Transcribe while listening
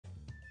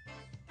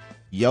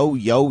Yo,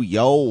 yo,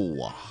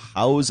 yo.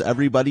 How's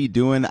everybody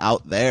doing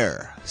out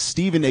there?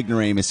 Steven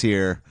Ignoramus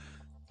here.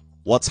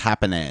 What's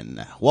happening?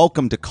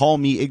 Welcome to Call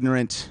Me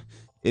Ignorant.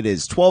 It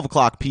is 12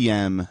 o'clock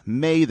p.m.,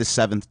 May the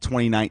 7th,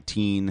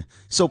 2019,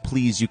 so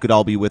please you could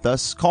all be with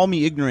us. Call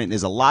Me Ignorant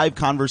is a live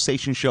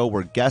conversation show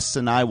where guests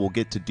and I will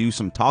get to do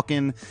some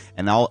talking,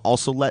 and I'll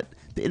also let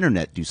the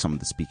internet do some of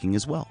the speaking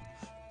as well.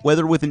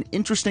 Whether with an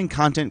interesting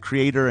content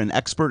creator, an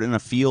expert in a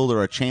field,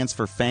 or a chance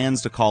for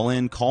fans to call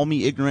in, Call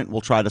Me Ignorant will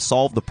try to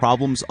solve the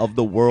problems of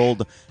the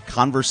world,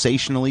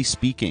 conversationally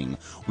speaking.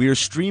 We are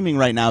streaming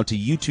right now to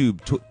YouTube,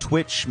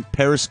 Twitch,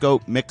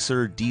 Periscope,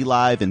 Mixer,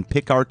 DLive, and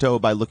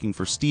Picarto by looking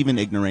for Steven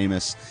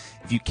Ignoramus.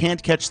 If you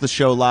can't catch the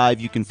show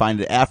live, you can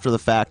find it after the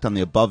fact on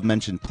the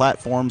above-mentioned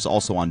platforms,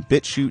 also on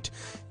BitChute.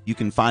 You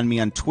can find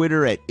me on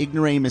Twitter at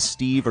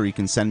IgnoramusSteve, or you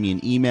can send me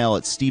an email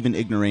at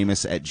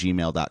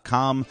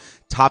stevenignoramus@gmail.com.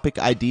 Topic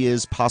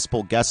ideas,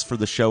 possible guests for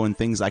the show, and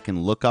things I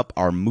can look up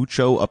are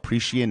mucho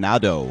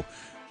apreciado.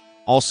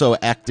 Also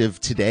active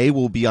today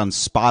will be on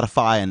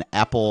Spotify and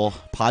Apple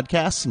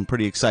Podcasts. I'm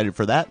pretty excited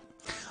for that.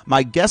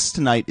 My guest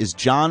tonight is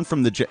John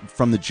from the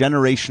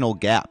Generational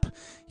Gap.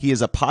 He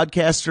is a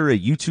podcaster, a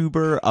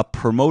YouTuber, a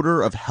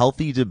promoter of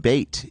healthy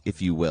debate,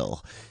 if you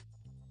will.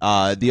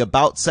 The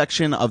About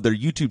section of their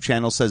YouTube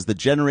channel says the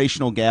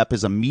Generational Gap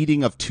is a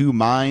meeting of two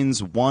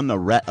minds, one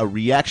a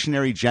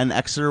reactionary Gen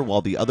Xer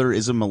while the other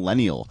is a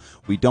millennial.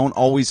 We don't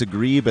always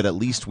agree, but at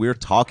least we're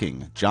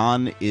talking.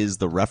 John is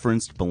the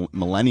referenced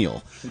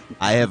millennial.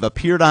 I have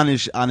appeared on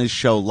his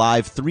show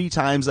live 3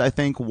 times, I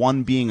think,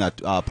 one being a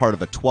part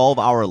of a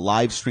 12-hour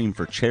live stream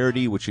for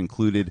charity, which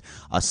included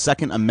a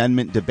Second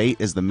Amendment debate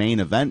as the main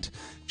event.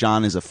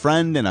 John is a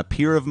friend and a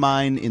peer of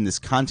mine in this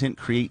content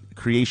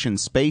creation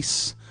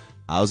space.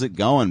 How's it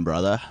going,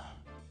 brother?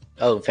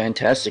 Oh,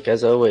 fantastic,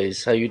 as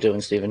always. How you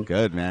doing, Steven?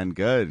 Good, man.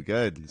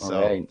 Good.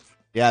 So, right.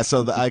 Yeah,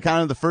 so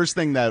the first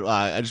thing that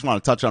I just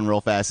want to touch on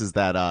real fast is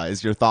that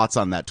is your thoughts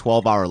on that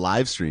 12-hour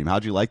live stream.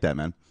 How'd you like that,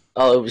 man?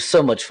 Oh, it was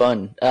so much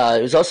fun.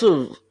 It was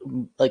also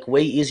like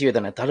way easier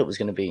than I thought it was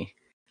going to be.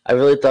 I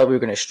really thought we were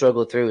going to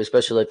struggle through,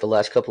 especially like the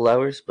last couple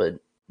hours, but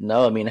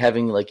no, I mean,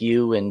 having like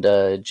you and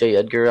Jay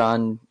Edgar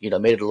on,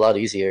 made it a lot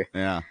easier.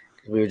 Yeah.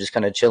 We were just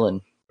kind of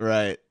chilling.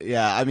 Right.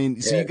 Yeah. I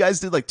mean, so you guys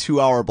did like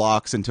 2-hour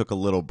blocks and took a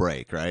little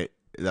break, right?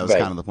 That was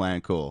kind of the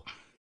plan. Cool.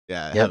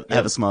 Yeah.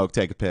 Have a smoke,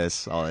 take a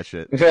piss, all that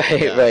shit.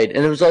 Right.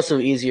 And it was also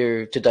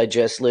easier to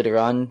digest later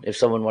on. If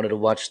someone wanted to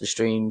watch the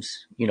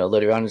streams,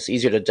 later on, it's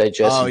easier to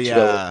digest to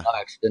go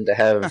relax than to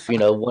have,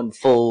 one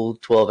full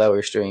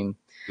 12-hour stream.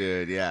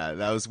 Dude,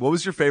 yeah. What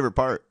was your favorite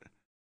part?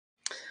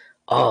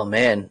 Oh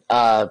man,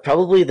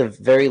 probably the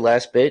very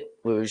last bit.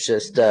 It was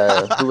just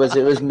who was it?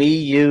 It was me,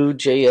 you,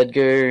 Jay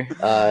Edgar,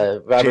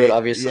 Robert, Jake,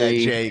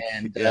 obviously, Jake,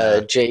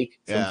 and Jake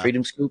from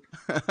Freedom Scoop.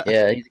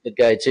 Yeah, he's a good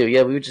guy too.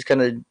 Yeah, we were just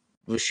kind of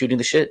shooting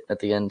the shit at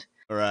the end.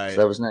 Right, so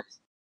that was nice.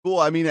 Cool.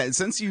 I mean,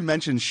 since you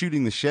mentioned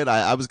shooting the shit,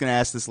 I was going to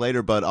ask this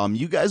later, but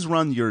you guys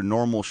run your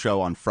normal show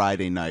on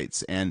Friday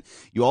nights, and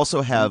you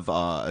also have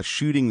a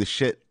shooting the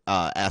shit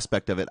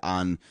aspect of it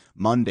on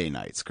Monday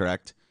nights,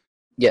 correct?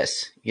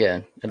 Yes,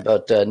 yeah, at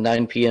about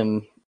 9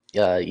 p.m.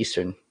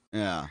 Eastern.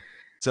 Yeah.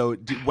 So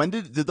when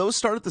did those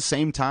start at the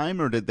same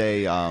time, or did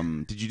they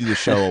did you do the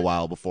show a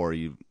while before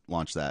you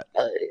launched that?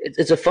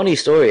 It's a funny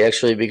story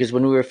actually, because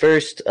when we were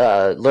first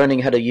learning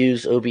how to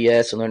use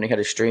OBS and learning how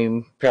to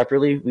stream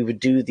properly, we would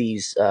do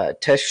these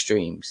test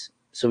streams.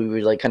 So we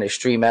would like kind of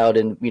stream out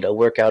and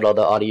work out all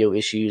the audio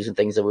issues and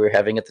things that we were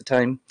having at the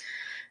time.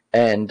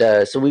 And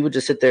so we would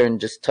just sit there and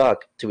just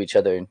talk to each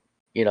other.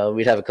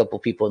 We'd have a couple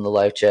people in the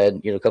live chat,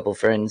 a couple of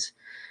friends.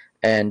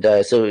 And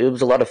so it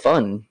was a lot of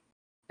fun.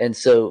 And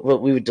so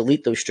we would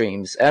delete those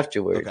streams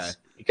afterwards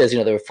because,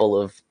 they were full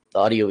of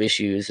audio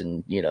issues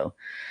and,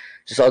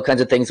 just all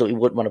kinds of things that we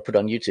wouldn't want to put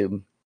on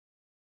YouTube.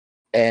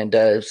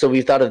 And so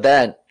we thought of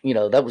that,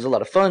 that was a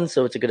lot of fun.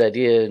 So it's a good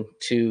idea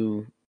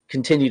to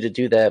continue to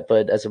do that,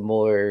 but as a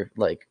more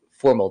like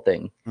formal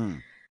thing.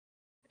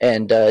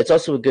 And it's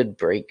also a good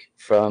break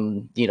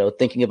from,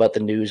 thinking about the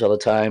news all the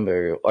time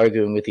or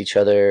arguing with each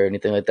other or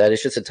anything like that.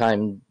 It's just a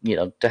time,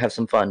 to have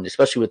some fun,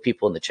 especially with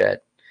people in the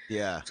chat.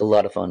 Yeah. It's a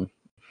lot of fun.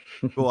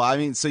 Cool. I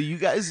mean, so you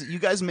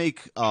guys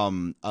make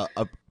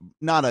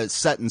not a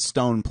set in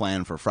stone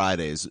plan for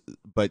Fridays,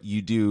 but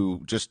you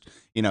do just,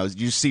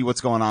 you see what's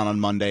going on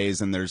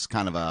Mondays, and there's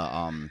kind of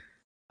a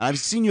I've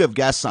seen you have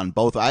guests on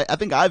both. I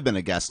think I've been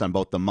a guest on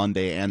both the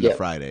Monday and the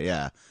Friday.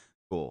 Yeah.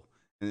 Cool.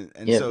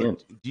 And so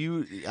do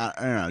you, I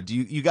don't know, do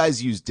you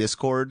guys use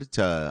Discord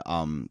to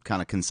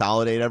kind of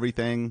consolidate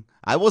everything?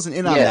 I wasn't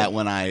in on that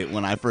when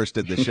I first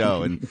did the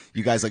show, and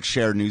you guys like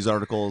share news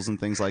articles and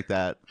things like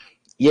that.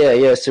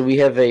 Yeah. So we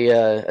have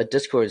a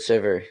Discord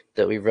server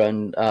that we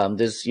run.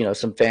 There's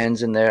some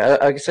fans in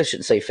there. I guess I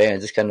shouldn't say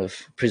fans. It's kind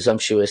of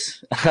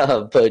presumptuous,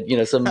 but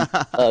some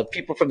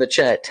people from the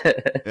chat.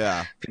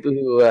 Yeah. People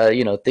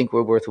who think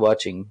we're worth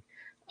watching.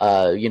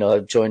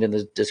 Have joined in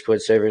the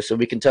Discord server, so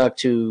we can talk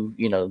to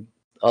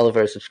all of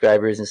our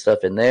subscribers and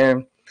stuff in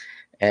there.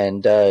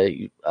 And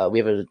we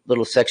have a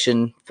little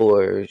section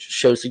for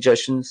show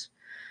suggestions.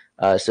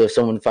 So if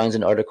someone finds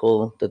an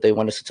article that they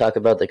want us to talk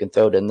about, they can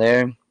throw it in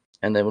there.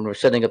 And then when we're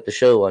setting up the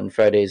show on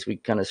Fridays, we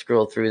kind of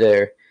scroll through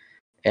there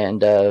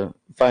and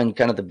find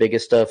kind of the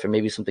biggest stuff or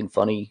maybe something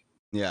funny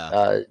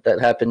Yeah. that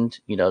happened,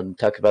 and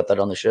talk about that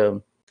on the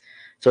show.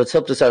 So it's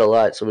helped us out a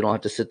lot, so we don't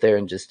have to sit there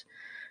and just,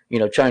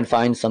 try and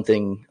find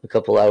something a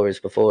couple hours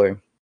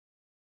before.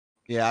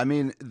 Yeah, I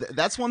mean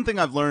that's one thing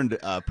I've learned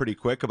pretty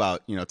quick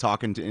about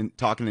talking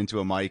into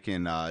a mic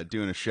and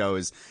doing a show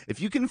is if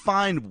you can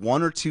find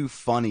one or two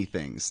funny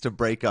things to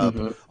break up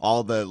Mm-hmm.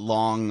 all the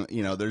long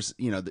there's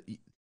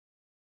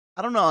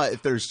I don't know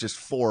if there's just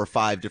 4 or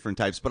 5 different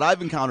types, but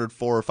I've encountered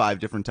 4 or 5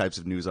 different types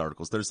of news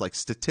articles. There's like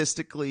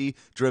statistically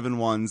driven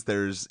ones.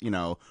 There's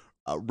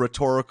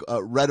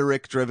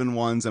rhetoric driven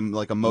ones, and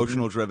like Mm-hmm.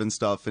 emotional driven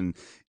stuff, and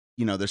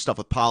there's stuff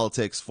with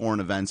politics,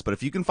 foreign events. But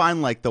if you can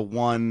find like the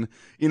one,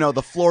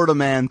 the Florida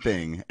man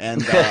thing,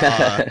 and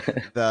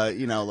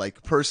the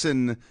like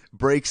person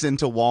breaks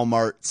into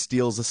Walmart,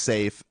 steals a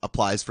safe,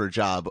 applies for a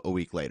job a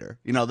week later,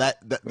 those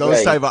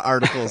Right. type of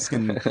articles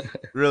can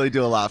really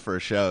do a lot for a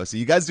show. So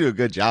you guys do a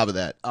good job of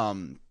that.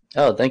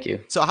 Oh, thank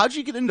you. So how'd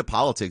you get into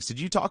politics? Did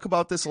you talk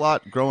about this a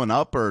lot growing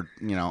up, or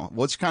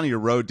what's kind of your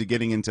road to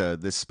getting into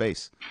this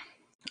space?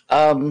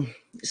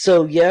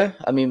 So yeah,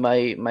 I mean,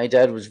 my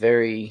dad was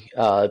very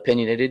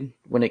opinionated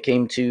when it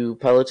came to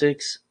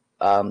politics.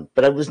 But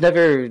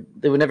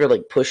they were never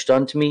like pushed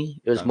onto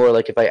me. It was Uh, more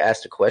like if I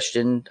asked a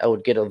question, I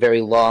would get a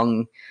very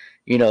long,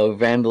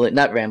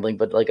 not rambling,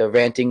 but like a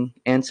ranting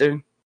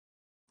answer.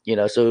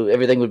 So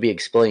everything would be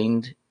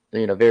explained,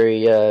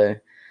 very,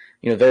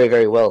 very,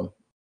 very well.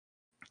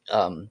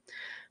 Um,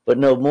 but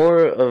no,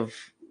 more of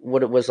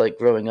what it was like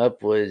growing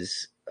up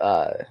was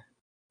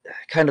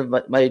kind of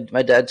my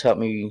dad taught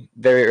me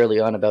very early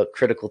on about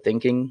critical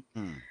thinking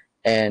hmm,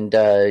 and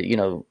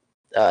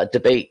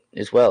debate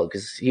as well,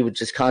 because he would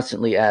just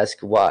constantly ask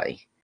why,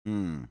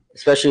 hmm.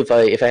 especially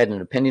if I had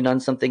an opinion on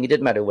something. It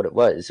didn't matter what it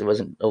was. It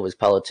wasn't always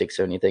politics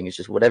or anything. It's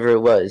just whatever it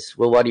was.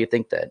 Well, why do you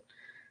think that?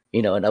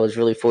 And I was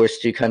really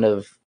forced to kind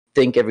of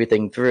think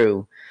everything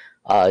through.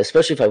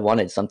 Especially if I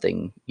wanted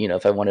something,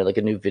 if I wanted like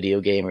a new video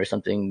game or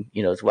something,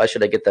 why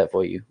should I get that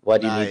for you? Why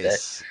do you need that?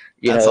 Nice.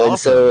 That's And awesome.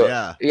 so,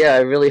 Yeah. yeah, I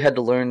really had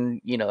to learn,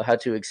 how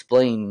to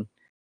explain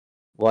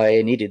why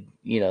I needed,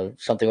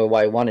 something, or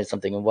why I wanted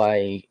something, and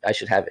why I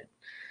should have it.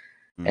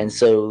 And Hmm.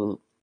 so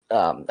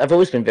I've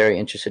always been very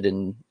interested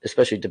in,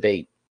 especially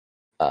debate.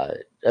 Uh,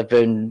 I've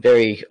been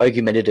very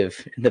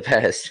argumentative in the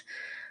past,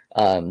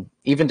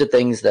 even to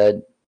things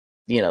that,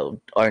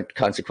 aren't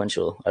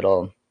consequential at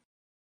all.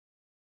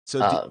 So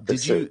But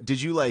so,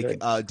 did you like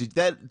good. did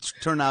that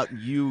turn out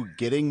you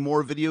getting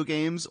more video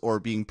games or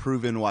being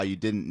proven why you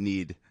didn't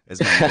need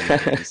as many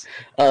video games?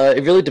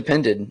 It really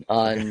depended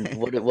on Okay.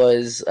 what it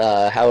was,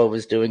 how I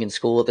was doing in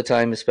school at the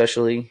time,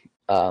 especially.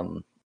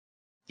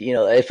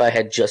 If I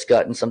had just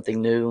gotten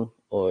something new,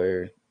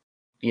 or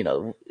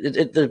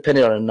it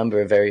depended on a number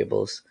of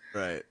variables.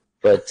 Right.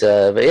 But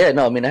yeah,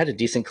 no, I mean, I had a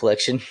decent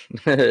collection.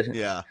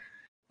 Yeah.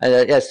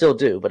 Yeah, I still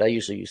do, but I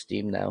usually use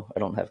Steam now. I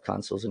don't have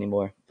consoles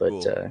anymore. But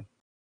Cool.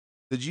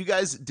 Did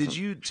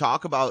you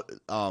talk about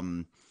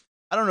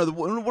I don't know.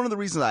 One of the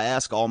reasons I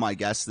ask all my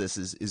guests this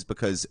is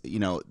because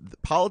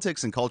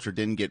politics and culture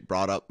didn't get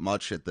brought up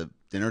much at the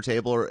dinner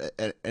table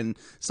and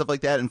stuff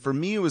like that. And for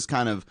me, it was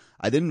kind of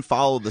I didn't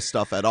follow the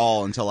stuff at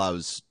all until I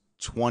was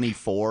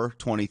 24,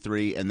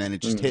 23, and then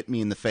it just mm. hit me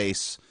in the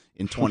face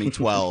in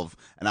 2012,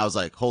 and I was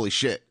like, "Holy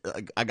shit!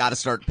 I got to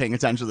start paying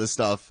attention to this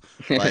stuff.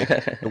 Like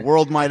the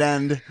world might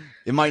end,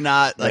 it might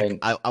not. Like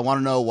Right. I want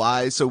to know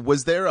why." So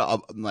was there a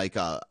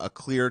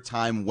clear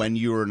time when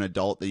you were an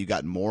adult that you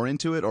got more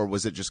into it, or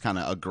was it just kind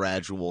of a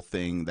gradual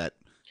thing that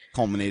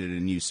culminated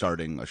in you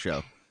starting a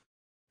show?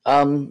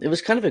 It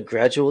was kind of a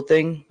gradual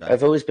thing. Okay.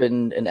 I've always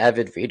been an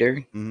avid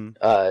reader,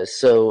 Mm-hmm.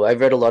 so I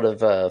read a lot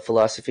of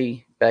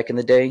philosophy back in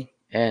the day,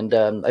 and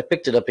I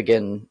picked it up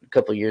again a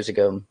couple years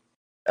ago.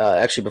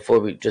 Actually, before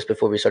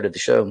we started the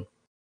show,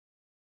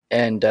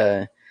 and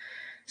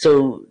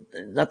so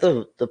not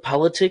the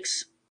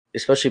politics,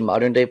 especially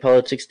modern day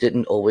politics,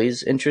 didn't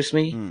always interest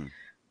me, Mm.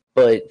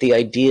 but the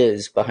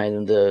ideas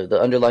behind the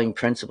underlying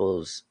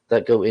principles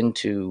that go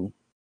into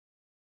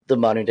the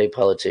modern day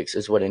politics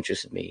is what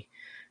interested me.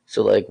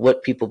 So like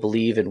what people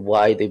believe and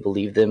why they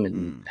believe them and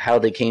Mm. how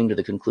they came to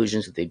the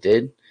conclusions that they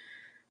did,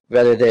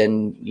 rather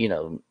than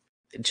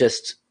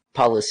just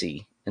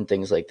policy and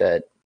things like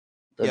that.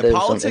 Yeah, Those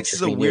don't politics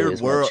is interest a me nearly weird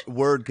as much.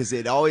 word because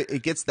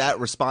it gets that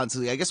response.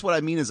 I guess what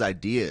I mean is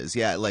ideas.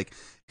 Yeah, like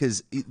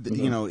because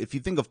Hmm. if you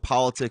think of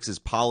politics as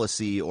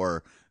policy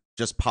or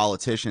just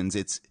politicians,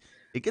 it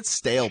gets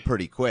stale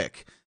pretty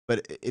quick.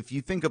 But if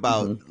you think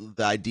about Hmm.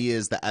 the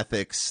ideas, the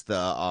ethics,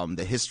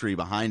 the history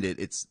behind it,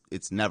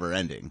 it's never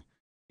ending.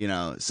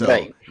 So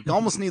Right. you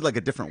almost need like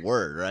a different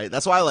word, right?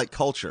 That's why I like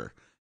culture.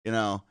 You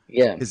know,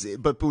 Yeah.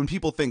 but when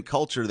people think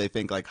culture, they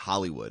think like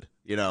Hollywood,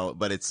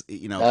 but it's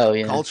Oh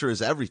yeah. culture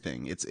is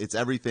everything. It's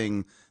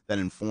everything that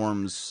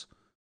informs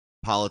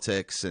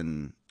politics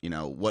and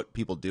what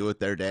people do with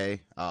their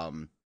day.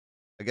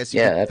 I guess you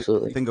Yeah. could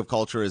Absolutely. think of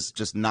culture as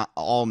just not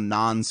all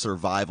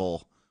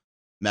non-survival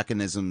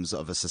mechanisms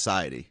of a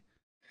society.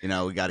 We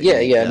got to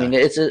Yeah, eat. yeah. I mean,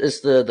 it's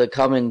the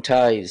common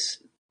ties,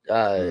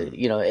 Mm,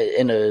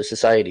 in a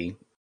society.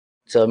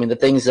 So I mean, the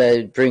things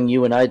that bring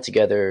you and I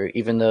together,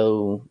 even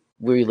though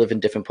we live in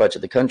different parts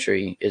of the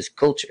country, is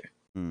culture,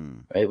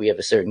 mm, right? We have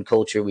a certain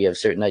culture, we have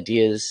certain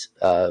ideas,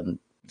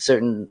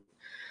 certain,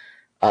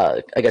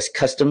 I guess,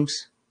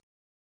 customs.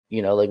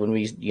 Like when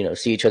we,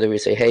 see each other, we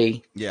say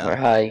hey yeah, or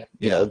hi,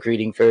 yeah.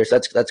 greeting first.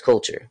 That's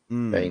culture,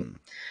 right? Mm,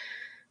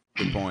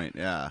 good point.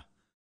 Yeah.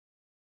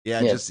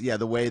 Yeah, Yeah. just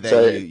the way that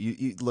So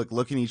you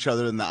looking each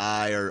other in the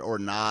eye or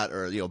not,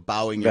 or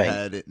bowing your right,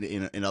 head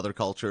in other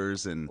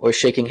cultures, and or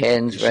shaking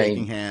hands,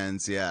 shaking right?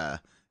 hands. Yeah,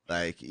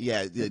 like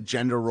the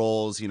gender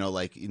roles.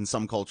 Like in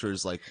some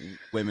cultures, like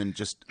women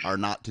just are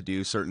not to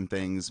do certain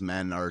things,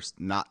 men are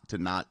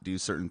not do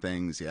certain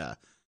things. Yeah,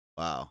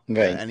 wow.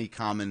 Yeah, Right. any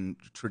common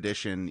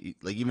tradition,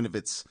 like even if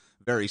it's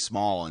very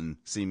small and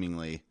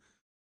seemingly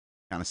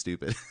kind of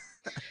stupid.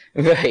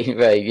 Right,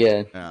 right,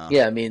 yeah. Yeah.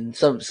 Yeah, I mean,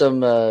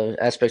 some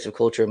aspects of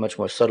culture are much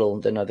more subtle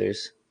than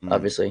others, Mm,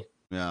 obviously.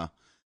 yeah.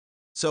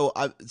 So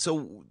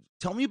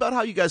tell me about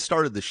how you guys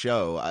started the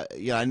show.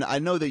 I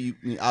know that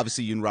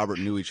obviously you and Robert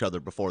knew each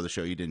other before the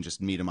show. You didn't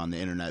just meet him on the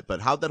internet,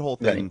 but how'd that whole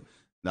Right. thing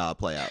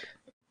play out?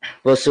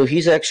 Well, so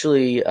he's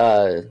actually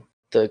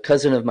the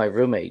cousin of my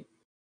roommate,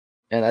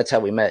 and that's how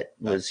we met.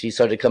 Okay. Was he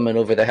started coming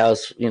over the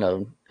house,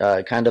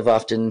 kind of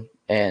often,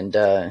 and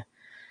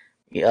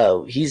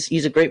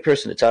he's a great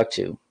person to talk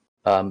to.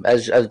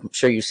 As I'm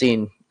sure you've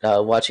seen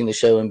watching the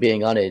show and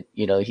being on it,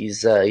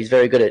 he's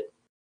very good at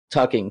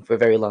talking for a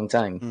very long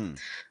time.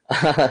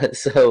 Hmm.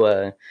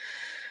 So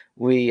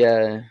we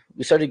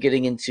started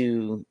getting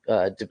into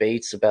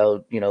debates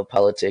about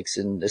politics,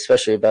 and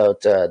especially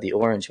about the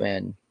Orange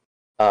Man,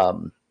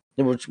 um,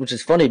 which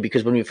is funny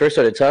because when we first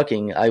started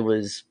talking, I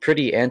was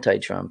pretty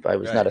anti-Trump. I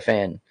was not Right. a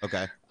fan,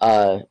 Okay.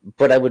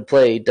 but I would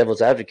play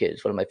devil's advocate.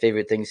 It's one of my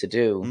favorite things to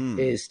do Hmm.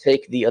 is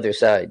take the other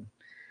side,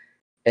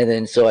 and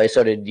then so I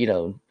started,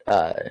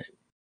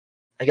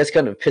 I guess,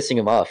 kind of pissing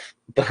him off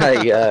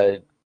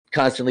by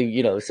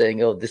constantly,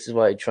 saying, "Oh, this is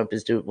why Trump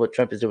is doing what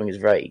Trump is doing is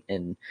right,"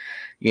 and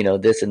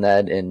this and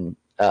that, and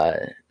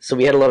so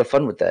we had a lot of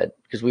fun with that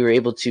because we were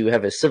able to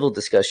have a civil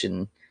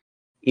discussion,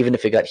 even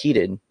if it got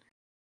heated.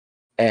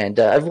 And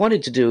I've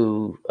wanted to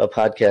do a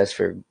podcast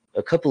for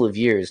a couple of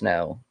years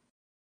now,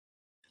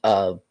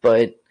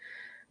 but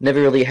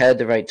never really had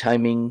the right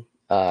timing.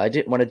 I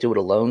didn't want to do it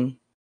alone,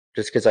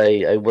 just because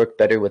I work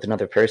better with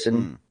another person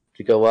Hmm.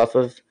 to go off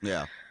of.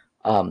 Yeah.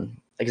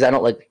 Because I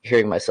don't like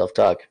hearing myself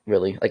talk,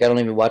 really. Like I don't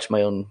even watch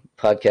my own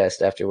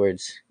podcast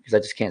afterwards because I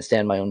just can't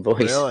stand my own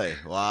voice. Really?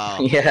 Wow.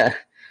 Yeah,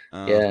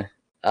 Uh, yeah.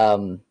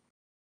 Um,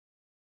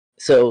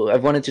 so I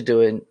wanted to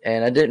do it,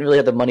 and I didn't really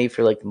have the money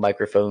for like the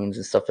microphones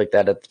and stuff like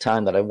that at the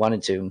time that I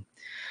wanted to.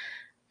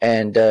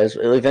 And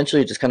so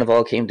eventually, it just kind of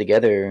all came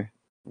together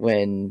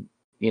when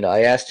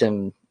I asked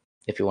him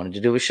if he wanted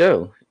to do a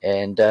show,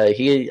 and I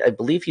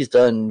believe he's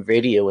done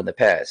radio in the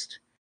past,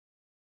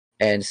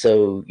 and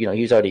so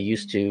he's already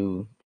used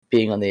to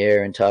being on the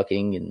air and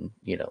talking, and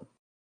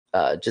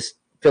just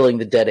filling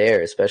the dead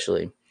air,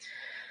 especially.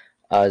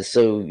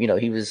 So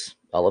he was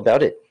all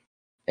about it,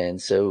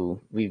 and so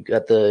we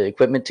got the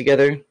equipment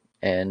together,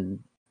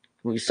 and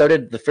we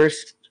started the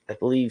first, I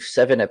believe,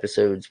 7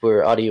 episodes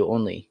were audio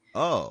only.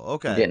 oh, We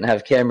okay. didn't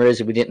have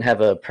cameras. We didn't have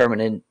a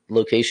permanent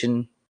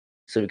location,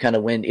 so we kind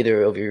of went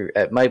either over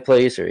at my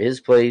place or his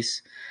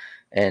place,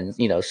 and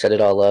set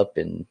it all up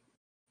and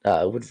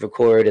would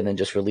record and then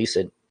just release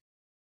it.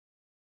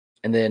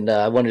 And then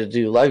I wanted to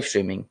do live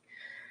streaming,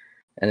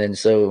 and then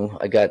so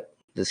I got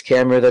this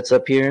camera that's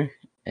up here,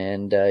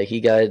 and he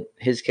got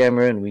his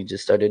camera, and we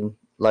just started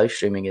live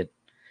streaming it,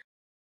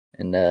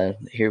 and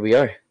here we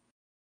are.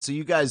 So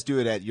you guys do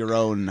it at your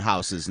own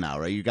houses now,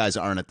 right? You guys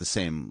aren't at the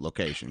same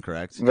location,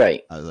 correct?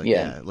 Right. I was like,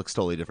 Yeah. yeah, it looks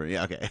totally different.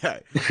 Yeah, okay. All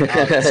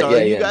right. So Yeah,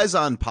 are you yeah. guys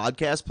on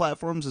podcast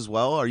platforms as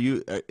well? Are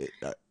you,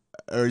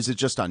 or is it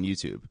just on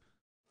YouTube?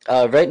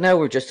 Right now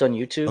we're just on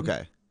YouTube.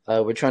 Okay.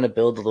 We're trying to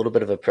build a little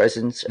bit of a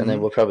presence, and then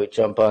Hmm. we'll probably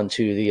jump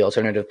onto the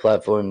alternative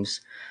platforms.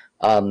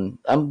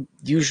 I'm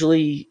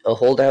usually a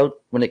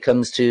holdout when it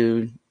comes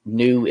to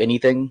new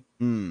anything,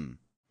 Hmm.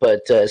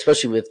 but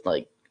especially with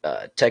like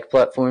tech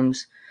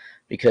platforms,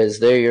 because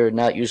they are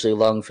not usually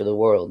long for the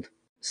world.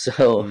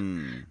 So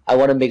Hmm. I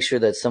want to make sure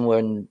that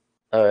someone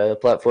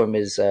platform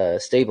is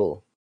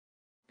stable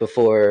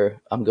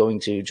before I'm going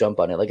to jump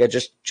on it. Like I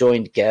just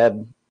joined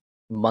Gab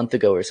a month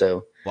ago or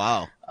so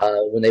Wow.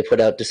 when they put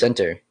out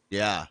Dissenter.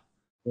 Yeah.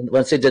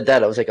 Once they did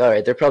that, I was like, all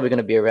right, they're probably going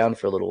to be around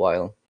for a little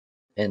while,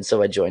 and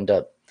so I joined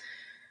up.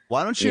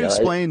 Why don't You you know, I,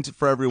 explain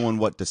for everyone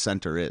what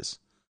Dissenter is?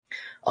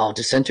 oh,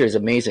 Dissenter is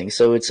amazing.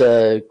 So it's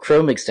a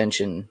Chrome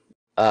extension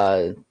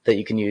that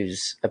you can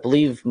use. I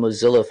believe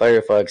Mozilla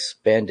Firefox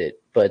banned it,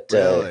 but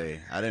Really?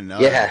 I didn't know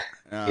yeah,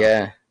 that.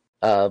 Yeah.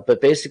 yeah. But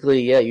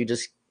basically, yeah, you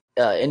just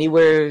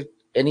anywhere,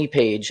 any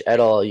page at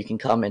all, you can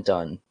comment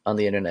on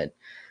the internet.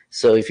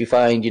 So if you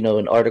find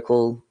an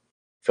article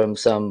from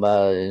some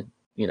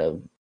you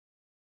know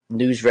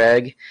news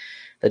rag,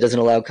 that doesn't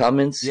allow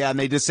comments, Yeah, and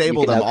they you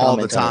disable can them now all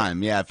the comment on it.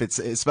 time. Yeah, if it's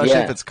especially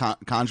if Yeah, it's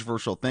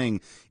controversial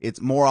thing, it's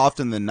more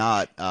often than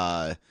not.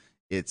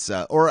 It's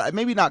or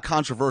maybe not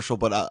controversial,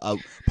 but a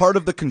part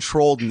of the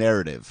controlled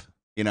narrative.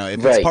 You know, if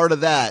it's right. part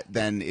of that,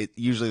 then it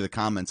usually the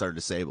comments are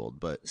disabled.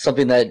 But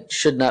Something that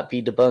should not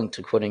be debunked,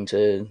 according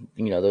to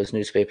those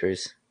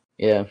newspapers.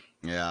 Yeah.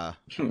 yeah,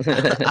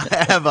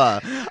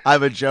 I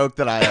have a joke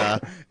that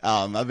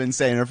I've been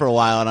saying it for a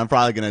while, and I'm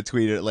probably gonna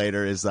tweet it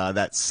later. Is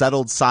that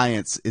settled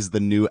science is the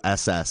new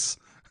SS?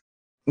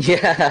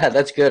 Yeah,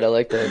 that's good. I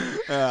like Yeah,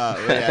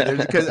 that.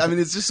 because I mean,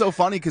 it's just so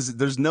funny because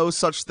there's no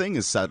such thing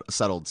as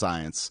settled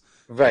science.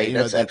 Right, You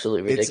know that's that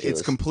absolutely it's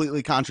ridiculous.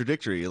 completely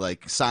contradictory.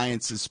 Like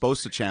science is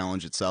supposed to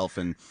challenge itself,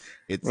 and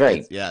it's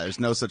Right. yeah, there's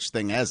no such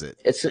thing as it.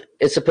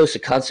 It's supposed to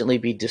constantly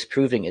be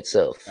disproving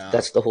itself. Yeah,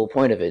 That's the whole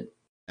point of it.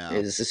 yeah,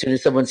 Is as soon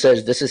as someone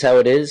says this is how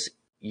it is,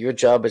 your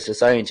job as a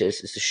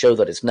scientist is to show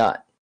that it's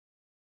not.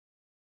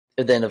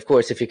 And then, of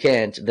course, if you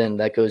can't, then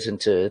that goes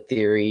into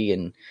theory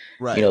and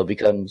right.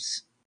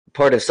 becomes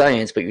part of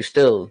science. But you're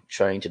still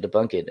trying to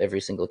debunk it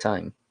every single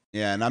time.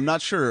 Yeah, and I'm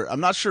not sure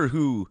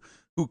who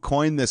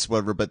coined this,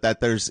 whatever, but that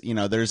there's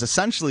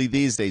essentially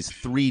these days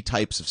three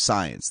types of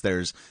science.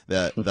 There's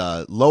the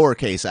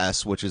lowercase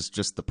s, which is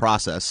just the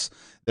process.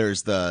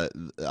 There's the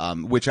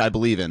which I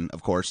believe in,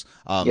 of course.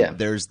 Yeah.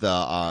 There's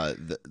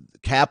the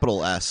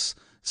capital S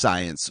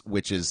science,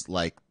 which is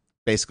like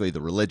basically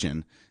the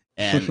religion.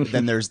 And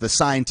then there's the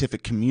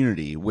scientific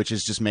community, which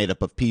is just made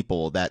up of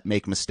people that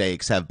make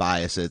mistakes, have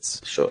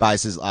Sure.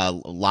 biases,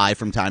 lie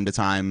from time to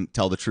time,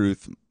 tell the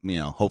truth,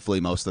 hopefully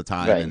most of the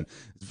time. Right. And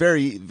it's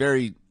very,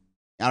 very,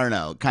 I don't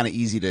know, kind of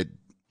easy to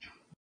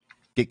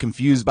get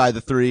confused by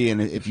the three.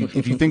 And if you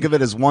think of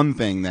it as one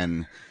thing,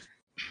 then,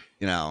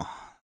 Yeah,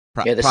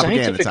 the propaganda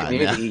scientific time.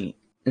 Yeah. community.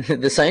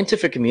 The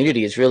scientific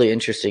community is really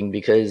interesting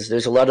because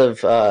there's a lot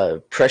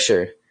of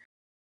pressure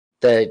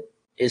that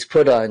is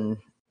put on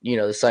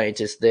the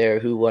scientists there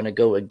who want to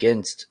go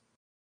against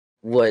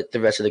what the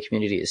rest of the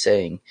community is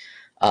saying.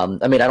 I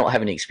mean, I don't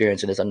have any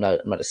experience in this. I'm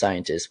not a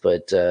scientist,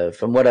 but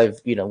from what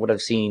I've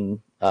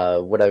seen,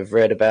 what I've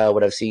read about,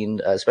 what I've seen,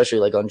 especially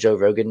like on Joe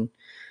Rogan,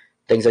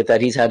 things like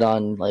that. He's had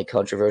on like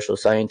controversial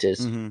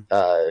scientists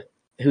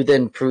who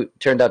then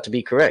turned out to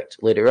be correct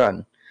later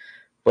on.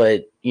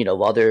 But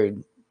while they're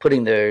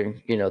putting their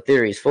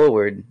theories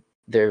forward,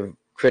 they're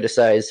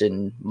criticized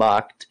and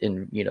mocked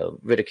and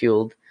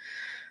ridiculed.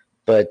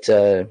 But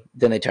then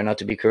they turn out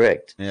to be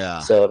correct. Yeah.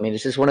 So I mean,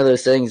 it's just one of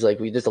those things. Like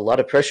there's a lot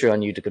of pressure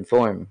on you to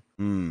conform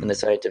Mm. in the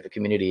scientific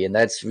community, and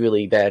that's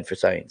really bad for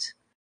science.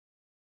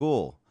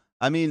 Cool.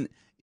 I mean,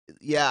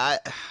 yeah,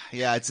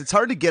 it's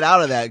hard to get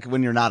out of that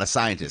when you're not a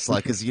scientist,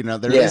 like, because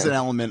there is an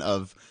element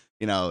of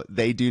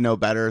they do know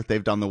better,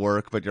 they've done the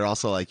work, but you're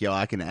also like, yo,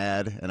 I can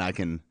add and I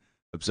can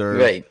observe,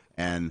 Right.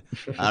 and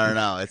I don't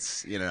know,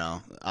 it's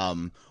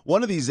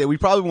one of these days we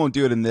probably won't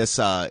do it in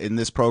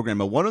this program,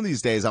 but one of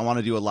these days I want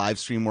to do a live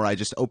stream where I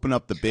just open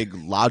up the big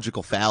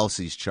logical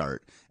fallacies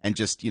chart and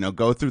just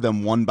go through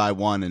them one by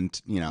one, and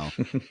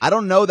I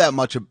don't know that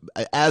much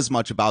as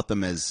much about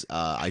them as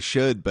I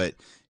should, but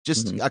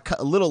just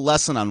a little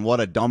lesson on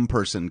what a dumb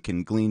person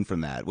can glean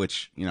from that,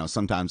 which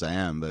sometimes I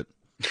am, but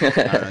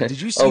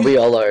did you see? Oh, we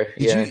all are.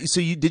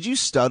 Did you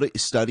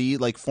study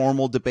like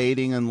formal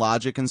debating and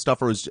logic and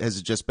stuff, or has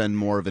it just been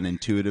more of an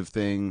intuitive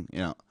thing?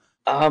 I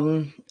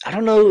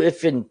don't know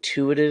if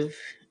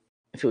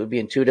it would be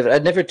intuitive. I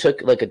never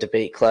took like a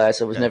debate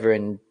class. I was never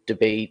in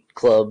debate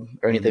club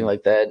or anything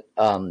like that.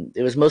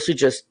 It was mostly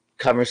just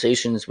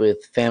conversations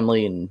with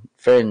family and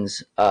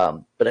friends.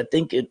 But I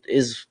think it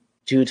is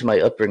due to my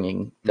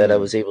upbringing that I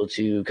was able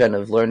to kind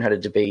of learn how to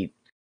debate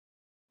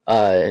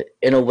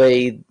in a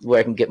way where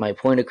I can get my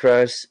point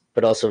across,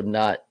 but also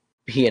not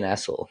be an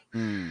asshole.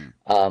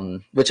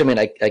 Which I mean,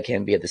 I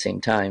can be at the same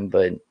time,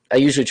 but I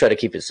usually try to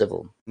keep it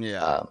civil.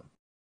 Yeah.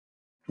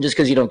 Just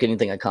because you don't get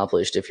anything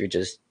accomplished if you're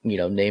just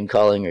name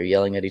calling or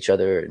yelling at each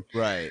other, or,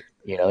 Right.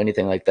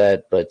 Anything like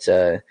that. But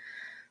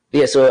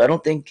yeah, so I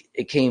don't think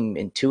it came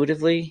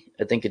intuitively.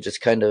 I think it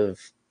just kind of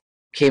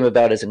came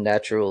about as a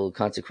natural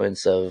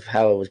consequence of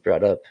how I was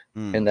brought up,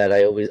 and that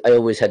I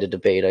always had to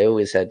debate. I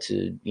always had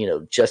to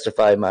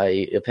justify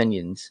my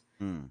opinions.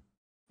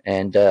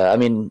 And I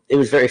mean, it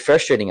was very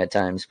frustrating at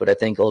times, but I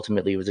think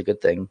ultimately it was a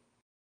good thing.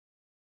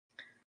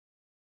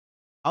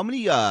 How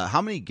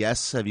many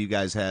guests have you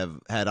guys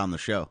had on the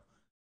show?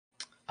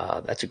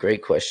 That's a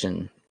great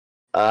question.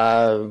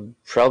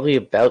 Probably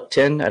about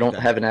 10. I don't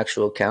have an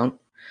actual count.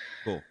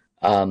 Cool.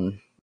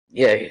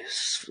 Yeah,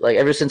 like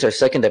ever since our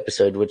second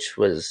episode, which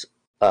was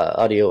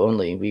audio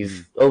only,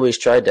 we've always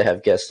tried to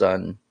have guests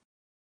on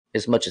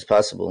as much as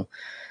possible.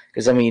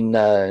 Because I mean,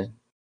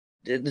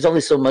 there's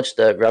only so much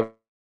that Rob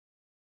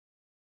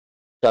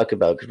talk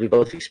about, because we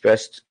both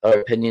expressed our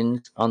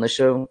opinions on the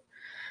show,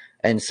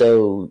 and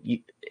so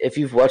if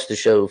you've watched the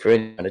show for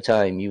any amount of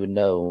time, you would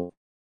know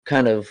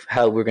kind of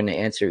how we're going to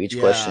answer each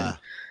question.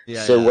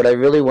 So what I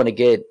really want to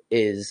get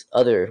is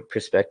other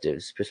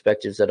perspectives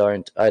that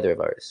aren't either of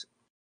ours.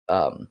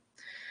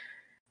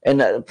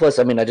 And plus,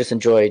 I mean, I just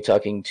enjoy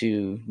talking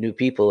to new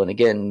people. And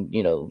again,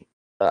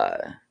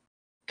 uh,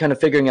 kind of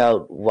figuring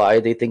out why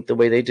they think the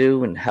way they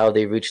do and how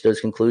they reach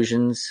those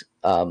conclusions.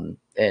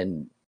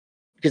 And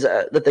because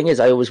the thing is,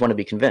 I always want to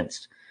be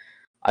convinced.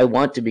 I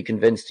want to be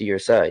convinced to your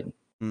side,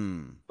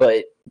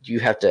 but you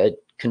have to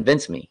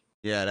convince me.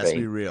 Yeah, it has to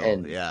be real.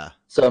 And yeah.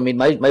 So, I mean,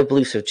 my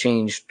beliefs have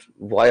changed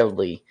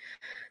wildly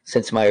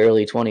since my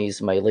early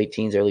 20s, my late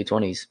teens, early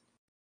 20s.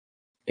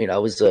 I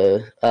was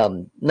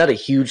not a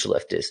huge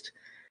leftist,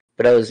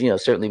 but I was,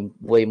 certainly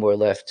way more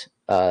left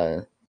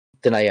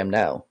than I am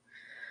now.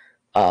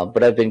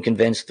 But I've been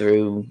convinced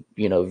through,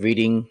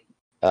 reading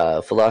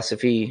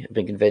philosophy. I've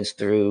been convinced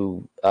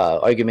through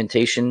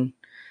argumentation.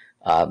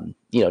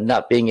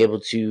 Not being able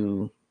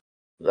to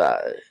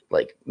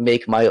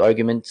make my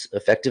arguments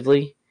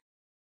effectively.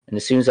 And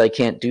as soon as I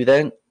can't do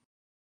that,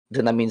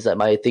 then that means that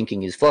my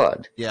thinking is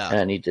flawed. Yeah. And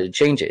I need to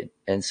change it.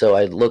 And so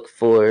I look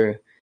for,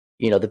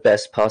 the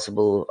best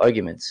possible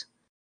arguments.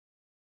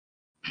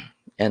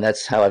 And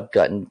that's how I've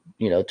gotten,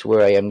 to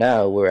where I am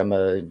now, where I'm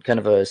a kind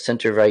of a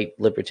center-right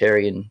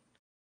libertarian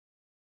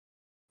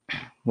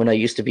when I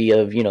used to be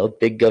a,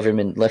 big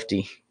government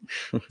lefty.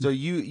 So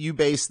you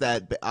base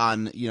that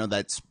on,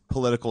 that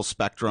political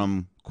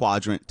spectrum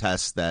quadrant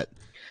test that,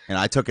 and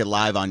I took it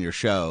live on your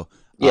show.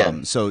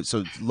 Yeah. So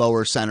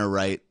lower, center,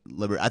 right,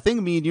 I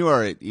think me and you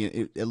are at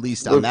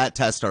least on that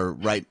test are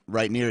right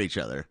near each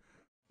other.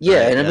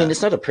 Yeah, right? And I mean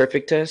it's not a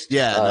perfect test.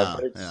 Yeah,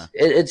 but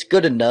it's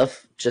good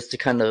enough just to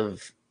kind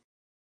of,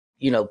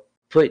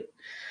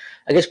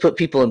 put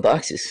people in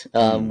boxes,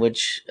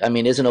 which I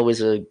mean isn't always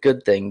a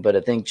good thing. But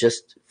I think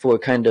just for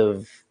kind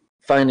of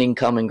finding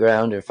common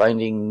ground or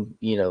finding,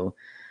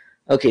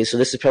 okay, so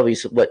this is probably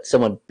what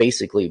someone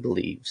basically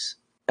believes.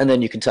 And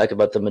then you can talk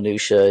about the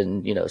minutia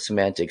and,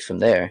 semantics from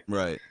there.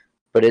 Right.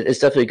 But it's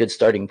definitely a good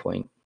starting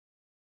point.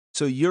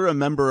 So you're a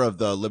member of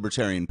the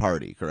Libertarian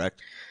Party,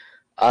 correct?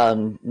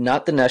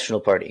 Not the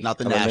National Party. Not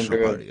the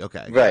National Party.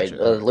 Okay. Right.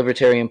 Gotcha.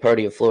 Libertarian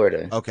Party of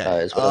Florida. Okay.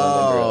 Is what I'm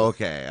a member of.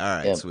 Okay. All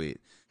right. Yep.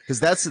 Sweet. Because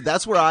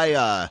that's where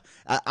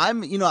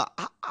I'm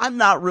I'm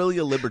not really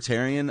a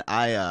libertarian.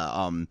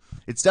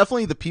 It's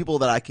definitely the people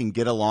that I can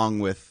get along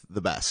with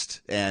the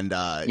best, and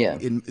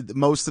in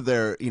most of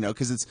their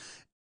because it's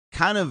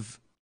kind of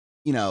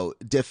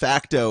de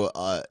facto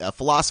a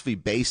philosophy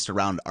based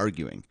around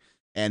arguing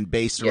and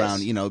based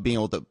around being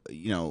able to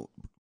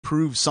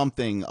prove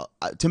something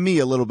to me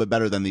a little bit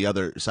better than the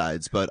other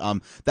sides. But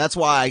that's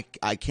why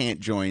I can't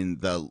join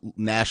the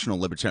National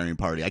Libertarian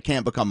Party. I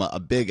can't become a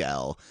big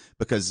L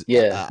because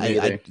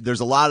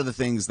there's a lot of the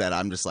things that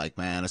I'm just like,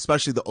 man,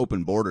 especially the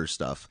open border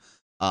stuff.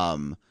 I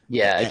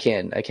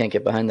can't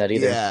get behind that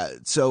either. Yeah.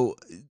 So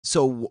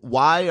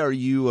why are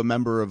you a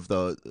member of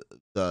the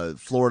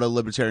Florida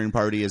Libertarian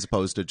Party as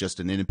opposed to just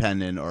an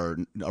independent or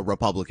a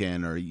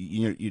Republican, or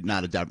you're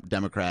not a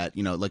Democrat?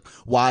 Like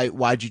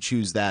why'd you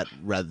choose that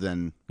rather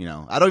than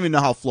I don't even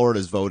know how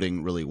Florida's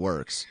voting really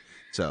works.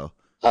 So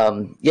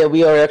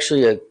we are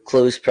actually a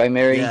closed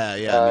primary.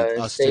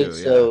 Us state. too.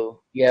 So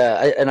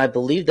I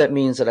believe that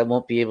means that I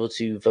won't be able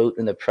to vote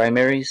in the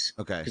primaries.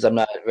 Okay. Because I'm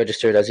not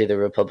registered as either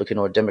Republican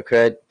or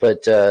Democrat,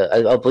 but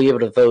I'll be able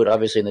to vote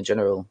obviously in the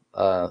general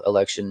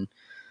election.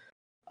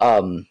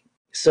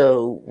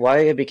 So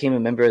why I became a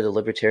member of the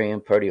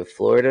Libertarian Party of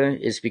Florida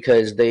is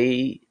because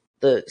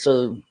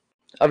so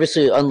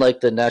obviously unlike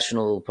the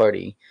National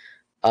Party,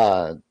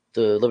 the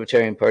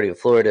Libertarian Party of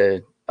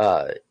Florida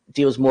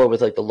deals more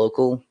with like the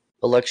local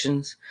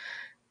elections,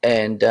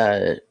 and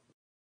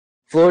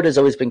Florida's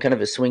always been kind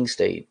of a swing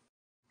state,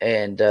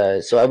 and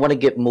so I want to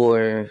get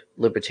more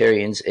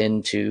libertarians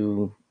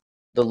into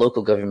the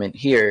local government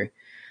here,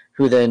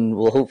 who then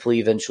will hopefully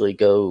eventually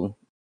go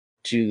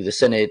to the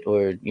Senate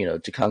or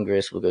to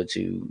Congress. We'll go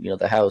to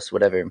the House,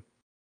 whatever.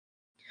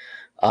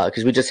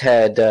 Because we just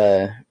had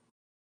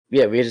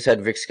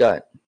Rick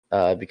Scott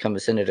become a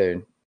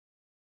senator,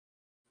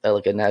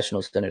 like a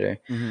national senator.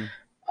 Mm-hmm.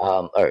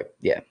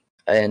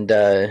 And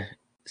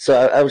so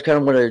I was kind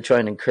of wanted to try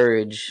and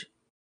encourage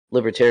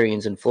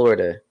libertarians in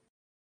Florida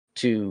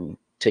to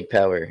take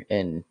power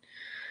and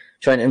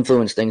try and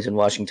influence things in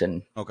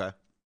Washington. Okay.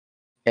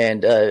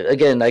 And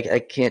again, I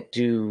can't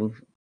do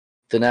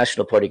the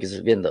National Party because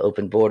again the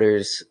open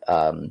borders.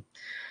 That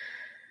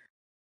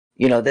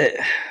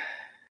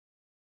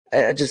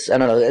I don't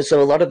know. So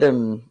a lot of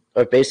them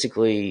are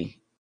basically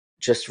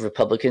just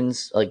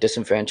Republicans, like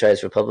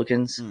disenfranchised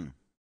Republicans.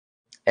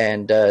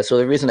 And so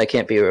the reason I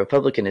can't be a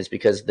Republican is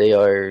because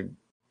they're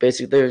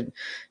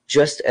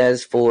just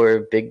as for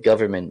big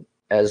government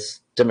as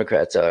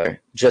Democrats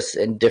are, just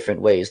in different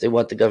ways. They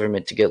want the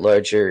government to get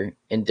larger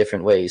in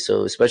different ways.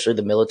 So especially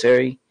the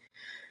military,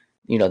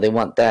 they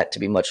want that to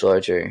be much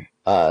larger.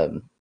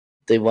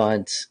 They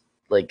want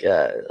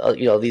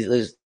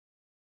these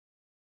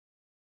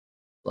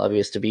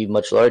lobbyists to be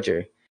much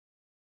larger.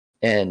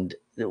 And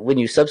when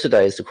you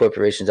subsidize the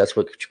corporations, that's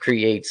what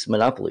creates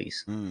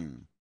monopolies.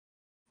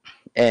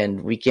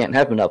 And we can't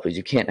have monopolies.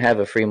 You can't have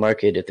a free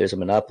market if there's a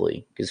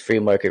monopoly, because free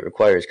market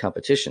requires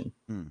competition.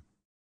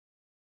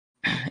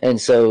 And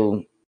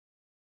so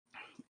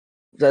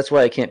that's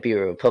why I can't be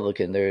a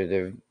Republican.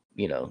 They're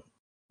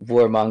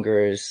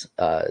warmongers.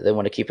 They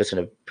want to keep us in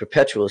a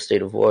perpetual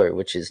state of war,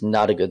 which is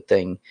not a good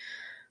thing.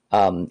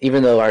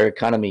 Even though our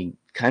economy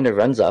kind of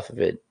runs off of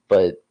it,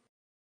 but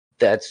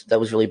that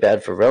was really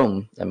bad for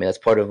Rome. I mean, that's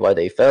part of why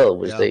they fell,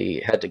 was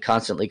they had to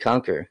constantly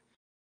conquer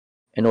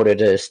in order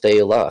to stay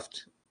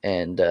aloft,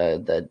 and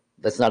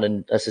that's not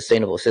a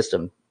sustainable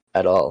system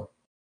at all.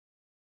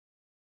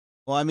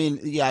 Well, I mean,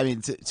 yeah, I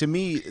mean, to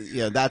me,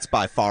 that's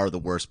by far the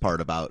worst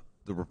part about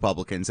the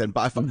Republicans, and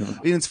by far, I mean,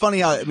 it's funny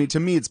how, I mean, to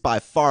me, it's by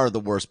far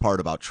the worst part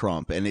about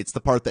Trump, and it's the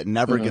part that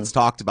never gets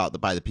talked about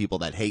by the people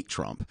that hate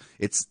Trump.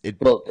 It's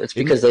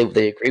because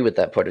they agree with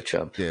that part of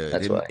Trump. Dude,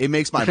 that's why it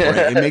makes my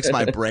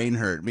brain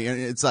hurt. I mean,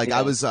 it's like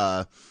I was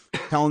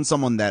telling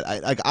someone that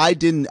I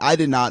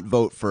did not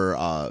vote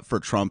for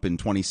Trump in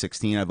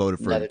 2016. I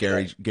voted for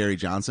Gary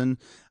Johnson.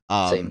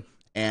 Same.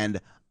 And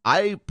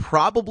I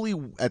probably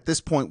at this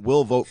point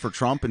will vote for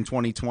Trump in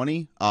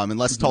 2020,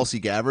 unless Tulsi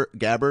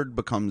Gabbard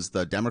becomes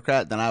the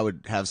Democrat. Then I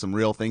would have some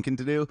real thinking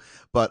to do.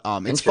 But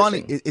it's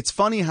funny. It's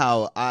funny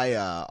how I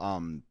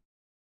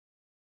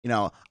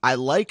I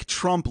like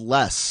Trump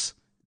less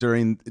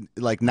during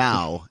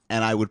now,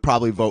 and I would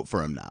probably vote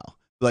for him now.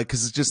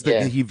 Because it's just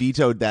that he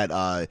vetoed that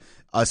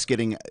us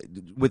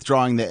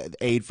withdrawing the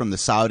aid from the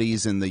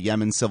Saudis in the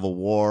Yemen civil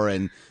war,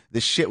 and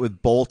this shit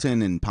with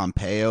Bolton and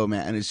Pompeo,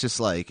 man. And it's just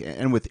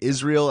and with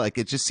Israel,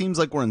 it just seems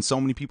like we're in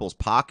so many people's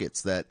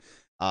pockets that,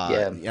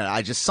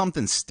 I just,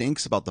 something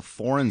stinks about the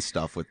foreign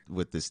stuff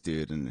with this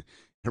dude, and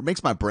it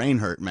makes my brain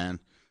hurt, man.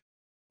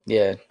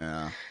 Yeah.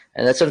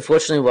 And that's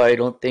unfortunately why I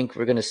don't think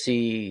we're going to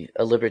see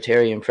a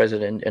libertarian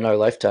president in our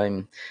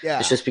lifetime. Yeah.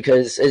 It's just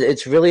because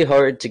it's really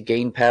hard to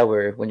gain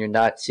power when you're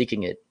not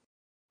seeking it,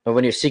 or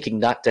when you're seeking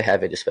not to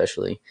have it,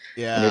 especially.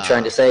 Yeah. When you're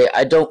trying to say,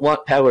 I don't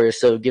want power,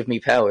 so give me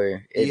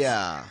power.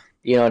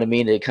 You know what I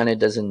mean? It kind of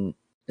doesn't,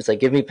 it's like,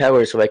 give me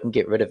power so I can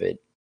get rid of it.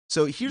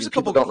 So here's a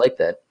couple. People don't like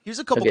that. Here's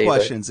a couple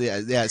questions.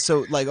 Yeah.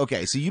 So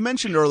okay. So you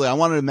mentioned earlier. I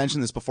wanted to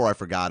mention this before I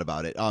forgot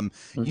about it.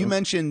 You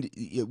mentioned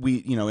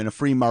in a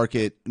free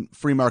market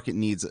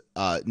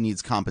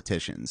needs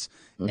competitions.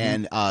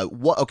 And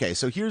what? Okay.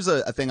 So here's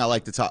a thing I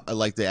like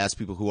to ask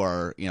people who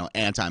are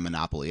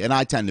anti-monopoly, and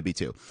I tend to be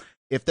too.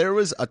 If there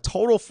was a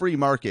total free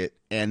market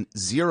and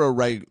zero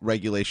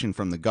regulation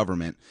from the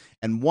government,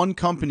 and one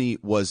company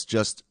was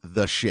just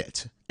the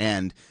shit,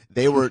 and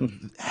they were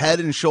head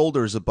and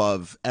shoulders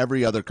above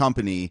every other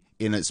company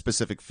in a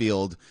specific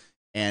field,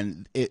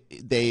 and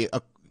they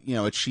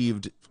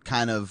achieved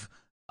kind of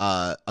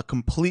a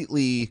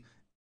completely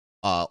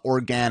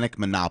organic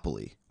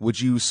monopoly, would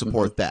you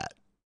support that?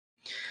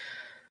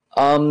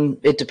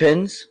 It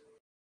depends.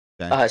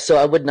 Okay. So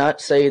I would not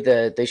say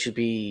that they should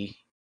be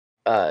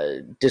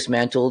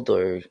dismantled,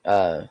 or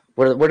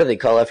what do they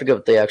call it? I forget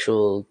what the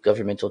actual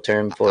governmental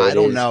term for it is. I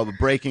don't know, but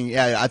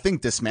I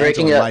think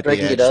dismantling might be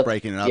just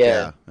breaking it up.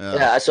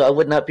 Yeah. So I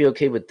would not be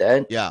okay with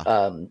that.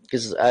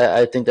 Because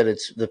I think that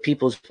it's the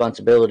people's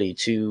responsibility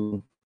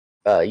to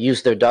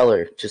use their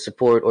dollar to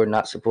support or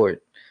not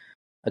support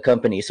a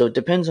company. So it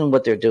depends on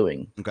what they're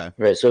doing. Okay.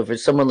 Right. So if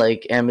it's someone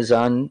like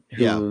Amazon,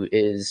 who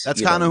is...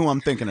 That's kind of who I'm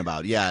thinking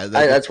about. Yeah.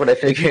 That's what I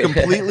figured. You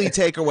completely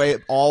take away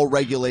all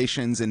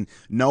regulations, and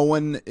no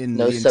one in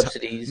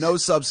subsidies. No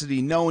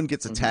subsidy. No one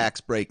gets a tax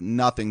break.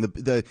 Nothing.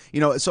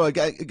 So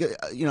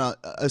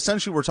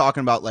essentially we're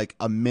talking about like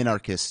a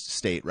minarchist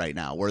state right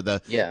now, where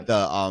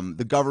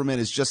the government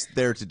is just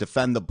there to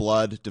defend the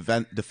blood,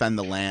 defend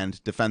the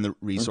land, defend the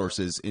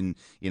resources in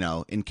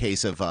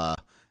case of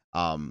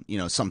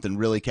something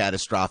really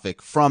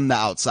catastrophic from the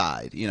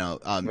outside,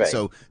 right.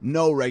 So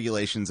no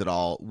regulations at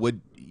all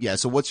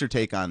so what's your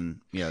take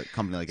on, a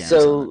company like Amazon?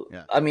 So,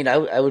 I mean,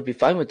 I would be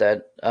fine with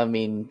that. I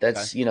mean,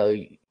 that's,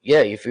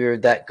 if you're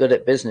that good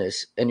at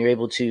business and you're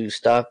able to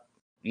stop,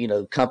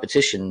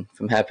 competition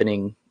from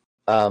happening.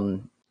 I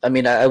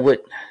mean, I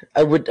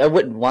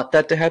wouldn't want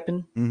that to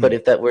happen, but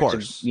if that were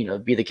to,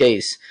 be the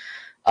case,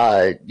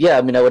 I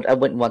mean, I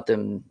wouldn't want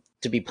them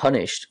to be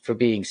punished for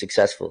being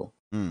successful.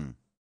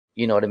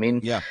 You know what I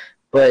mean? Yeah.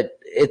 But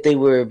if they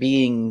were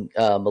being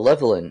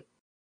malevolent,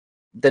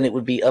 then it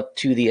would be up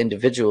to the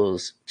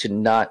individuals to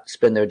not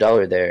spend their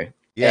dollar there.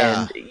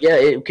 Yeah. And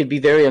it could be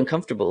very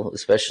uncomfortable,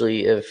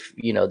 especially if,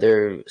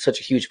 they're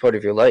such a huge part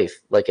of your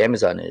life, like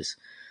Amazon is.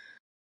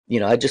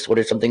 I just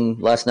ordered something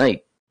last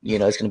night.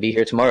 It's going to be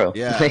here tomorrow.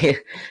 Yeah.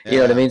 You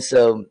know what I mean?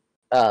 So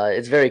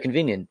it's very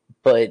convenient.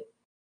 But,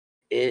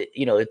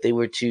 if they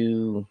were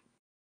to...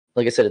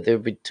 Like I said, if they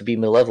were to be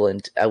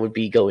malevolent, I would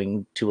be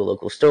going to a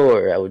local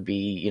store. I would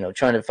be,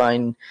 trying to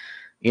find,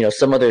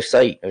 some other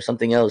site or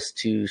something else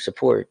to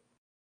support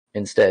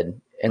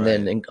instead. And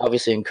then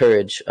obviously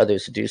encourage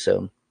others to do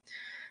so.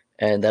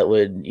 And that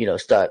would,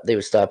 they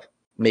would stop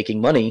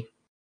making money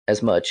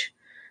as much,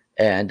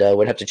 and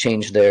would have to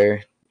change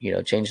their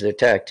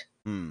tact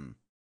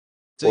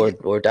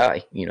or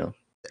die,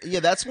 Yeah,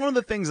 that's one of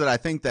the things that I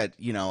think that,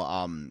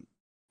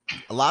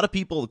 a lot of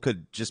people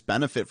could just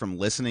benefit from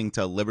listening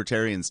to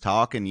libertarians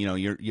talk. And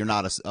you're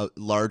not a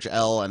large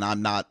L, and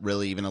I'm not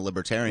really even a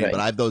libertarian, but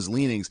Right. I have those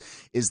leanings.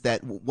 Is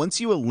that once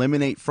you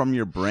eliminate from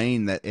your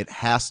brain that it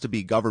has to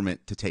be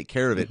government to take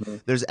care of it, Hmm.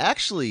 there's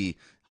actually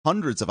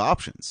hundreds of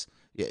options.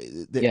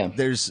 Yeah.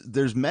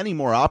 There's many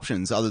more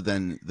options other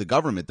than the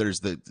government.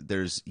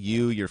 There's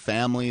you, your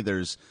family.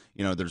 There's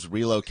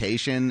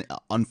relocation.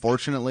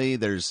 Unfortunately,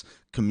 there's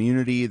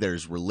community.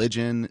 There's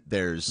religion.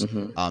 There's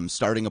Hmm.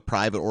 starting a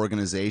private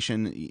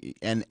organization,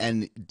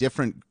 and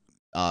different.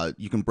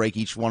 You can break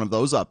each one of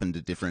those up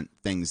into different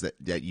things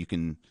that you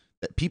can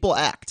that people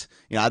act.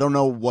 I don't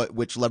know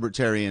which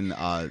libertarian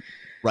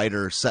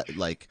writer set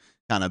like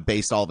kind of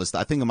based all of this.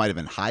 I think it might have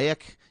been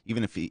Hayek,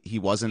 even if he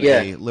wasn't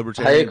Yeah. a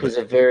libertarian. Hayek But was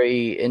a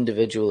very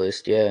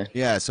individualist. Yeah.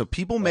 yeah, so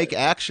people Uh, make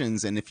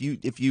actions, and if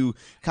you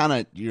kind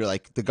of you're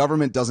like the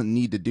government doesn't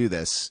need to do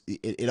this,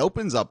 it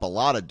opens up a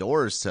lot of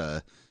doors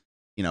to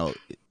you know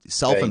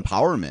self right.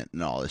 empowerment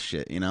and all this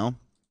shit.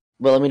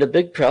 Well, I mean, a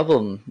big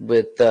problem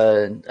with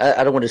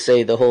I don't want to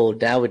say the whole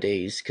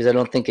nowadays because I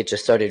don't think it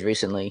just started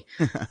recently,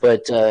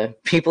 but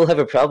people have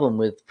a problem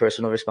with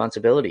personal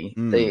responsibility.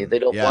 They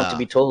don't want to Yeah.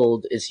 be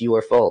told it's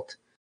your fault,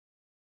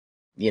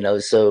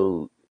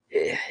 So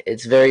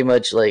it's very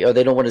much like, or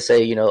they don't want to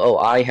say, oh,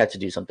 I have to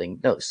do something.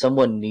 No,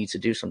 someone needs to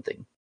do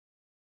something.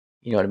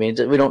 You know what I mean?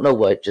 We don't know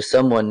what, just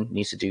someone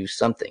needs to do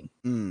something.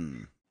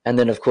 Mm. And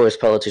then, of course,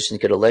 politicians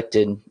get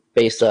elected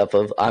based off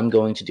of I'm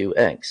going to do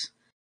X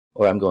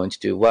or I'm going to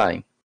do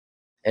Y.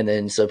 And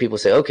then so people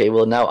say, okay,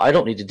 well, now I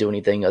don't need to do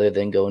anything other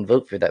than go and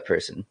vote for that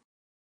person.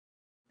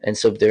 And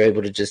so they're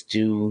able to just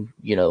do,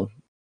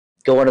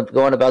 go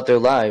on about their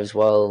lives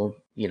while,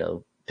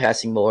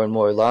 passing more and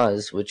more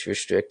laws which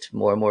restrict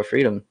more and more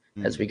freedom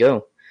as we Mm.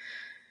 go.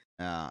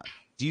 Uh,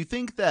 do you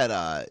think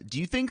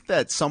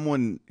that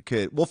someone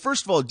could, well,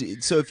 first of all,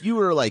 so if you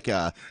were like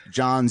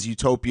John's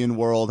utopian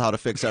world, how to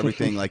fix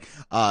everything, like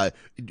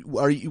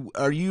are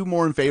you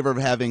more in favor of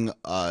having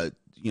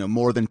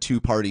more than two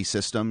party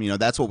system?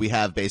 That's what we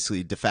have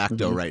basically de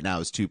facto Hmm. right now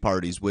is two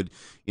parties. Would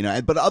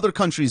but other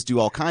countries do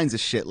all kinds of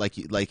shit,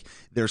 like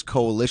there's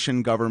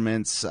coalition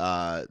governments.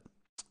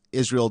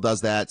 Israel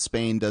does that.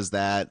 Spain does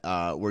that,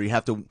 where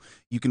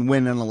you can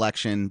win an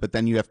election, but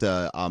then you have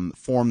to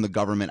form the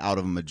government out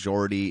of a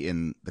majority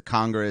in the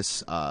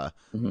Congress.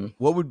 Hmm.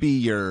 What would be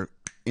your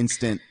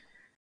instant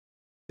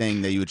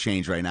thing that you would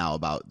change right now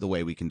about the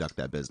way we conduct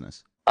that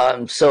business?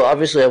 So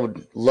obviously, I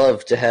would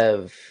love to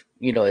have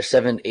a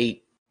 7,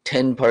 8,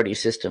 10 party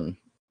system,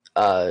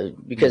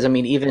 because Hmm. I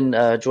mean, even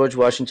George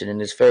Washington in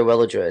his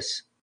farewell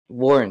address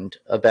warned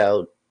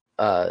about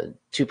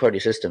two party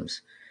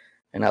systems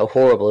and how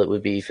horrible it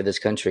would be for this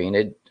country, and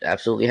it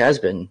absolutely has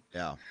been.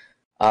 Yeah.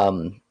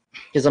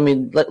 Because I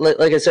mean,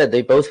 like I said,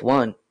 they both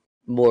want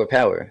more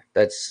power.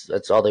 That's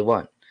all they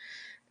want,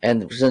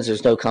 and since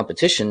there's no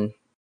competition,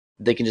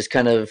 they can just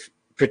kind of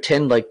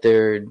pretend like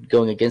they're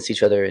going against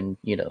each other, and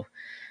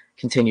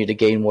continue to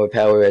gain more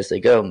power as they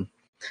go.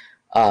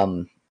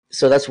 Um,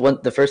 so that's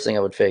the first thing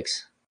I would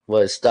fix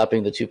was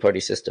stopping the two party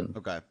system.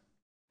 Okay.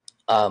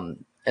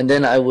 And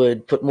then I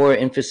would put more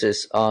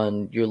emphasis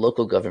on your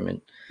local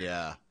government.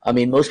 Yeah. I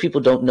mean, most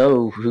people don't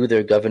know who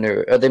their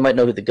governor, or they might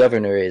know who the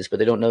governor is, but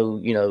they don't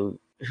know,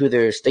 who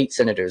their state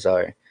senators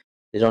are.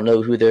 They don't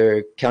know who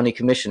their county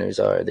commissioners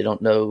are. They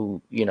don't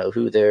know,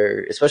 who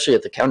their, especially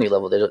at the county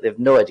level, they have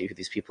no idea who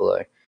these people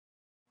are.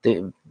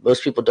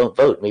 Most people don't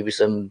vote. Maybe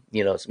some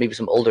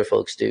older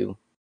folks do,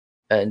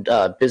 and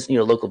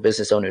local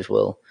business owners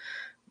will.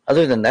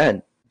 Other than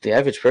that, the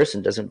average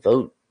person doesn't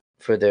vote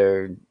for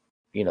their,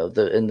 in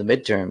the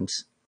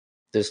midterms.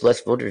 There's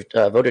less voter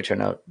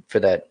turnout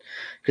for that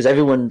because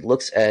everyone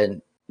looks at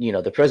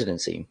the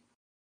presidency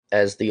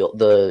as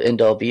the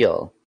end all be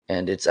all,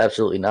 and it's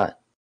absolutely not.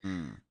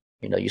 Hmm.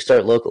 You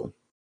start local.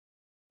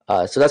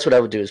 So that's what I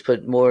would do is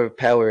put more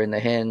power in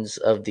the hands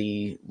of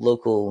the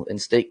local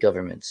and state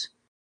governments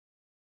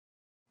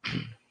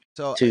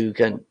So to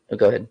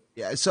go ahead.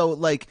 yeah, so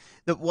like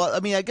well, I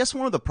mean, I guess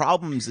one of the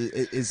problems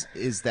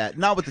is that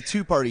not with the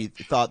two party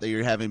thought that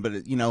you're having, but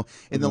in the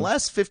Hmm.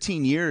 last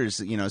 15 years,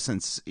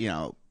 since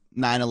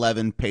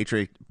 9/11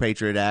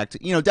 Patriot Act,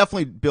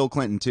 definitely Bill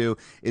Clinton too,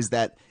 is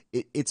that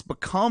it's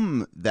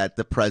become that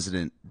the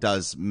president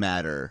does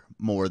matter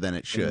more than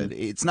it Hmm. should.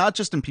 It's not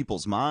just in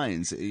people's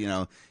minds,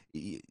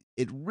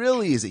 it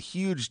really is a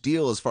huge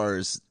deal as far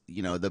as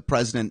the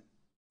president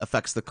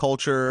affects the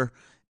culture,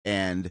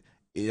 and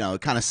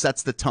it kind of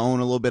sets the tone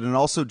a little bit, and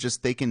also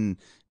just they can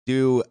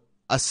do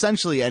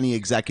essentially any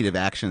executive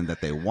action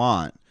that they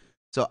want.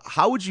 So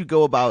how would you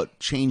go about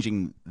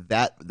changing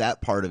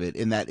that part of it,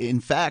 in that in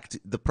fact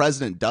the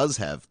president does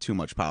have too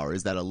much power?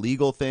 Is that a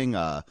legal thing, a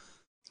I mean,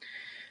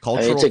 it's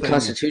cultural a thing?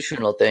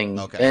 constitutional thing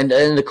Okay. and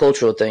a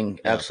cultural thing,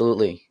 Yeah.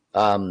 absolutely.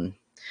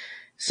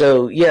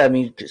 So yeah, I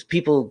mean, 'cause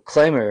people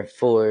clamor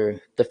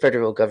for the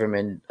federal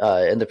government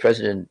and the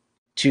president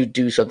to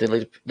do something.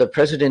 Like the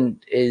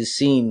president is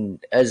seen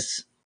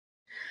as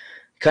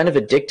kind of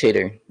a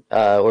dictator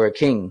or a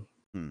king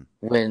Hmm.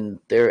 when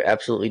they're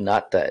absolutely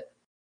not that.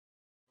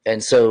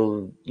 And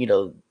so,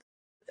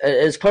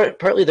 it's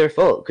partly their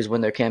fault, because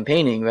when they're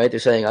campaigning, right, they're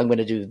saying, I'm going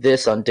to do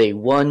this on day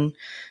one,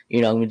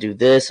 I'm going to do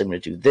this, I'm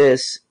going to do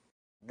this.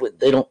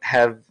 They don't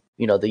have,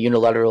 the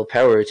unilateral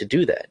power to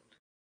do that.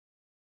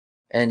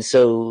 And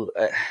so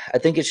I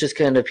think it's just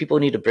kind of, people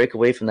need to break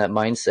away from that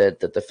mindset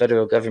that the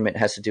federal government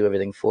has to do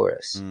everything for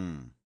us.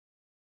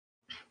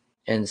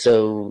 And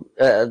so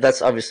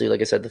that's obviously,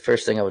 like I said, the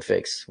first thing I would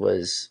fix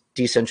was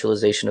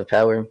decentralization of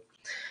power.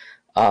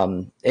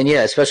 And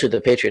yeah, especially the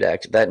Patriot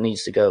Act, that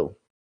needs to go.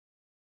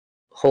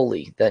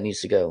 Wholly, that needs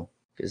to go,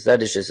 because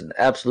that is just an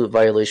absolute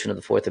violation of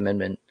the Fourth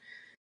Amendment.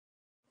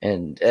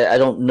 And I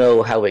don't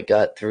know how it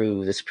got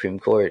through the Supreme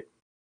Court.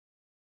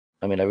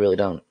 I mean, I really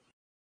don't.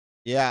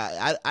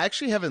 Yeah, I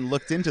actually haven't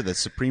looked into the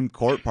Supreme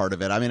Court part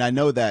of it. I mean, I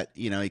know that,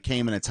 it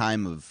came in a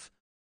time of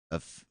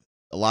a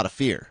lot of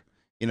fear.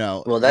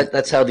 Well,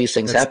 that's how these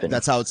things happen.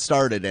 That's how it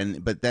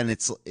started, but then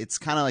it's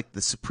kind of like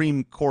the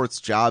Supreme Court's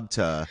job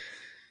to,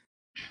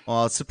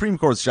 it's Supreme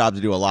Court's job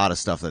to do a lot of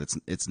stuff that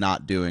it's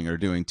not doing or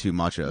doing too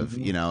much of,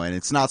 and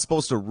it's not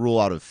supposed to rule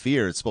out of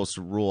fear. It's supposed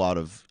to rule out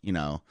of,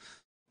 the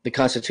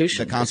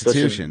Constitution. The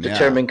Constitution,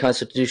 determine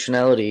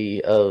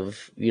constitutionality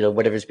of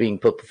whatever's being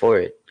put before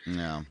it.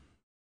 Yeah.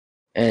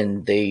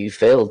 And they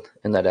failed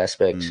in that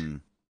aspect.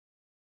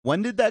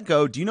 When did that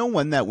go? Do you know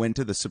when that went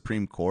to the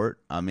Supreme Court?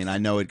 I mean, I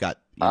know it got,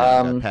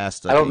 got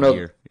passed. I don't know.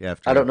 Year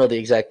after. I don't know the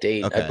exact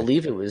date. Okay. I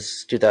believe it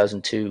was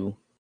 2002.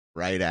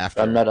 Right after.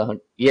 I'm not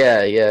 100.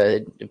 Yeah.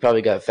 It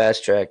probably got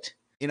fast tracked.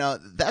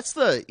 That's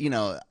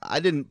the. I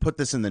didn't put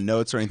this in the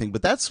notes or anything,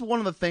 but that's one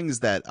of the things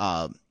that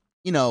rubbed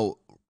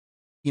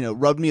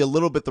me a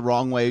little bit the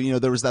wrong way.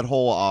 There was that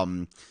whole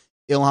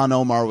Ilhan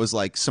Omar was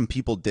like, some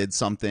people did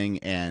something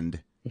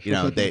and.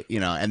 They,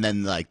 and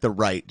then like the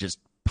right just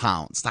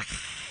pounced,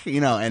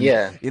 and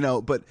yeah.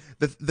 But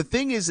the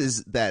thing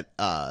is that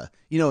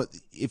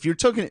if you're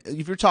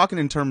talking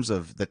in terms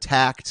of the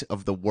tact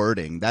of the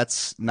wording,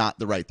 that's not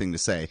the right thing to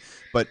say.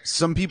 But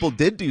some people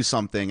did do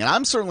something, and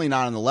I'm certainly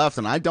not on the left,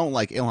 and I don't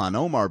like Ilhan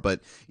Omar,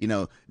 but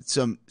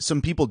some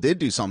people did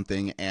do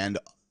something, and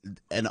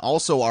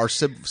also our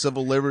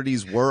civil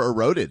liberties were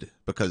eroded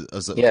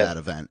because of that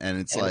event, and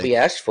it's like we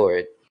asked for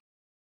it.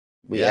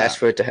 We asked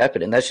for it to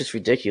happen, and that's just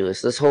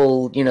ridiculous. This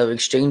whole,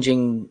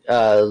 exchanging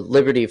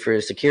liberty for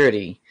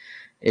security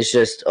is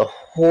just a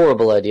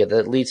horrible idea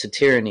that leads to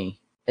tyranny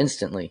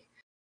instantly.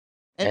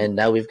 And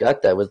now we've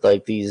got that with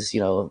like these,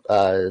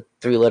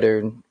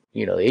 three-letter,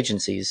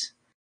 agencies.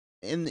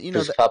 And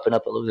just popping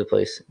up all over the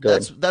place.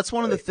 That's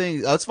one of the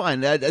things. That's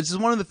fine. That's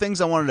just one of the things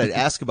I wanted to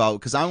ask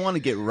about, because I want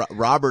to get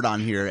Robert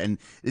on here. And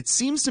it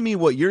seems to me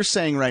what you're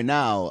saying right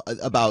now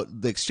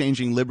about the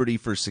exchanging liberty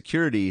for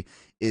security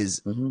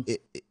is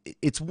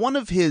it's one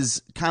of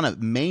his kind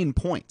of main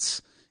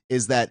points,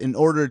 is that in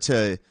order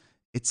to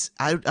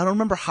I don't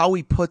remember how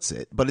he puts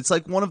it, but it's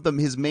like one of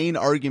his main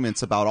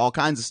arguments about all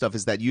kinds of stuff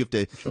is that you have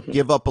to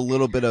give up a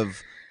little bit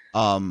of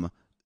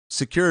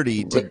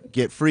security to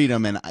get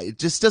freedom, and it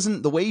just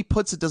doesn't, the way he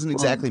puts it doesn't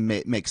exactly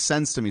make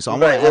sense to me. So I'm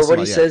right. Well, what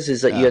he says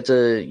is that you have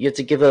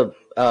to give up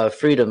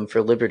freedom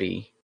for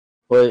liberty.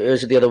 Or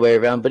is it the other way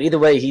around? But either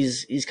way,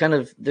 he's kind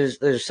of,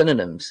 there's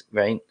synonyms,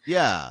 right?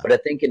 Yeah. But I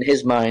think in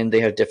his mind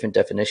they have different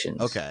definitions.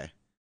 Okay.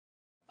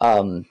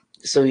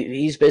 So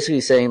he's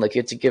basically saying like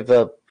you have to give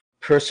up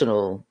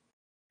personal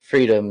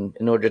freedom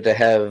in order to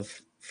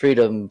have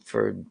freedom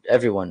for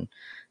everyone.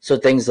 So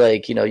things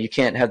like, you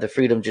can't have the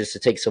freedom just to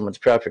take someone's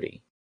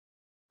property,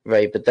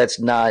 right? But that's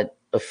not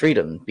a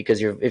freedom,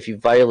 because if you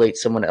violate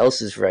someone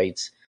else's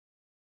rights,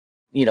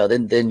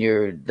 then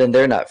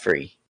they're not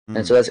free.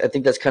 And so I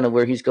think that's kind of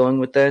where he's going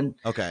with that.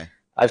 Okay.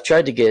 I've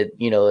tried to get,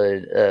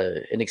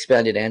 an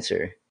expanded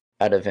answer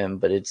out of him,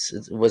 but it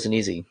wasn't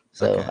easy.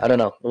 So okay. I don't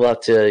know.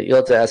 You'll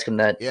have to ask him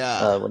that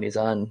when he's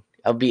on.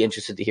 I'll be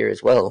interested to hear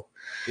as well.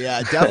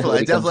 Yeah,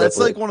 definitely. That's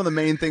like one of the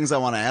main things I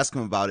want to ask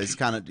him about, is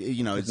kind of,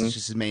 it's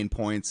just his main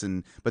points.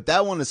 But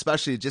that one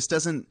especially, it just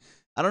doesn't,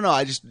 I don't know.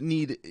 I just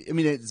need,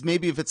 it's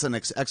maybe if it's an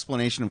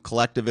explanation of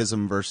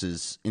collectivism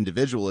versus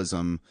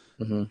individualism,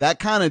 that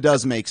kind of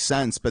does make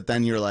sense. But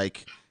then you're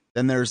like,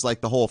 then there's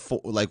like the whole,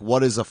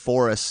 what is a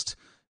forest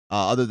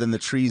other than the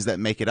trees that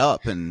make it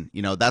up? And,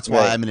 that's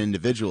why I'm an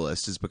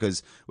individualist, is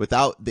because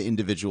without the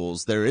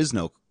individuals, there is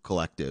no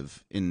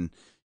collective. I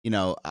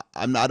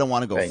don't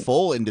want to go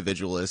full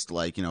individualist,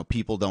 like,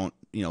 people don't,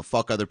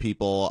 fuck other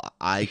people.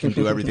 I can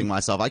do everything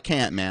myself. I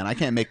can't, man. I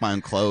can't make my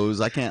own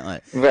clothes. I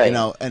can't,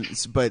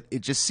 but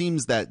it just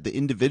seems that the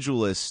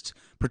individualist,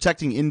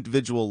 protecting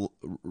individual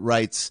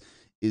rights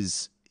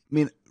is,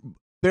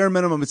 bare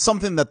minimum, it's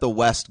something that the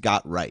West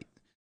got right.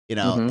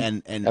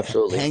 And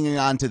absolutely. Hanging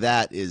on to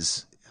that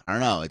is, I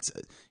don't know, it's,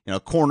 a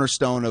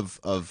cornerstone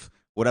of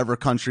whatever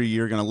country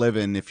you're going to live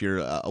in, if you're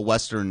a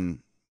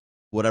Western,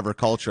 whatever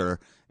culture,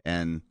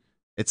 and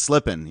it's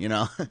slipping,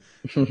 Oh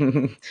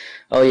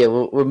yeah.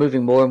 We're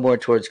moving more and more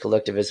towards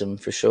collectivism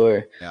for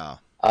sure. Yeah.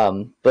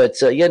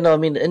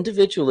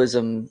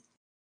 Individualism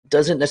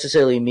doesn't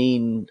necessarily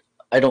mean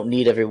I don't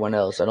need everyone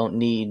else. I don't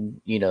need,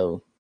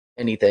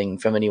 anything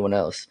from anyone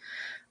else.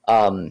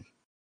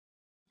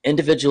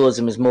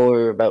 Individualism is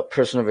more about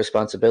personal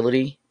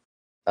responsibility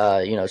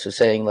So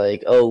saying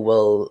like, oh,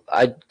 well,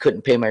 I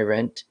couldn't pay my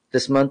rent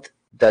this month.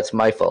 That's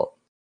my fault.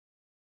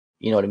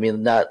 You know what I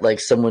mean? Not like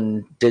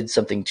someone did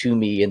something to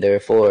me and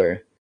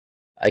therefore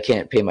I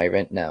can't pay my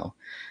rent now.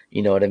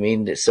 You know what I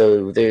mean?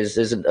 So there's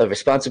a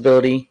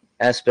responsibility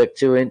aspect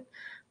to it.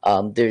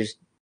 There's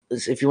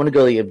if you want to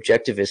go the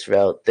objectivist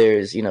route,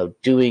 there's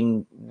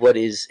doing what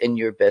is in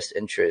your best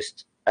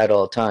interest at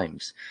all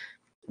times,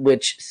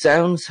 which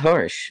sounds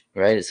harsh,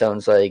 right? It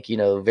sounds like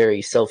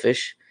very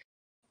selfish.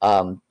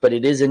 But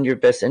it is in your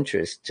best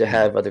interest to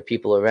have other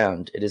people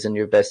around. It is in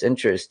your best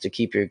interest to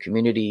keep your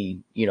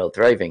community,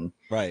 thriving.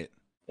 Right.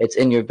 It's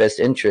in your best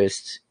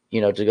interest,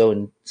 to go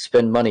and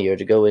spend money or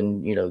to go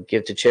and,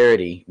 give to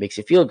charity. Makes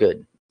you feel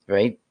good,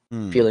 right?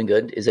 Feeling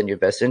good is in your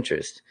best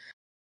interest.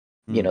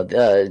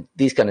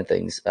 These kind of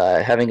things.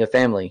 Having a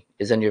family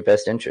is in your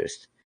best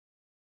interest,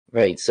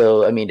 right?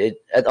 So, I mean,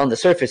 on the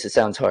surface, it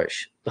sounds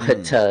harsh,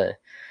 but,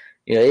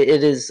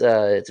 it is,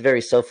 it's a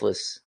very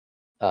selfless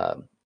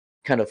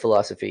kind of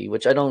philosophy,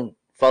 which I don't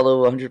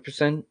follow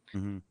 100%,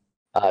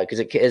 because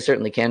it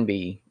certainly can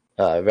be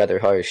rather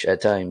harsh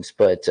at times,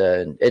 but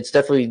it's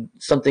definitely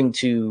something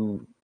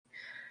to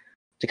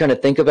kind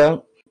of think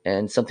about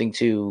and something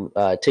to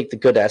take the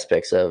good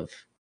aspects of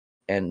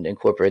and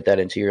incorporate that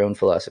into your own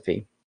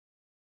philosophy.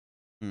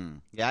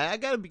 Yeah, I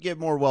gotta get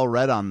more well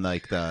read on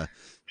like the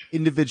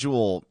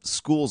individual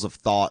schools of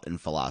thought and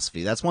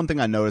philosophy. That's one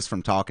thing I noticed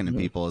from talking to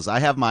people is I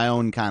have my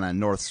own kind of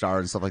North Star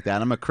and stuff like that.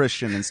 I'm a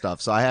Christian and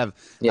stuff, so I have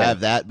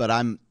that, but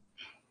I'm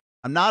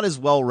not as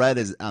well read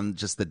as on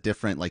just the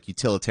different like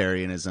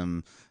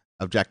utilitarianism,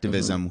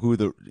 objectivism, who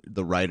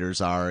the writers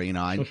are.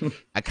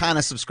 I kind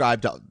of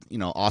subscribe to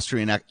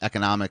Austrian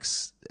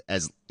economics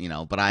as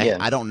but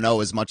I don't know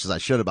as much as I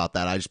should about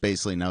that. I just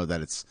basically know that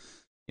it's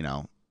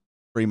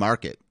free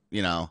market.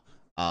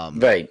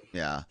 Right.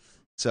 Yeah.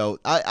 So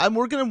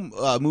we're going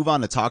to move on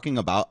to talking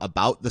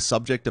about the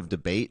subject of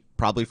debate,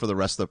 probably for the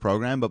rest of the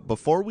program. But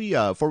before we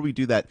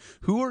do that,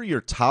 who are your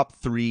top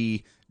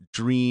 3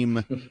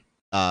 dream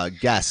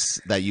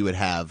guests that you would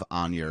have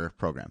on your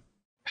program?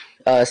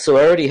 So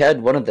I already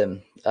had one of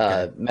them,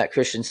 Matt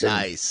Christensen.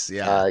 Nice.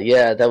 Yeah.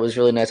 Yeah, that was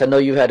really nice. I know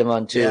you had him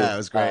on too. Yeah, it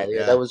was great.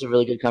 That was a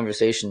really good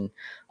conversation.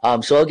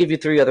 So I'll give you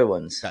 3 other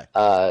ones.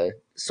 Okay.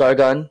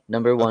 Sargon,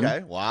 number 1.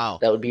 Okay. Wow.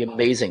 That would be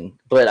amazing,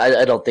 but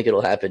I don't think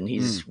it'll happen.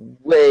 He's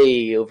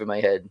way over my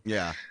head.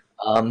 Yeah.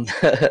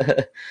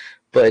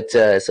 But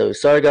so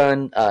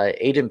Sargon,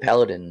 Aiden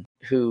Paladin,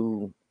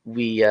 who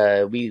we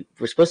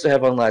were supposed to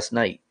have on last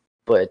night,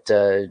 but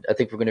I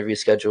think we're going to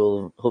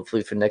reschedule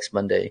hopefully for next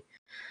Monday.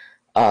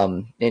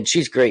 And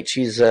she's great.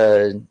 She's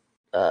I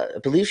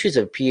believe she's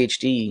a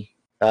PhD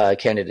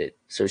candidate,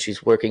 so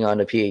she's working on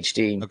a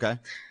PhD. Okay.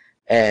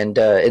 And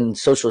in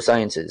social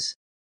sciences.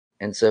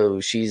 And so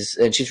she's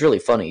really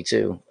funny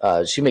too.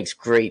 She makes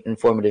great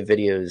informative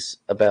videos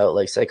about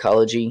like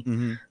psychology,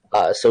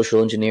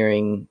 social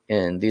engineering,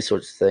 and these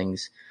sorts of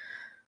things.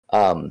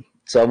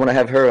 So I want to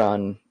have her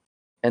on,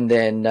 and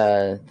then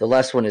the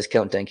last one is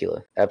Count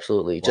Dankula.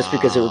 Absolutely, just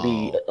because it would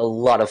be a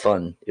lot of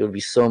fun. It would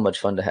be so much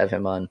fun to have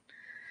him on.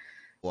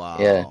 Wow.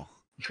 Yeah.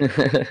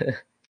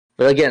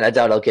 But again, I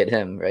doubt I'll get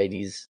him. Right?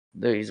 He's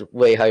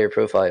way higher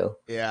profile.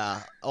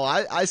 Yeah. Oh,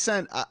 I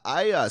spent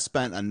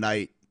a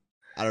night,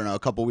 I don't know, a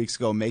couple weeks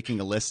ago making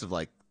a list of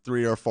like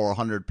 300 or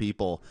 400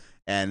 people,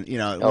 and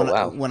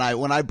when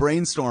I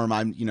brainstorm,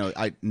 I'm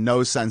I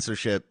no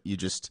censorship. You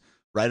just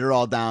write it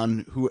all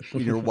down. Who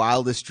your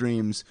wildest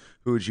dreams?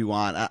 Who would you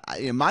want?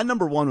 My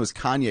number 1 was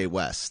Kanye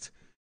West.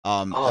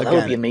 That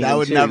would be amazing. That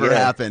would never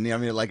happen. I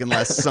mean, like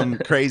unless some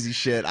crazy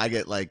shit, I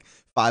get like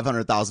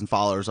 500,000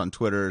 followers on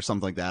Twitter or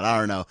something like that. I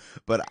don't know,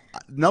 but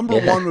number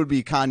 1 would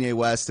be Kanye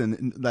West,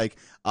 and like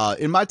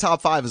in my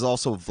top 5 is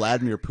also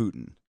Vladimir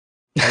Putin.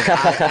 Like,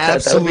 I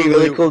absolutely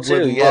really cool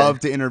too, would love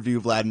to interview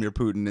Vladimir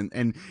Putin,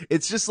 and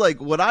it's just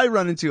like what I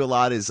run into a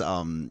lot is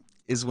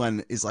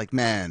like,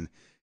 man,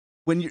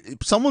 when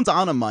someone's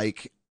on a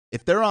mic,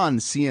 if they're on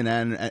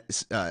CNN,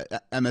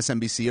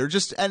 MSNBC, or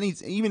just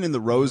even in the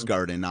Rose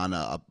Garden on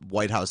a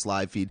White House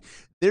live feed,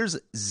 there's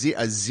a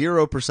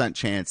 0%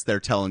 chance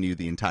they're telling you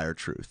the entire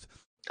truth.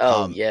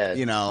 Yeah,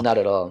 not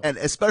at all. And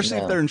especially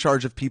if they're in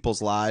charge of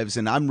people's lives,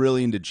 and I'm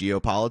really into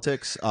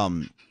geopolitics.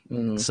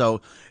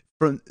 So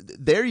from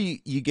there,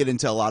 you get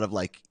into a lot of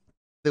like,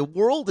 the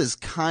world is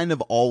kind of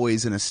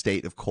always in a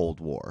state of Cold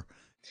War.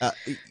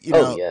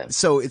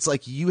 So it's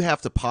like you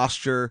have to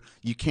posture.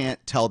 You can't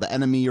tell the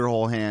enemy your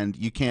whole hand.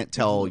 You can't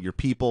tell your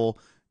people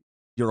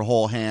your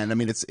whole hand. I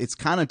mean, it's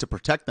kind of to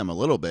protect them a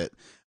little bit,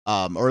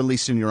 or at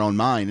least in your own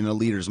mind, in a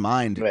leader's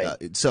mind.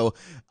 Right.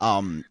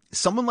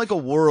 Someone like a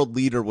world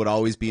leader would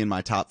always be in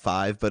my top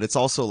 5, but it's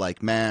also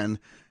like, man,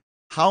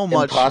 how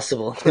much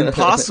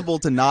impossible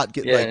to not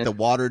get like the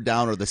watered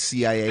down or the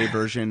CIA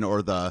version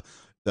or the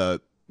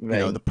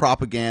the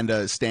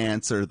propaganda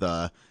stance or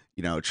the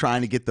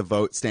trying to get the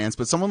vote stance.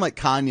 But someone like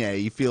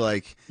Kanye, you feel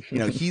like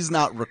he's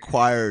not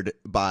required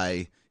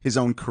by his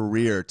own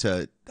career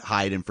to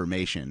hide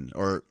information,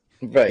 or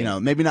Right. you know,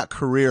 maybe not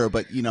career,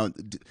 but you know,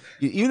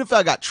 even if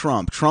I got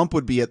Trump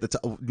would be at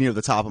the near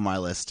the top of my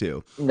list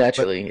too.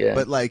 Naturally, yeah.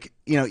 But like,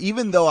 you know,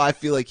 even though I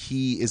feel like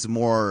he is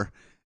more,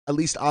 at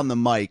least on the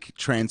mic,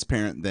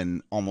 transparent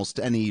than almost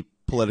any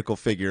political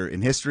figure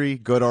in history,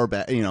 good or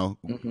bad, you know,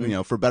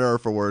 for better or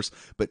for worse.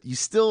 But you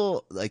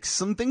still like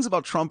some things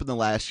about Trump in the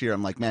last year.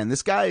 I'm like, man,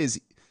 this guy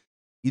is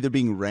either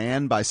being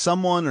ran by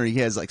someone or he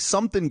has like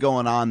something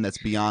going on that's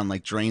beyond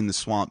like drain the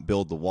swamp,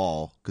 build the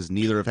wall, because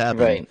neither have happened.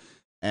 Right.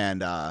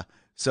 And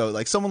so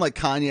like someone like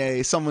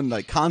Kanye, someone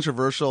like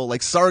controversial,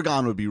 like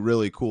Sargon would be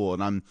really cool.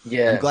 And I'm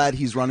Yeah. glad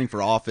he's running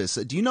for office.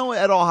 Do you know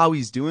at all how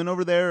he's doing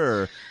over there?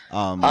 Or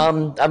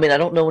I mean, I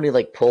don't know any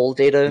like poll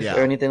data Yeah.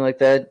 or anything like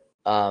that.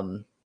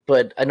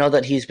 But I know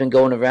that he's been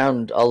going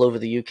around all over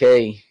the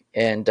UK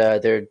and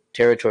their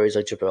territories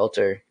like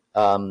Gibraltar,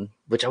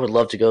 which I would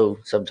love to go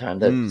sometime.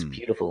 That's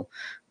beautiful.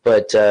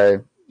 But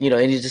you know,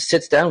 and he just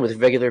sits down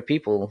with regular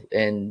people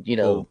and you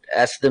know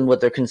asks them what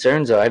their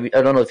concerns are. I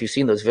don't know if you've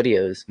seen those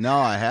videos. No,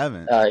 I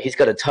haven't. He's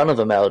got a ton of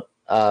them out.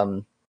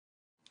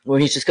 Where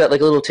he's just got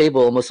like a little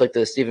table, almost like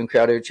the Steven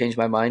Crowder "Change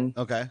My Mind,"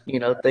 Okay. you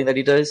know, thing that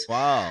he does.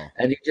 Wow.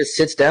 And he just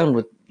sits down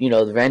with you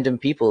know the random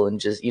people and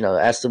just you know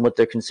asks them what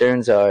their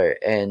concerns are,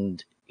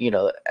 and you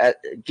know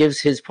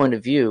gives his point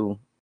of view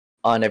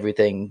on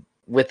everything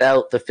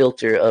without the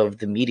filter of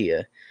the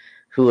media,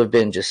 who have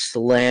been just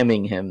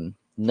slamming him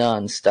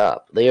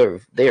nonstop. They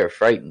are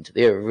frightened.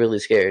 They are really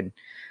scared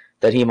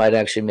that he might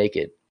actually make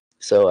it.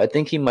 So I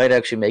think he might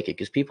actually make it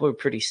because people are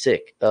pretty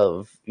sick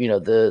of you know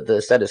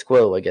the status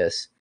quo, I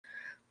guess.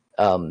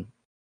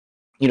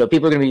 You know,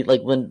 people are gonna be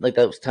like when like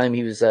that was time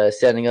he was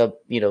standing up,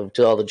 you know,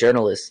 to all the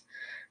journalists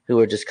who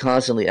were just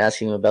constantly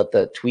asking him about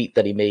that tweet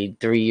that he made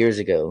 3 years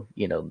ago.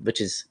 You know, which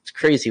is it's a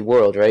crazy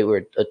world, right?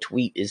 Where a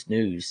tweet is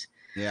news.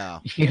 Yeah.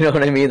 You know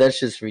what I mean? That's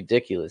just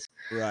ridiculous.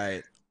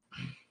 Right.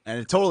 And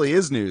it totally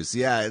is news.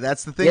 Yeah,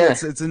 that's the thing. Yeah.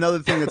 It's another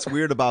thing that's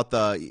weird about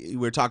we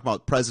were talking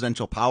about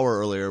presidential power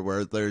earlier,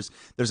 where there's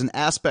an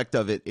aspect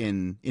of it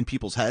in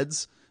people's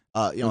heads.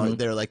 You know,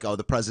 they're like, oh,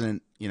 the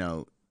president, you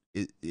know,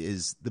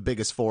 is the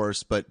biggest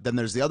force, but then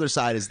there's the other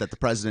side is that the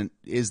president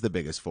is the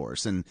biggest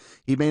force, and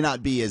he may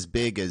not be as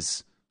big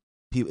as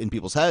in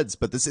people's heads,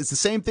 but it's the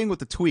same thing with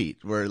the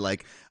tweet, where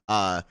like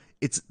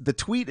it's the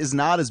tweet is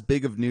not as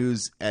big of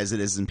news as it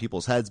is in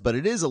people's heads, but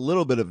it is a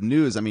little bit of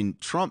news. I mean,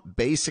 Trump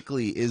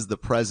basically is the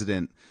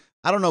president.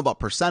 I don't know about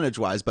percentage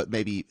wise, but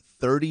maybe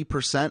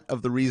 30%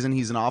 of the reason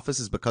he's in office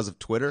is because of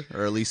Twitter,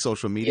 or at least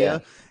social media. Yeah.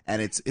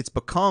 And it's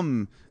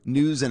become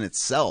news in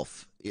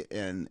itself.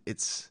 And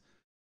it's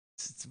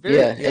very,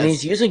 Yeah, and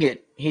he's using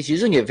it. He's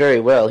using it very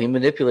well. He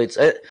manipulates.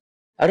 I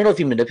don't know if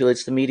he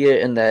manipulates the media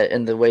in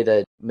the way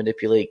that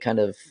manipulate kind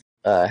of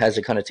has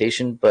a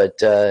connotation,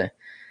 but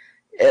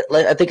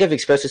like I think I've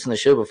expressed this in the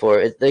show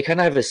before. They kind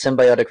of have a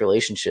symbiotic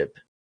relationship,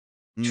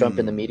 Trump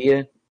and the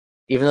media,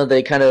 even though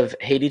they kind of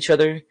hate each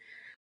other.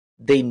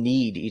 They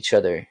need each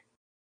other,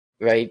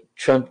 right?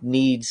 Trump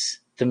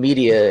needs the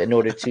media in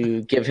order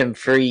to give him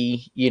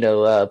free, you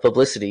know,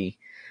 publicity.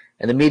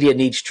 And the media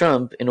needs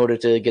Trump in order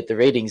to get the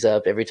ratings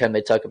up. Every time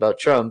they talk about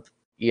Trump,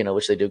 you know,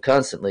 which they do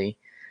constantly,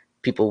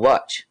 people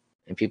watch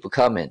and people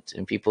comment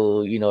and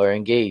people, you know, are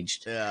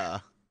engaged. Yeah.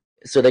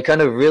 So they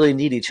kind of really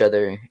need each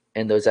other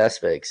in those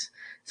aspects.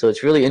 So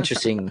it's really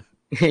interesting,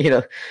 you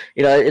know,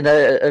 and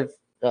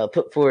I've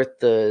put forth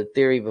the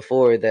theory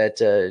before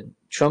that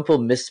Trump will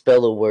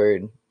misspell a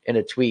word in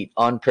a tweet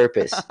on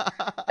purpose,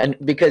 and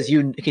because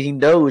he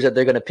knows that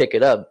they're going to pick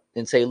it up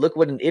and say, "Look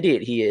what an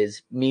idiot he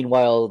is."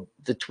 Meanwhile,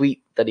 the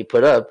tweet that he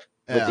put up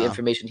with the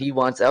information he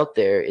wants out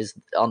there is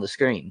on the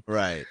screen,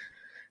 Right,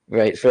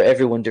 for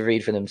everyone to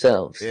read for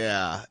themselves.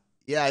 Yeah,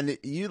 yeah, and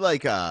you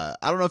like I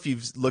don't know if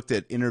you've looked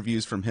at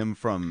interviews from him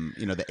from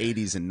you know the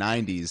 80s and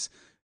 90s.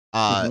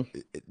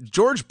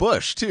 George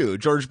Bush too,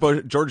 George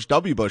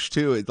W. Bush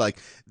too. It's like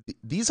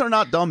these are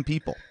not dumb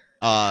people.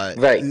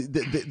 Right.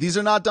 These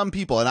are not dumb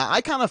people, and I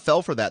kind of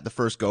fell for that the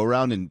first go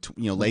around in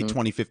late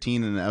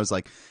 2015, and I was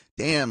like,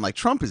 damn, like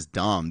Trump is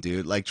dumb,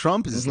 dude. Like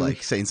Trump is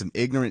like saying some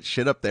ignorant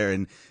shit up there,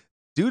 and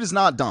dude is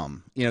not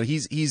dumb. You know,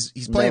 he's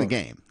playing the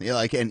game.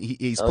 Like, and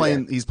he's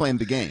playing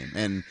the game,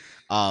 and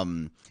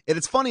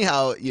it's funny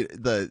how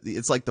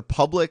it's like the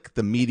public,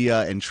 the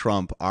media, and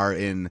Trump are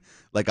in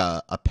like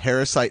a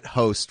parasite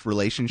host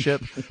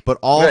relationship, but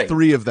all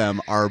three of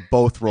them are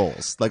both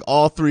roles. Like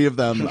all three of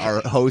them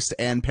are host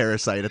and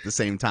parasite at the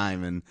same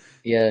time. And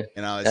yeah,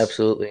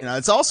 absolutely. You know,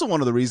 it's also one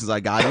of the reasons I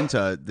got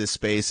into this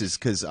space is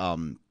because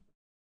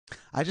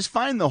I just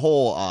find the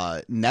whole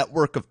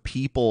network of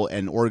people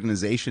and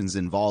organizations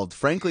involved,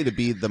 frankly, to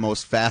be the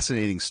most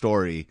fascinating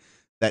story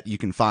that you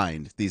can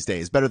find these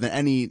days. Better than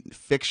any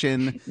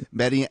fiction,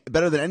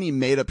 better than any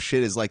made up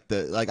shit is like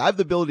I have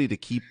the ability to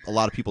keep a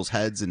lot of people's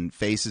heads and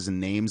faces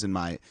and names in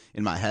my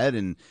head.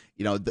 And,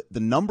 you know, the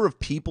number of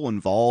people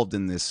involved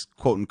in this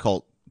quote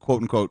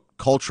unquote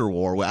culture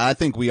war, I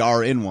think we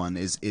are in one,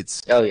 it's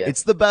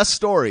the best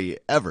story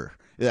ever.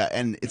 Yeah.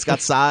 And it's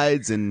got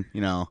sides and,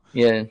 you know.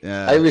 Yeah.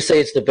 I always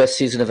say it's the best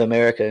season of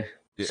America.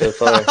 so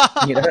far.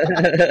 You know,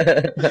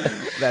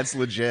 That's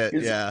legit.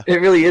 Yeah.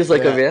 it really is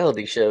like a Yeah.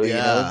 reality show. You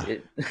know,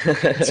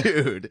 Yeah.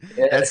 Dude,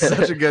 that's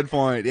such a good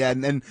point. Yeah,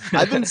 and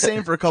I've been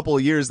saying for a couple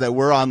of years that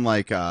we're on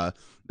like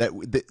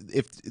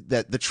if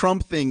the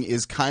Trump thing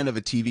is kind of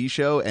a TV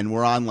show, and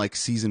we're on like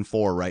season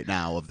 4 right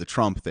now of the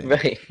Trump thing.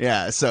 Right.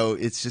 Yeah, so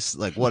it's just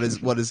like what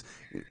is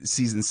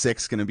season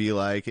 6 going to be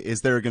like?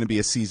 Is there going to be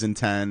a season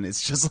 10?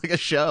 It's just like a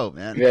show,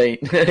 man. Right.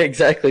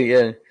 Exactly.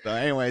 Yeah. So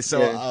anyway,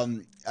 Yeah.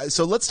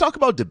 so let's talk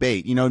about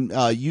debate. You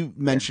know, you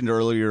mentioned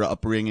earlier your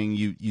upbringing.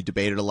 You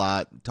debated a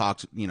lot,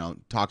 talked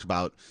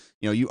about,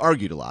 you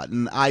argued a lot,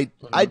 and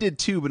I did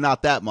too, but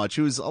not that much.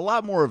 It was a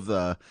lot more of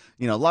the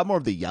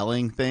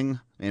yelling thing,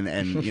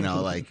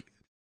 and like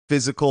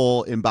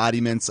physical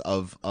embodiments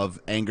of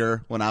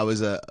anger when I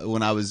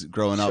was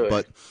growing up. Sure.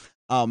 But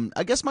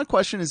I guess my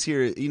question is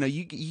here.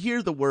 You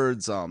hear the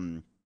words. I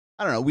don't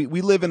know.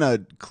 We live in a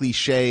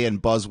cliche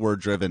and buzzword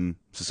driven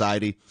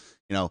society.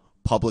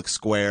 Public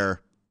square,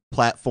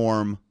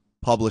 platform,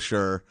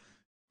 publisher,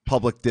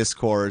 public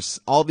discourse,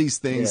 all these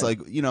things.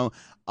 Yeah.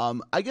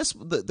 I guess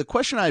the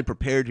question I had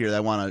prepared here that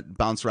I want to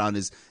bounce around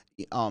is,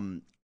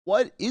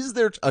 what is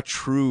there a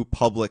true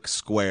public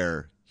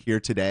square here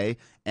today?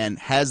 And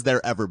has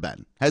there ever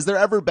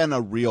been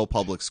a real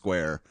public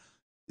square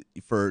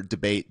for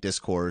debate,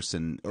 discourse,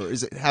 or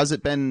is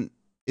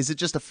it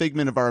just a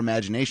figment of our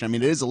imagination? I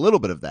mean, it is a little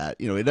bit of that,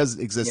 it does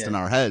exist in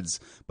our heads,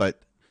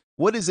 but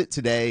what is it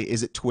today?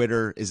 Is it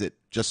Twitter? Is it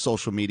just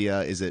social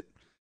media? Is it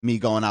me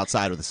going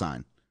outside with a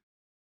sign?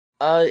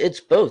 It's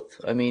both.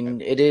 I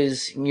mean, it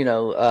is,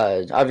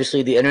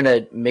 obviously the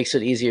internet makes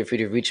it easier for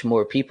you to reach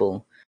more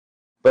people.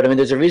 But I mean,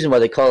 there's a reason why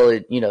they call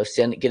it,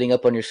 getting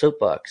up on your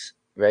soapbox,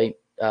 right?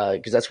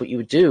 Because that's what you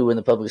would do in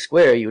the public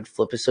square. You would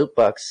flip a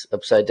soapbox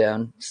upside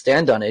down,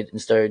 stand on it,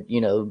 and start,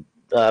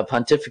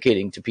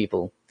 pontificating to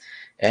people.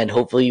 And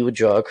hopefully you would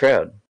draw a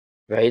crowd,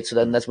 right? So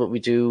then that's what we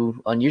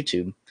do on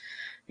YouTube.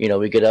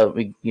 We get out,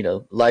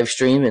 live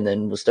stream, and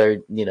then we'll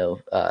start,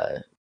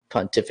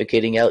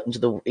 pontificating out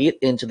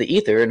into the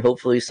ether, and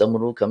hopefully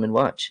someone will come and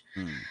watch.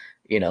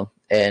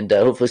 And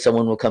hopefully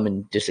someone will come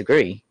and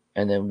disagree,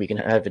 and then we can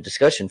have a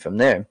discussion from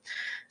there.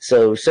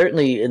 So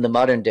certainly in the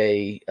modern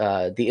day,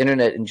 the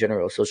internet in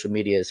general, social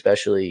media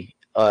especially,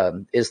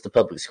 is the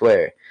public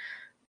square.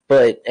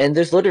 And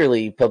there's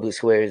literally public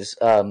squares.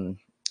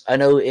 I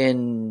know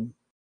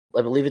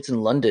I believe it's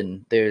in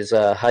London, there's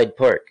Hyde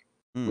Park,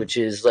 which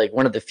is like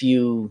one of the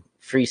few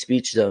free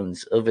speech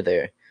zones over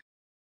there,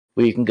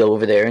 where you can go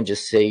over there and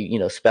just say,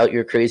 spout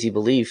your crazy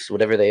beliefs,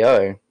 whatever they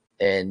are,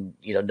 and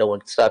no one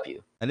can stop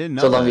you. I didn't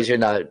know so long that. as you're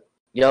not.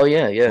 Oh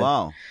yeah.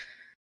 Wow.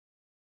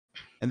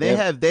 And they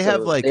have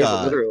like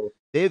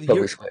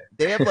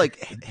they have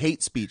like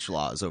hate speech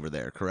laws over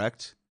there,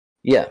 correct?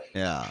 Yeah.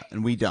 Yeah,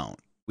 and we don't.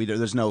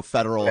 There's no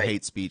federal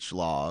hate speech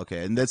law.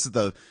 Okay, and that's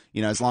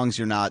as long as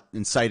you're not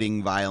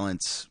inciting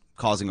violence,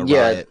 causing a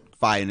riot,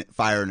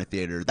 fire in a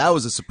theater. That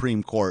was a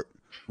Supreme Court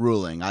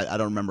ruling. I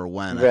don't remember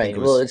when. Right. I think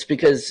Well, it's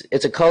because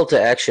it's a call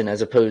to action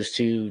as opposed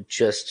to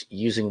just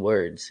using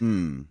words.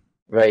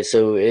 Right.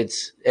 So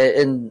it's,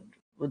 and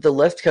the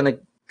left kind of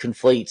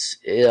conflates,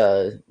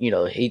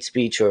 hate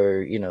speech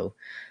or,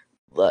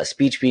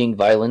 speech being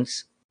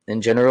violence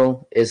in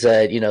general, is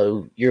that,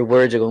 your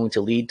words are going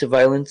to lead to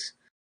violence.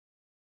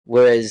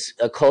 Whereas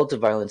a call to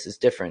violence is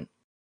different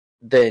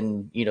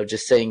than,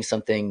 just saying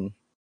something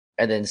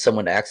and then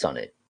someone acts on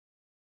it.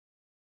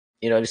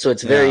 So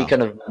it's very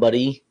kind of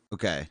muddy.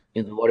 Okay.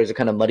 The waters are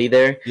kind of muddy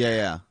there.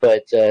 Yeah.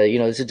 But,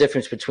 there's a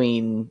difference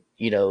between,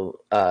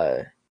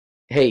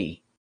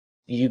 hey,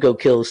 you go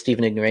kill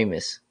Stephen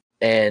Ignoramus,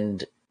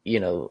 and,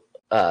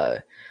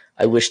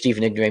 I wish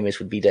Stephen Ignoramus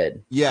would be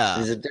dead. Yeah.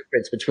 There's a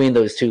difference between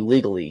those two,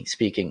 legally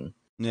speaking.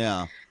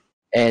 Yeah.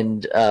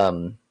 And,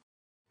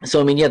 so,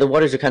 I mean, the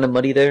waters are kind of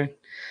muddy there.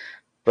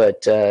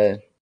 But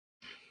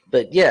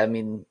yeah, I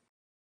mean,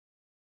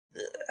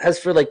 as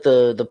for like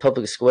the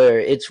public square,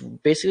 it's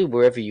basically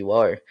wherever you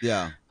are.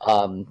 Yeah.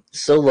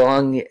 So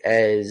long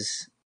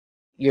as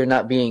you're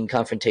not being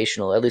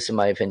confrontational, at least in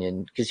my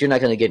opinion, because you're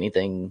not going to get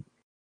anything.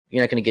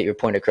 You're not going to get your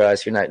point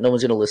across. No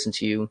one's going to listen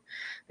to you.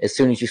 As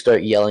soon as you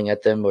start yelling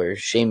at them or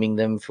shaming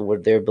them for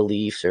their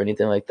beliefs or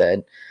anything like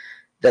that,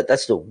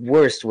 that's the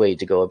worst way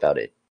to go about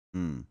it.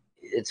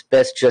 It's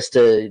best just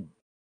to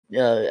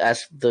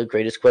ask the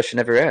greatest question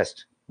ever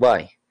asked.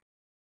 Why?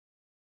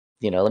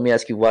 Let me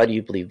ask you, why do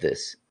you believe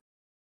this?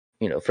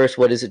 First,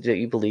 what is it that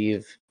you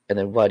believe? And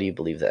then why do you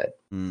believe that?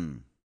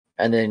 And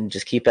then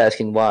just keep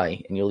asking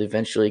why, and you'll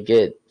eventually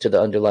get to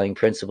the underlying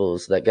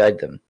principles that guide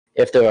them,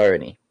 if there are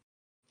any.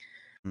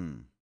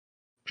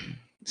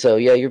 So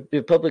yeah,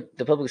 the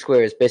public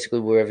square is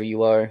basically wherever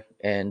you are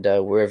and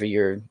wherever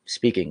you're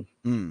speaking.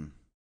 And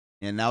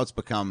now it's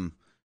become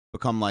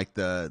like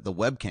the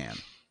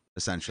webcam,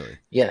 essentially.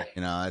 Yeah.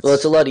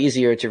 It's a lot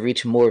easier to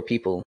reach more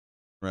people.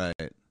 Right.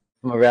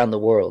 From around the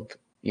world,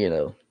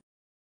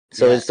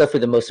 So it's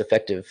definitely the most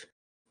effective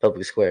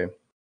public square.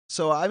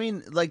 So I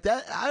mean, like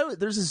that.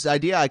 There's this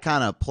idea I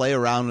kind of play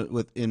around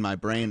with in my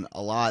brain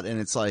a lot, and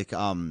it's like,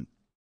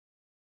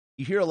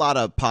 you hear a lot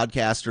of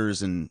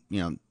podcasters and,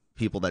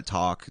 people that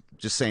talk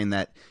just saying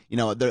that,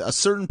 there a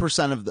certain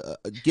percent of the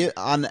get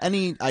on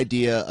any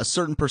idea, a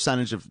certain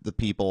percentage of the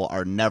people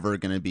are never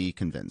going to be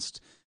convinced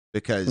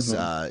because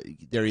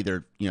they're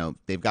either,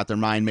 they've got their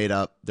mind made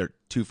up, they're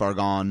too far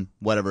gone,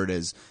 whatever it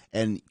is.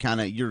 And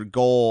kind of your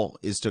goal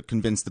is to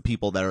convince the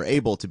people that are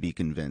able to be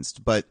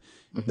convinced. But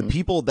the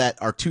people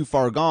that are too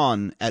far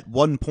gone at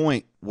one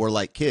point were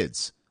like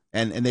kids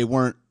and they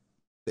weren't,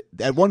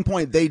 at one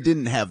point they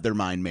didn't have their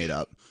mind made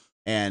up.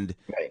 And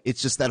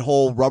it's just that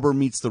whole rubber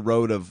meets the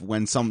road of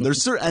when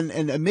there's certain,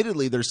 and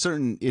admittedly there's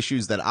certain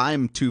issues that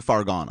I'm too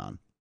far gone on.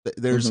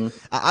 There's,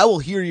 I will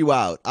hear you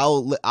out.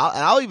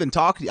 I'll even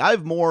talk to you. I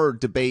have more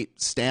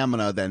debate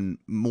stamina than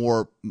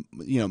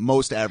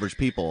most average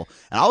people.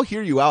 And I'll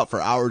hear you out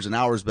for hours and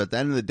hours. But at the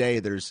end of the day,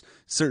 there's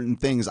certain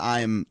things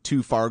I'm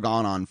too far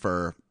gone on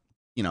for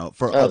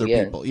other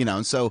people,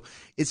 and so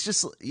it's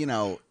just,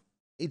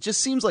 it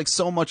just seems like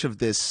so much of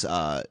this,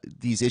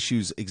 these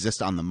issues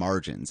exist on the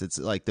margins. It's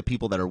like the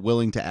people that are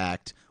willing to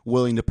act,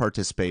 willing to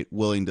participate,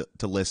 willing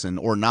to listen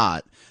or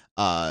not.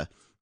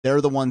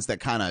 They're the ones that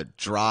kind of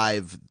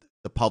drive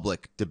the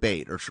public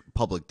debate or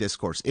public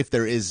discourse, if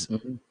there is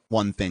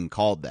one thing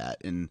called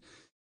that. And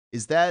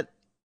am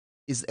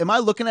I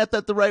looking at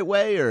that the right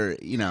way or,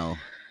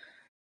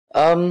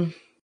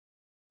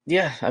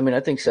 Yeah, I mean,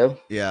 I think so.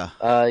 Yeah.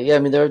 Yeah, I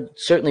mean, there are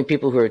certainly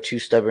people who are too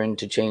stubborn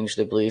to change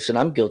their beliefs, and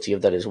I'm guilty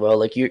of that as well.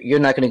 Like, you're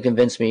not going to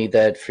convince me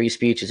that free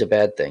speech is a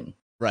bad thing.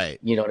 Right.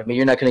 You know what I mean?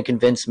 You're not going to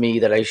convince me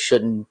that I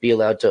shouldn't be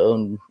allowed to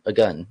own a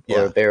gun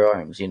or bear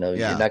arms. You're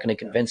not going to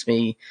convince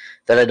me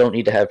that I don't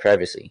need to have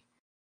privacy.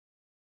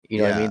 You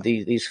know what I mean?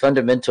 These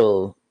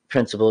fundamental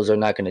principles are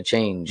not going to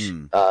change.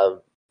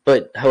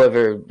 But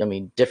however, I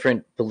mean,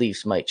 different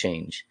beliefs might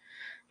change,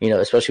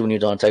 especially when you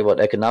don't talk about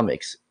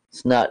economics.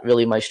 It's not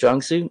really my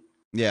strong suit.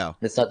 Yeah.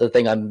 It's not the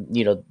thing I'm,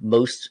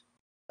 most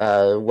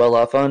well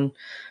off on.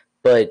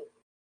 But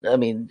I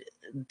mean,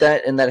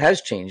 that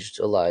has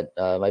changed a lot.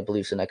 My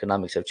beliefs in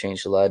economics have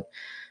changed a lot.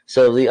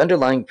 So the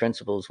underlying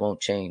principles won't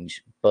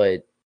change,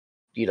 but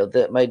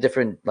my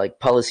different like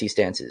policy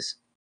stances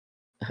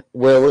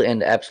will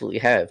and absolutely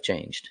have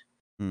changed.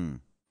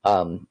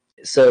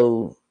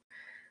 So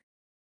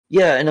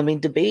yeah, and I mean,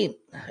 debate,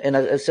 and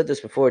I've said this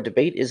before,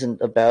 debate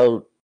isn't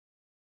about,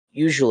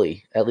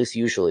 at least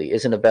usually,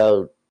 isn't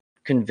about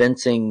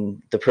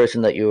convincing the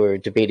person that you're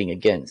debating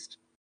against.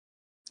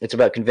 It's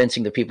about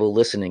convincing the people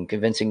listening,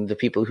 convincing the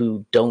people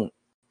who don't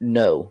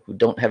know, who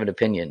don't have an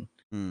opinion.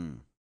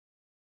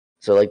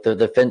 So like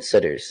the fence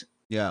sitters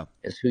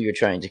is who you're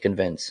trying to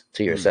convince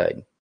to your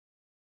side.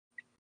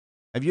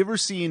 Have you ever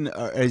seen,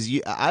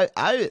 I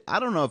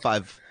don't know if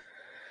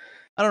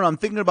I don't know. I'm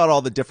thinking about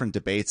all the different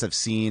debates I've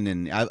seen,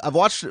 and I've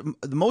watched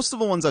most of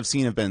the ones I've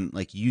seen have been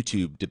like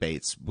YouTube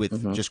debates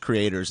with just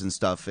creators and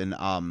stuff. And,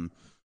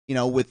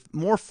 with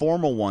more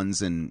formal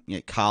ones in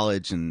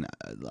college and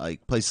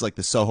like places like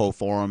the Soho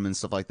Forum and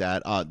stuff like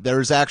that,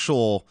 there's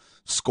actual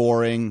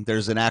scoring.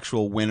 There's an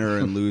actual winner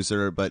and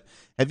loser. But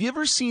have you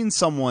ever seen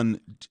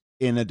someone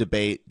in a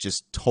debate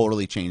just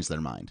totally change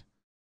their mind?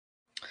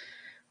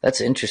 That's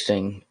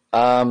interesting.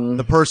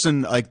 The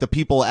person, like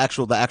the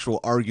actual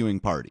arguing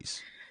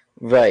parties.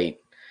 Right.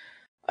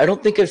 I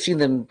don't think I've seen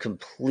them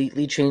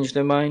completely change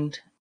their mind.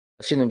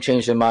 I've seen them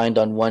change their mind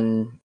on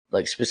one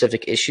like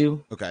specific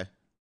issue. Okay.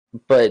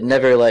 But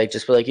never like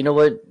just be like, you know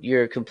what,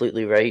 you're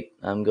completely right.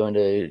 I'm going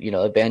to,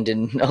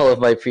 abandon all of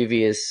my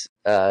previous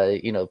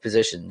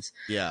positions.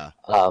 Yeah.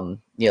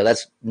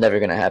 That's never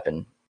gonna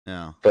happen.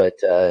 Yeah.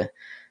 But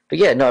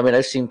yeah, no, I mean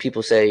I've seen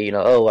people say,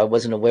 oh, I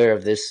wasn't aware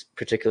of this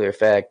particular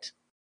fact.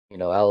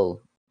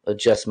 I'll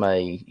adjust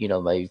my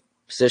my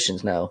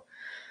positions now.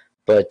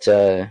 But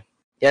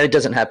yeah, it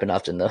doesn't happen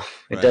often though.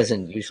 It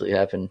doesn't usually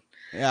happen.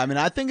 Yeah, I mean,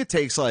 I think it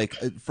takes like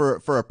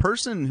for a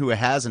person who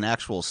has an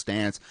actual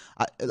stance.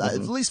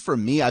 At least for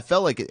me, I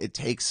felt like it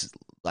takes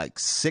like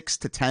 6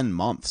 to 10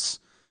 months.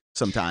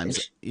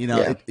 Sometimes,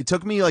 it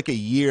took me like a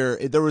year.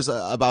 There was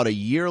about a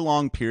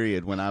year-long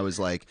period when I was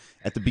like,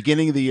 at the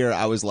beginning of the year,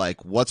 I was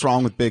like, "What's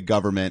wrong with big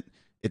government?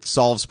 It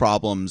solves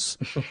problems.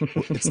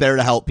 It's there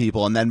to help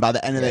people." And then by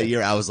the end of that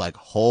year, I was like,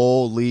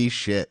 holy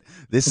shit,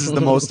 this is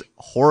the most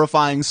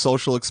horrifying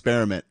social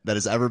experiment that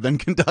has ever been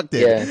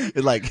conducted.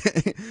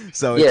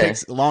 So it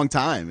takes a long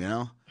time,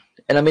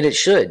 And I mean, it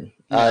should.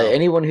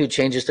 Anyone who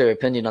changes their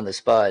opinion on the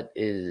spot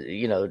is,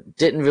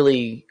 didn't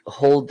really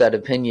hold that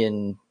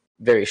opinion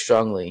very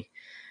strongly.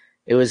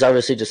 It was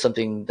obviously just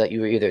something that you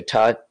were either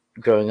taught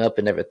growing up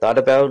and never thought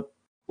about,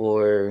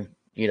 or,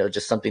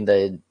 just something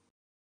that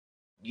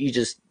you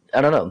just,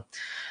 I don't know.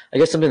 I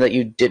guess something that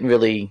you didn't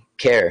really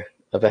care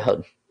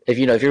about. If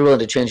you're willing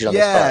to change it on the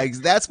spot.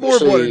 Yeah, that's more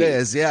of what it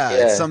is. Yeah.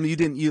 It's something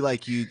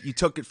you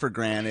took it for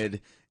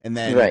granted, and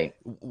then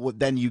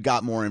then you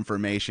got more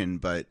information.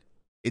 But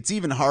it's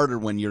even harder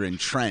when you're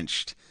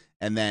entrenched,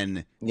 and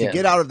then to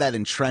get out of that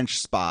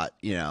entrenched spot.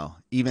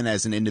 Even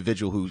as an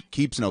individual who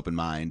keeps an open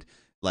mind,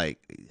 like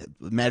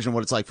imagine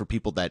what it's like for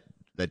people that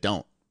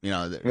don't.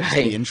 That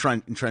be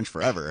entrenched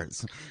forever.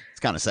 It's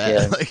kind of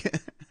sad. Yeah.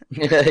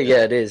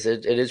 Yeah, it is.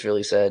 It is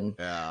really sad.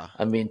 Yeah,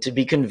 I mean, to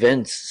be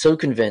so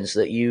convinced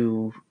that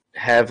you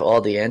have all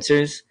the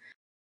answers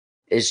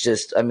is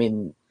just, I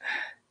mean,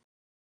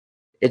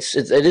 it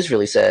is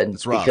really sad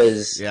it's rough.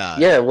 because Yeah,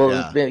 yeah,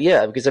 well, yeah.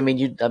 yeah, because I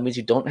mean, that means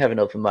you don't have an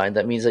open mind.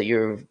 That means that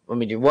you're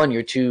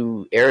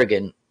too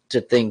arrogant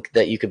to think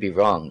that you could be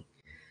wrong.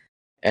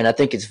 And I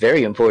think it's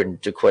very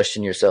important to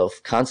question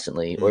yourself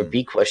constantly or Mm,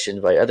 be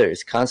questioned by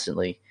others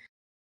constantly.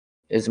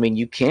 I mean,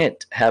 you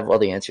can't have all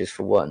the answers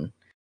for one.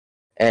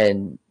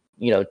 And,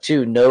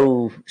 two,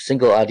 no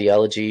single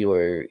ideology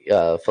or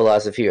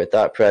philosophy or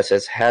thought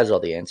process has all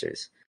the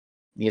answers.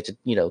 You have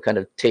to, kind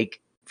of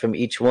take from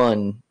each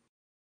one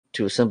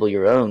to assemble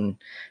your own.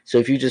 So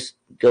if you just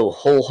go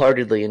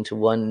wholeheartedly into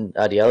one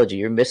ideology,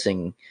 you're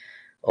missing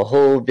a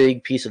whole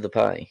big piece of the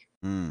pie.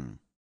 mm.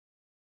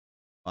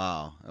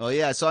 Wow. Well,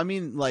 yeah. So I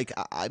mean, like,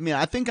 I mean,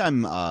 I think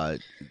I'm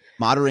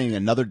moderating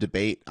another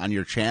debate on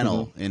your Hmm.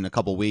 channel in a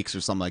couple weeks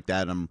or something like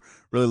that. I'm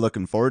really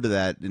looking forward to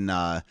that, and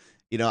I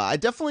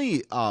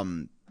definitely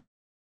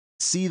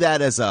see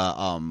that as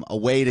a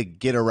way to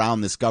get around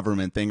this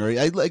government thing, or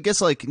I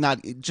guess like not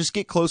just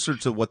get closer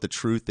to what the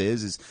truth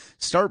is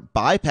start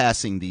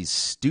bypassing these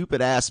stupid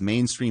ass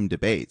mainstream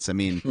debates. I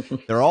mean,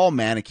 they're all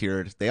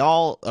manicured. They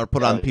all are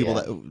put on Oh people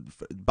yeah.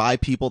 that by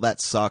people that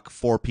suck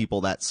for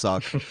people that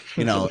suck.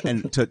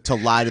 And to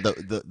lie to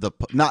the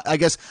not. I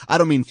guess I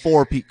don't mean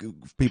for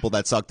people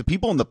that suck. The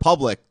people in the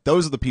public,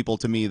 those are the people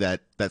to me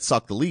that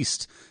suck the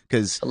least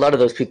because A lot of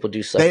those people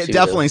do suck they too, though.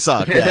 definitely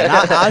suck.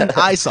 Yeah, and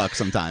I suck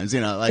sometimes.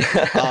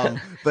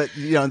 But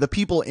the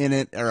people in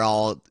it are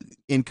all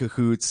in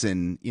cahoots,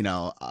 and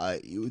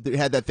they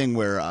had that thing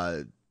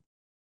where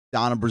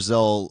Donna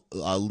Brazil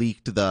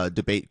leaked the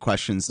debate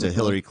questions to Hmm.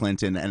 Hillary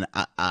Clinton, and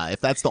if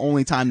that's the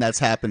only time that's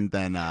happened,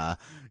 then Yeah,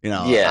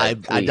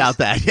 I doubt please.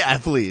 that. Yeah,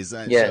 please.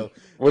 Yeah. So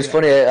What's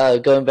funny,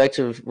 going back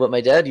to what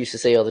my dad used to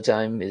say all the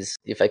time is,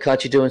 if I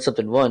caught you doing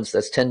something once,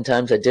 that's 10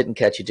 times I didn't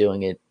catch you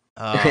doing it.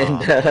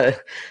 And uh,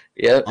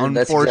 yeah, and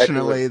that's exactly what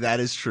unfortunately, that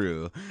is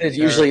true. it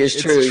usually is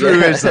It's true. Yeah.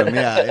 truism.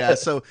 Yeah, yeah.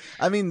 So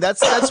I mean,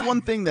 that's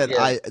one thing that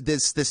Yeah.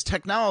 this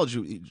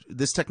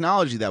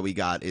technology that we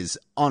got is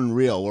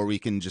unreal, where we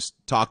can just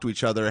talk to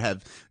each other,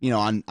 have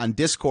on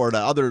Discord,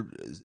 other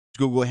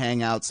Google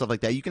Hangouts, stuff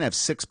like that. You can have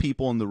 6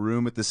 people in the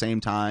room at the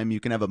same time. You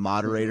can have a Hmm.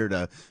 moderator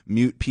to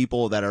mute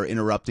people that are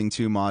interrupting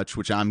too much,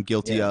 which I'm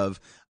guilty Yeah. of.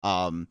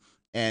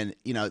 And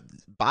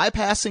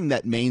bypassing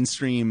that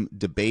mainstream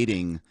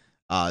debating,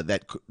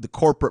 the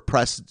corporate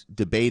press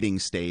debating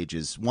stage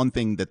is one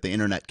thing that the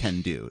internet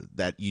can do,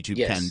 that YouTube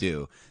can Yes.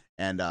 do.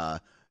 And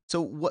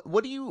so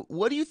what do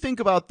you think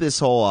about this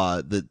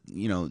whole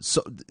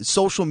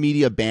social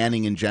media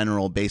banning in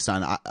general based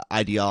on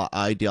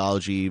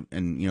ideology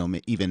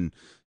and even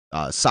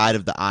side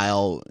of the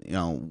aisle?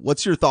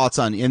 What's your thoughts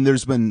on? And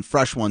there's been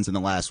fresh ones in the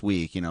last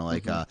week.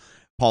 Like Hmm.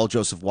 Paul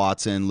Joseph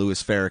Watson,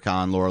 Louis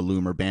Farrakhan, Laura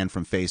Loomer banned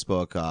from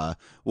Facebook. Yeah.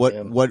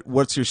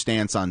 What's your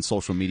stance on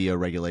social media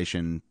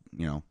regulation?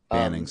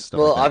 Banning stuff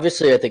Well, like that.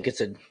 obviously, I think it's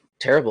a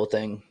terrible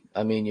thing.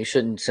 I mean, you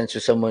shouldn't censor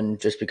someone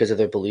just because of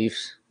their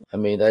beliefs. I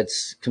mean,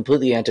 that's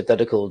completely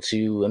antithetical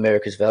to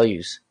America's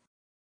values.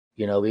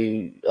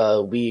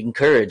 We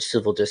encourage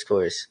civil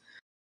discourse.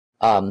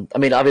 I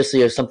mean,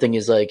 obviously, if something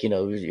is like,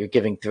 you're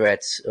giving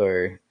threats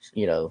or,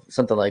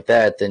 something like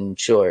that, then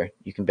sure,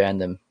 you can ban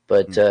them.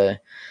 But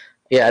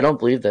yeah, I don't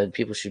believe that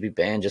people should be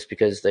banned just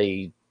because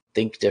they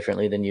think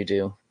differently than you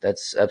do.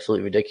 That's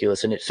absolutely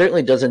ridiculous. And it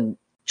certainly doesn't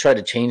try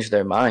to change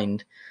their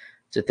mind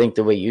to think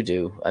the way you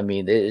do. I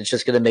mean, it's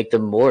just going to make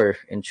them more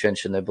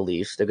entrenched in their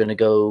beliefs. They're going to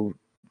go,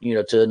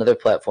 to another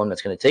platform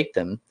that's going to take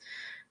them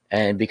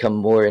and become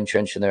more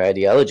entrenched in their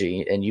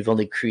ideology. And you've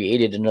only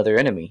created another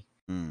enemy.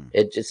 Mm,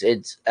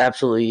 It's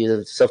absolutely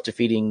a self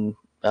defeating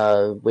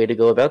way to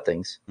go about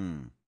things.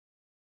 mm.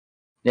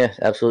 Yeah,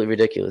 absolutely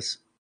ridiculous.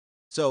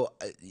 So,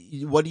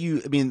 what do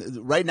you? I mean,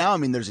 right now, I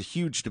mean, there's a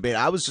huge debate.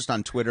 I was just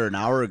on Twitter an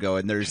hour ago,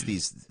 and there's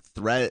these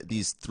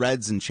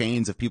threads and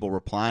chains of people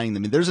replying. I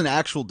mean, there's an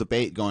actual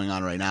debate going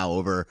on right now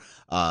over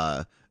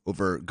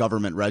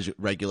government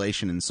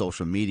regulation in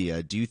social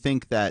media. Do you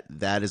think that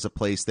is a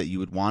place that you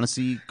would want to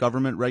see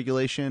government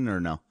regulation, or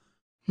no?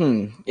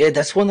 Yeah,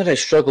 that's one that I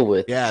struggle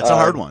with. Yeah, it's a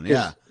hard one.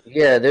 Yeah,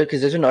 Because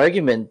there's an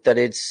argument that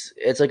it's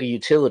like a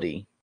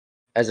utility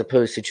as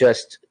opposed to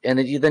just, and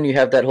then you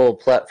have that whole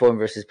platform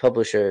versus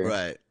publisher,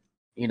 right.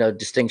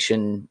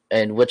 distinction,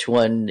 and which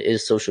one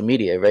is social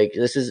media, right?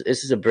 This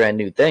is a brand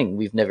new thing.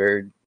 We've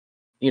never,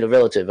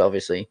 relative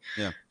obviously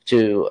Yeah,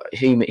 to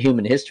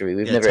human history.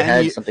 We've yeah. never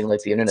had something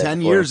like the internet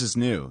 10 years before. is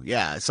new.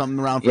 Yeah, something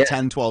around for Yeah,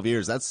 10, 12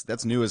 years.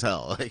 That's new as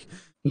hell.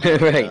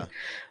 Like, right. yeah.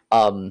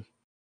 Um,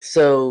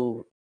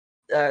 so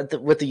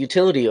with the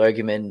utility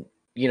argument,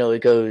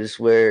 it goes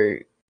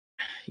where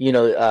you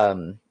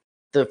know,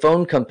 the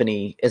phone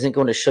company isn't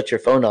going to shut your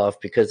phone off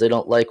because they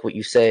don't like what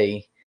you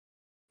say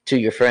to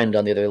your friend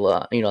on the other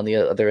line, on the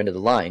other end of the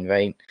line,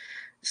 right?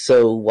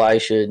 So why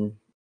should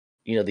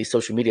these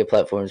social media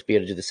platforms be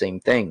able to do the same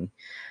thing?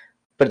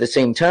 But at the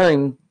same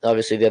time,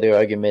 obviously, the other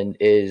argument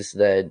is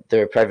that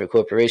they're a private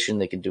corporation;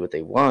 they can do what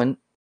they want.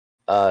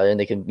 and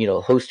they can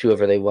host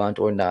whoever they want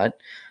or not,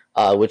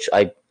 which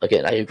I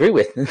agree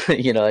with.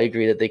 I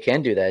agree that they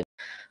can do that.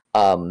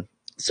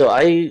 So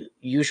I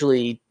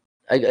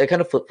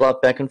kind of flip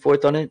flop back and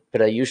forth on it,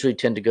 but I usually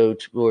tend to go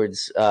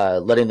towards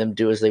letting them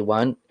do as they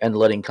want and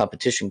letting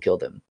competition kill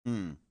them.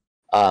 Hmm.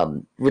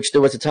 Which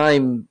there was a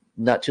time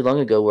not too long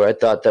ago where I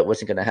thought that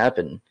wasn't going to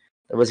happen.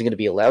 That wasn't going to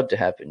be allowed to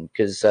happen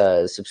because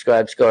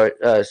Subscribe Star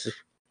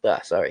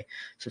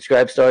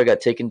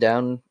got taken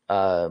down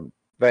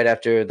right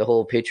after the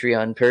whole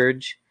Patreon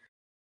purge.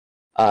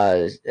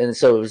 And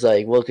so it was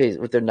like, well, okay,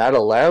 if they're not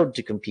allowed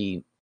to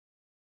compete,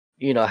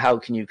 how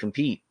can you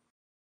compete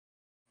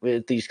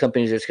with these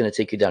companies that's going to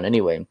take you down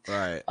anyway?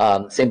 Right.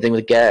 Same thing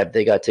with Gab.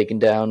 They got taken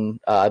down.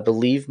 I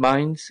believe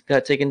Minds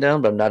got taken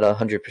down, but I'm not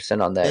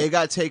 100% on that. They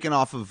got taken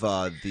off of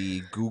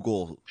the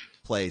Google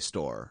Play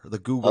Store, the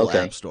Google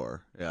App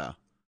Store. Yeah.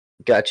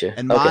 Gotcha.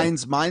 And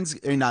not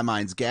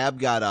Minds. Gab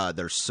got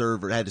their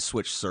server, had to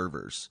switch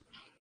servers.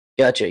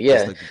 Gotcha.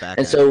 Yeah. Like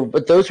and so,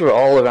 but those were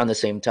all around the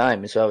same time.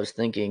 And so I was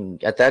thinking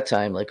at that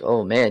time, like,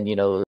 oh man,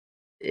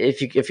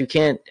 if you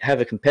can't have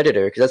a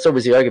competitor, because that's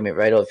always the argument,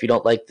 right? Oh, if you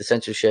don't like the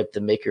censorship,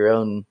 then make your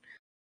own,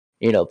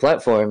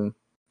 platform.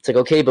 It's like,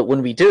 okay, but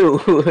when we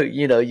do,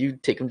 you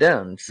take them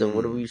down. So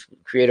what do we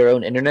create our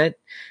own internet?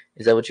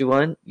 Is that what you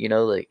want?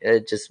 Like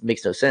it just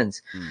makes no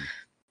sense.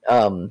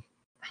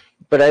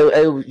 But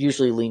I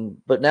usually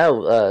lean, but now,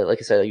 like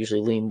I said, I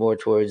usually lean more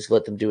towards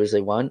let them do as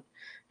they want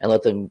and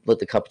let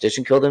the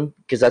competition kill them,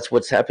 because that's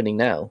what's happening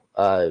now.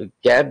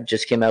 Gab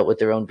just came out with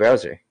their own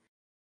browser.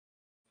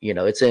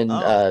 It's in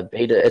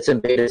beta. It's in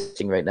beta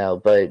testing right now,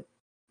 but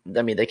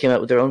I mean, they came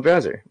out with their own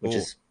browser, which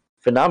is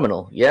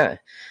phenomenal. Yeah.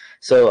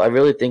 So I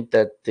really think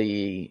that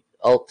the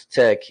alt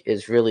tech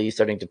is really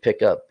starting to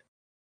pick up.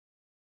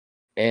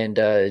 And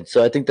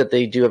so I think that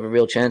they do have a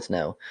real chance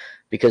now,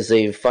 because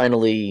they've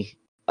finally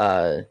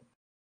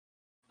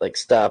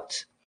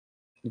stopped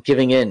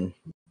giving in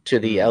to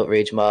the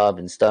outrage mob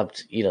and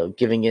stopped,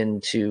 giving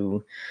in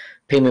to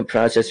payment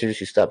processors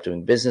who stopped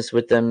doing business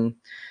with them.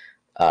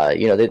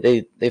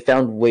 They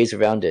found ways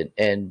around it,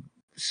 and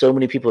so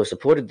many people have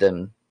supported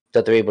them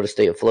that they're able to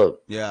stay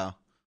afloat. Yeah.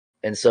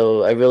 And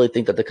so I really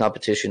think that the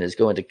competition is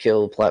going to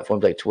kill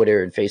platforms like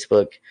Twitter and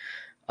Facebook,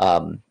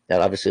 and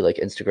obviously like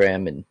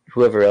Instagram and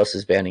whoever else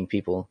is banning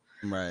people.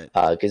 Right.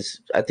 Because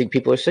I think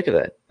people are sick of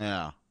that.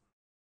 Yeah.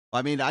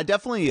 I mean, I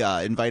definitely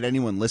invite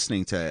anyone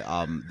listening to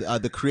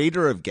the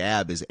creator of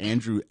Gab is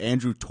Andrew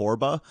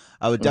Torba.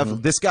 I would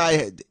definitely this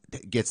guy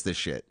gets this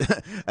shit.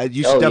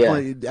 You should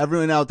definitely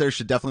everyone out there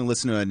should definitely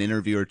listen to an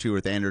interview or two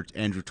with Andrew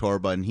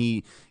Torba, and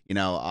he, it's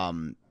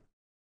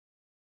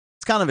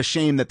kind of a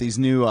shame that these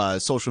new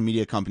social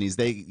media companies,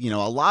 they,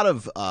 a lot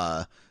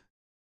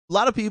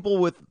of people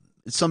with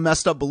some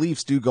messed up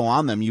beliefs do go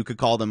on them. You could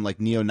call them like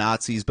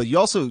neo-Nazis, but you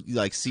also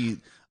like see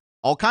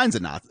all kinds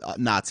of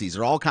Nazis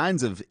or all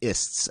kinds of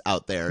ists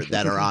out there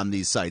that are on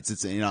these sites.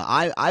 It's,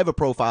 I have a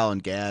profile on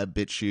Gab,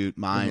 BitChute,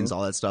 Minds,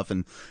 all that stuff.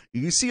 And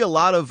you see a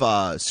lot of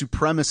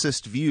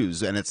supremacist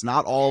views, and it's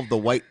not all the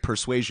white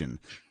persuasion,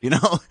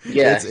 Yeah,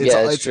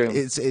 it's true.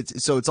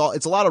 It's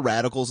a lot of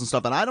radicals and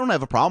stuff. And I don't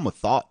have a problem with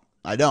thought.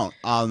 I don't.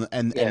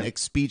 And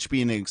speech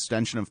being an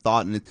extension of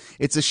thought. And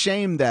it's a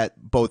shame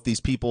that both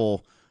these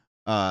people,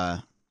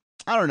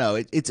 I don't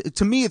know. It's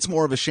to me, it's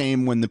more of a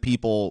shame when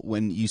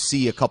you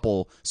see a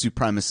couple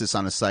supremacists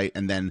on a site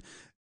and then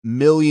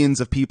millions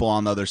of people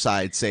on the other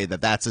side say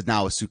that that's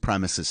now a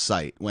supremacist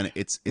site, when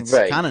it's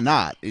kind of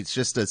not. It's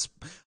just there's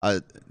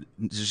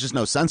just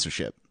no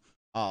censorship.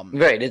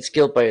 Right, it's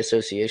guilt by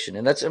association,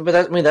 and that's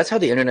how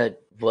the internet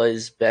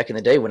was back in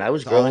the day when I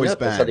was growing up.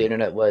 That's how the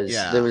internet was.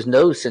 Yeah. There was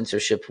no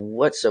censorship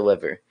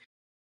whatsoever.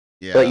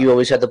 Yeah. But you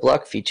always had the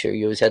block feature.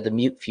 You always had the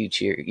mute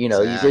feature.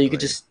 Exactly. You could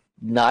just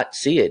not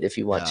see it if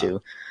you want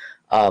to.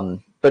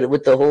 But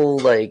with the whole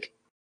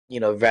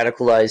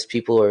radicalized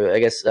people, or I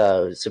guess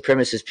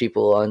supremacist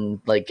people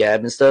on like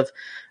Gab and stuff,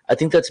 I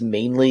think that's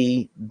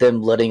mainly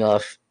them letting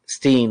off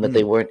steam that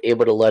they weren't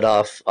able to let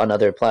off on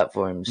other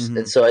platforms.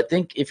 And so I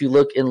think if you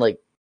look in like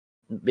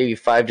maybe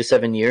 5 to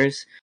 7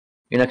 years,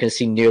 you're not going to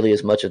see nearly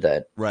as much of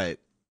that. Right.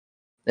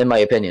 In my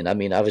opinion. I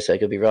mean, obviously I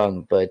could be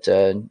wrong, but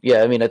I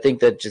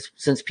think that just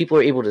since people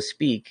are able to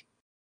speak,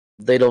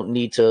 they don't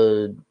need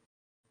to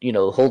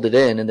hold it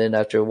in, and then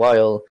after a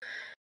while,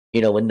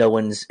 when no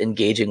one's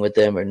engaging with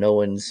them, or no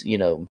one's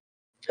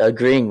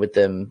agreeing with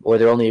them, or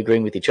they're only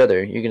agreeing with each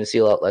other, you're going to see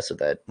a lot less of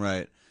that.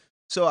 Right.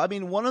 So I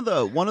mean, one of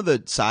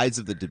the sides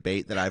of the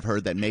debate that I've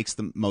heard that makes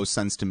the most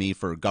sense to me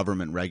for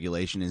government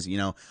regulation is,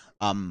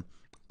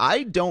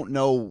 I don't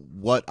know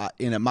what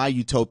in my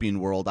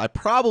utopian world, I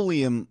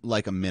probably am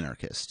like a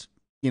minarchist.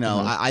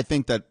 I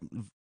think that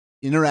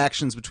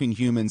interactions between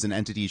humans and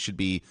entities should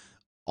be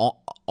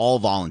all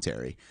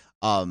voluntary.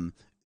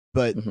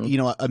 But,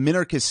 a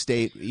minarchist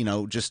state,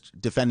 just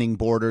defending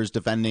borders,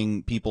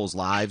 defending people's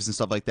lives and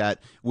stuff like that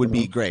would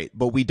be great.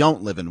 But we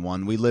don't live in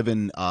one. We live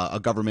in a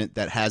government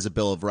that has a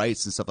Bill of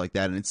Rights and stuff like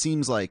that. And it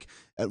seems like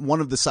one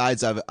of the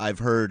sides I've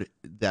heard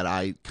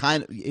that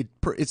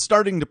it's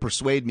starting to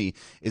persuade me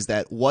is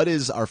that what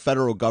is our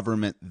federal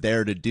government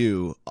there to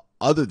do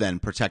other than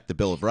protect the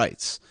Bill of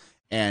Rights.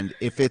 And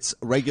if it's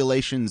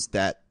regulations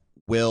that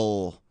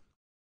will,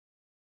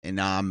 and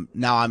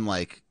now I'm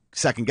like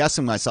second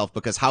guessing myself,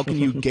 because how can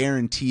you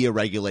guarantee a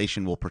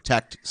regulation will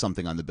protect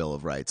something on the Bill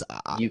of Rights?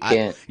 You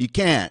can't. You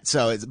can't.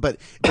 So it's, but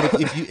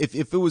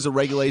if it was a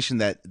regulation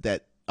that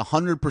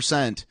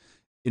 100%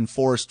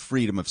 enforced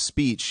freedom of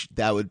speech,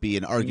 that would be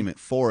an argument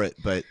for it.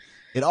 But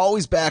it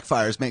always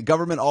backfires, man.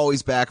 Government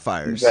always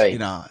backfires. Right. You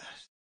know,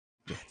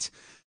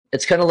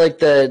 it's kind of like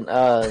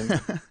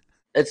the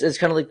it's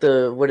kind of like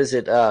the, what is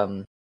it,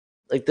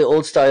 like the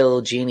old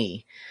style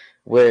genie,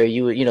 where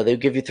they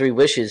would give you 3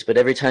 wishes, but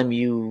every time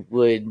you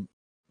would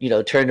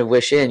turn a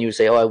wish in, you would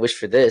say, oh, I wish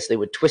for this. They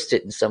would twist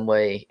it in some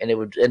way, and it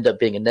would end up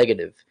being a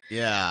negative.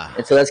 Yeah.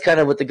 And so that's kind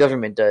of what the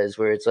government does,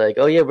 where it's like,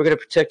 oh yeah, we're going to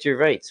protect your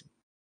rights,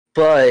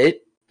 but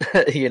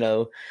we're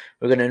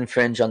going to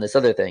infringe on this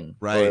other thing,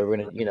 right? Or we're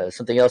going to,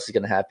 something else is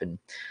going to happen.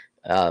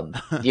 So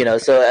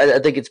I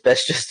think it's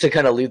best just to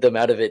kind of leave them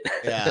out of it.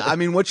 Yeah, I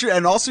mean, what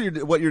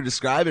you're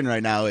describing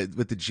right now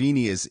with the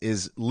genie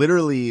is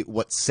literally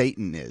what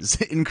Satan is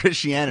in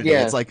Christianity.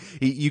 Yeah. It's like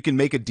you can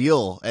make a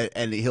deal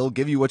and he'll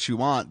give you what you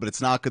want, but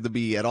it's not going to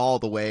be at all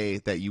the way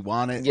that you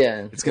want it.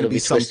 Yeah, it's going to be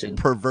some twisted,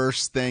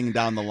 perverse thing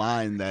down the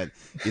line that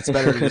it's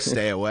better to just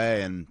stay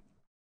away. And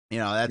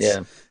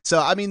that's so.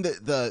 I mean,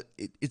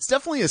 it's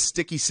definitely a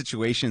sticky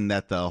situation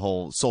that the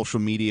whole social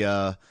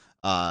media,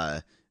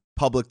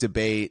 public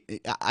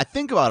debate. I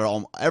think about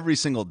it every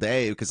single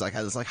day, because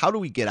it's like, how do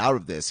we get out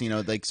of this?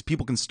 Like,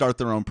 people can start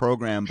their own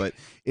program, but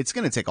it's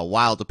going to take a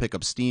while to pick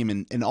up steam.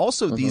 And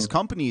also these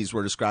companies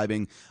we're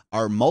describing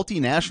are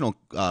multinational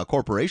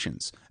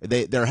corporations.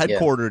 They're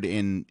headquartered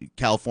in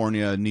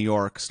California, New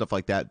York, stuff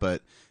like that,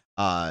 but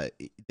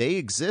they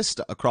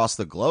exist across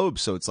the globe.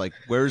 So it's like,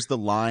 where's the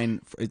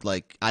line?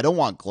 Like, I don't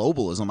want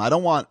globalism. I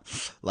don't want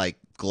like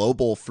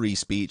global free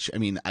speech. I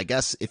mean, I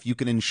guess if you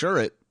can ensure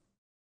it,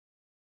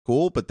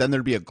 cool, but then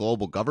there'd be a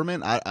global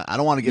government. I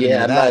don't want to get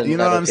into that. You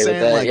know what I'm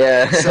saying?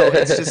 Like, so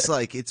it's just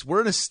like, we're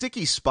in a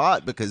sticky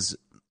spot because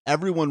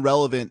everyone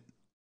relevant,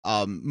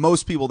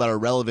 most people that are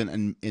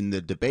relevant in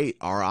the debate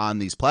are on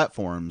these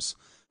platforms,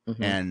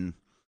 and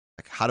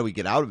like, how do we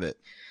get out of it?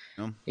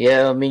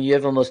 Yeah, I mean, you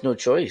have almost no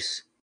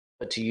choice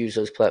but to use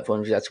those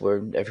platforms. That's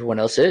where everyone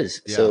else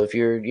is. Yeah. So if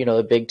you're,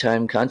 a big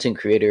time content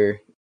creator,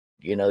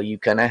 you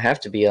kind of have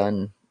to be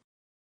on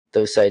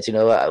those sites.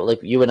 Like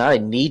you and I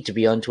need to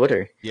be on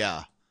Twitter.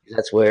 Yeah.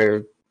 That's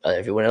where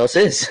everyone else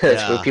is.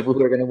 That's where people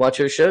who are going to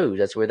watch our show,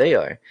 that's where they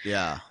are.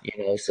 Yeah.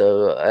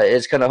 So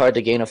it's kind of hard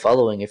to gain a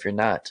following if you're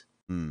not.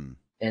 Mm.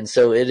 And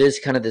so it is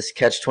kind of this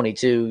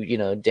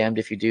catch-22, damned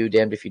if you do,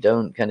 damned if you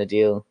don't kind of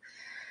deal.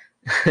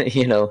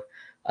 You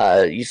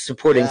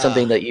supporting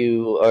something that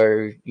you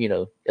are,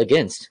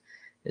 against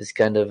is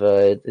kind of,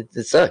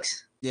 it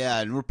sucks. Yeah,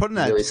 and we're put in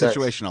that really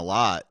situation a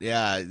lot.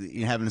 Yeah,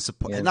 you having to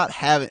support, not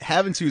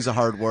having to use a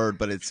hard word,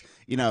 but it's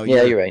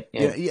you're right.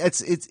 Yeah.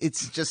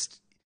 It's just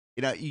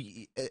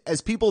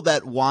as people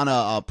that want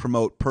to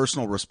promote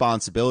personal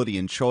responsibility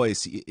and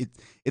choice,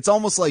 it's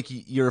almost like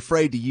you're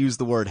afraid to use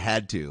the word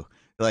 "had to."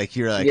 Like,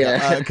 you're like,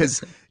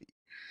 because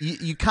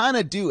you kind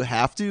of do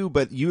have to,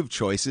 but you have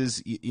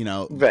choices,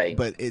 right?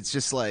 But it's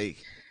just like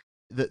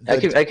I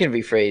can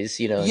rephrase,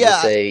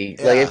 just say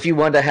like, if you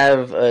want to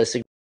have a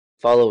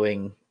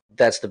following,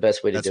 that's the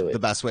best way to do it. The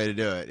best way to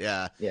do it,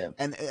 yeah.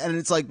 And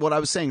it's like what I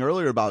was saying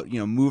earlier about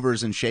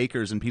movers and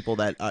shakers and people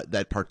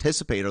that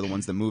participate are the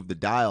ones that move the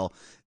dial.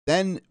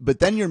 Then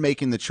you're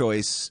making the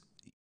choice.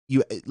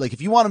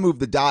 If you want to move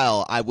the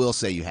dial, I will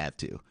say you have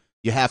to.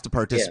 You have to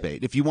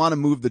participate. If you want to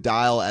move the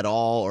dial at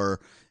all,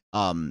 or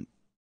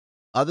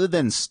other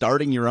than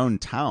starting your own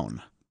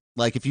town.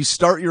 Like, if you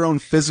start your own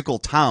physical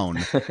town,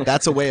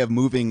 that's a way of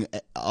moving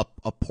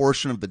a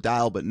portion of the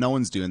dial, but no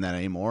one's doing that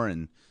anymore.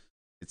 And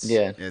it's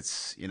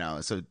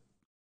so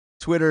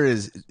Twitter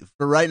is,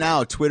 for right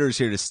now, Twitter's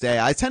here to stay.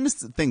 I tend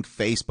to think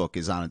Facebook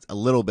is a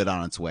little bit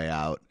on its way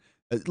out.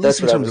 At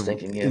least in terms of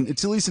thinking,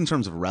 it's at least in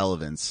terms of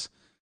relevance,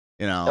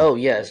 Oh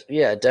yes,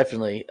 yeah,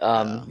 definitely.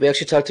 We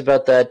actually talked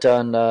about that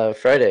on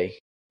Friday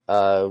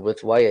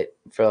with Wyatt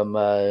from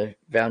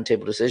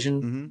Roundtable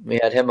Decision. We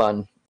had him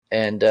on,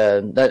 and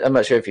I'm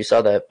not sure if you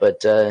saw that,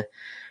 but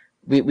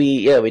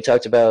we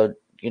talked about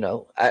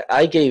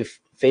I gave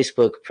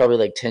Facebook probably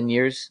like 10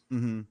 years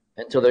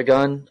until they're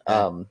gone,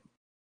 and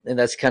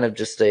that's kind of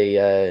just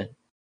a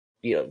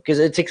because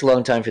it takes a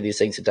long time for these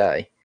things to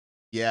die.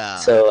 Yeah.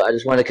 So I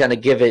just want to kind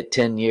of give it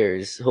 10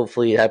 years.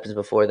 Hopefully it happens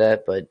before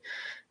that.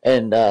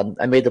 And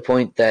I made the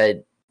point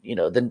that,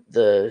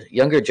 the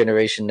younger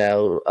generation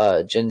now,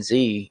 Gen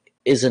Z,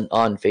 isn't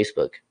on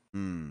Facebook.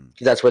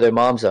 That's where their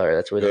moms are.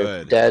 That's where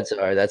their dads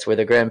are. That's where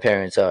their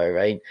grandparents are,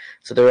 right?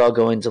 So they're all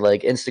going to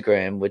like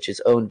Instagram, which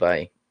is owned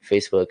by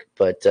Facebook.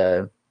 But,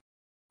 they're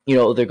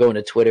going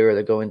to Twitter, or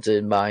they're going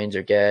to Minds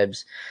or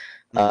Gabs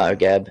or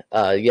Gab.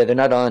 They're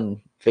not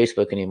on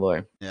Facebook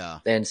anymore. Yeah.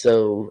 And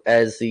so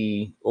as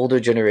the older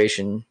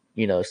generation,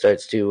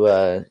 starts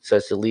to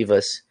leave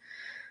us,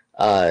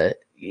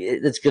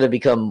 it's going to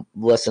become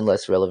less and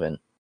less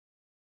relevant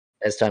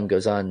as time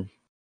goes on.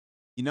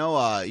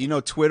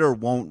 Twitter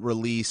won't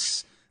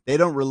release. They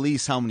don't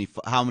release how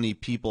many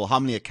people, how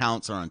many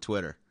accounts are on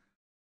Twitter.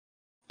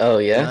 Oh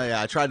yeah.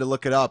 Yeah. I tried to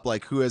look it up,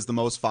 like who has the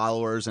most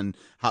followers and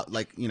how,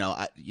 like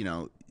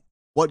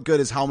what good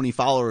is how many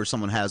followers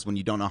someone has when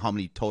you don't know how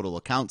many total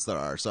accounts there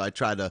are. So I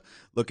tried to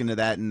look into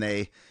that, and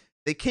they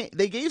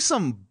gave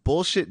some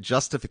bullshit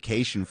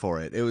justification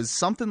for it. It was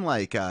something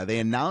like they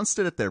announced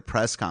it at their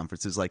press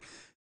conferences, like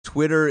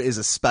Twitter is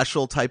a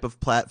special type of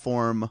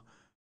platform,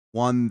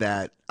 one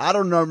that I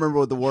don't know, remember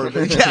what the word.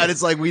 Yeah,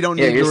 it's like we don't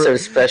need. You're so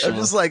special. I'm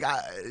just like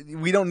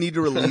we don't need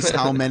to release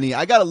how many.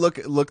 I gotta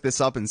look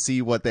this up and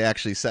see what they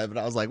actually said. But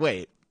I was like,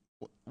 wait,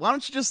 why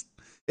don't you just?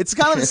 It's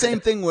kind of the same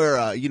thing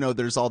where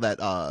there's all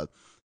that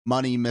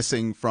money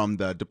missing from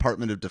the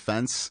Department of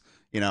Defense.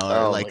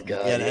 Oh my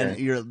God,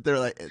 and they're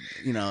like,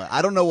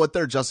 I don't know what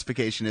their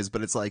justification is,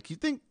 but it's like, you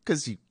think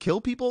because you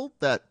kill people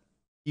that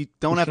you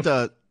don't have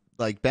to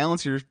like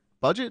balance your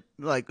budget,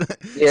 like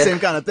same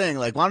kind of thing.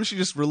 Like, why don't you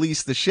just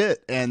release the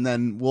shit and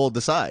then we'll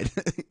decide?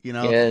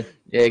 Yeah,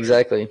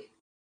 exactly.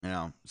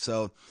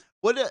 So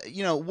what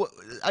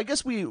I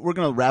guess we're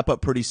gonna wrap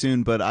up pretty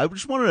soon, but I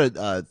just wanted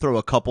to throw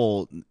a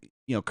couple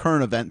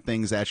current event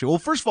things at you. Well,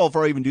 first of all,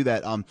 before I even do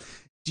that,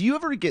 do you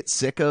ever get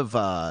sick of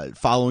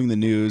following the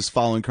news,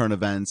 following current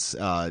events,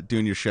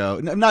 doing your show?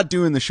 Not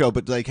doing the show,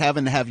 but like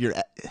having to have your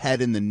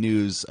head in the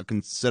news a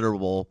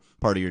considerable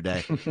part of your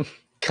day.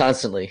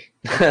 Constantly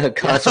get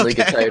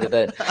tired of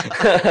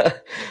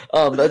that.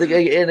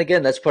 And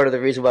again, that's part of the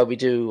reason why we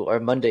do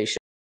our Monday show,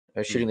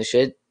 or shooting the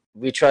shit.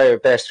 We try our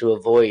best to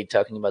avoid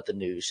talking about the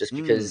news, just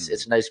because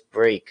it's a nice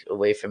break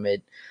away from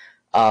it.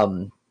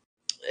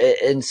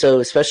 And so,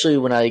 especially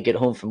when I get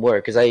home from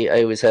work, because I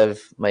always have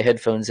my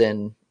headphones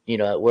in,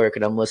 at work,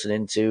 and I'm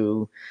listening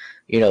to,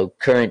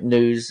 current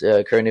news,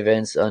 current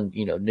events on,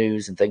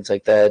 news and things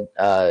like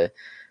that.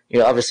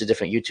 Obviously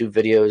different YouTube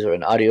videos or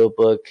an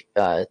audiobook,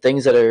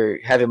 things that are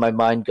having my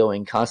mind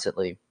going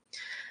constantly.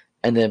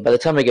 And then by the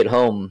time I get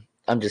home,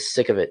 I'm just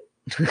sick of it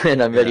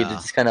and I'm ready to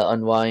just kind of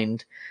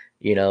unwind,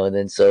 and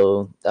then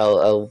so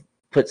I'll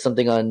put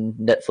something on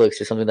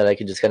Netflix or something that I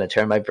can just kind of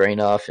turn my brain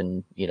off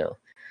and,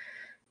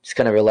 just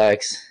kind of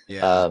relax.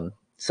 Yeah.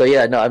 So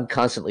yeah, no, I'm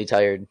constantly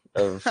tired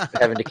of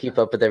having to keep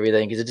up with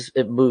everything because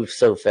it moves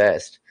so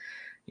fast,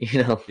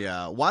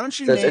 Yeah. Why don't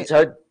you? So it's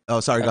hard. Oh,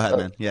 sorry. Go ahead,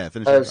 man. Yeah,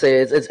 finish. I would say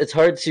it's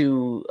hard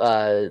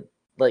to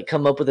like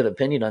come up with an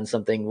opinion on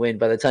something when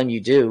by the time you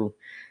do,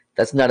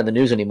 that's not in the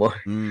news anymore.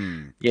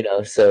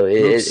 So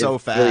it's so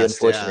fast. Really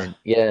unfortunate.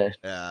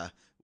 Yeah.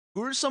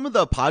 Who are some of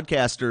the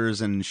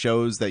podcasters and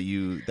shows that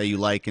you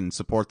like and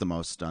support the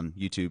most on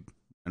YouTube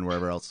and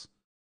wherever else?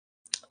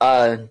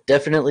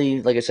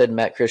 Definitely, like I said,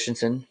 Matt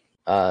Christensen,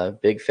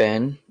 big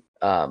fan.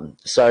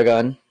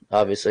 Sargon,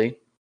 obviously.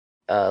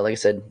 Like I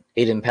said,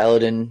 Aiden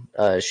Paladin,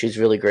 she's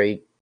really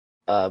great.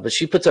 But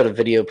she puts out a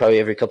video probably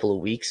every couple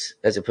of weeks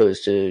as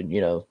opposed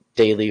to,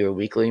 daily or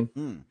weekly.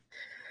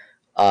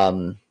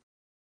 Actually,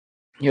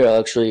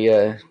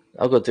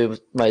 I'll go through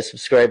my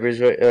subscribers,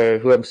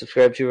 who I'm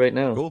subscribed to right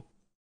now. Cool.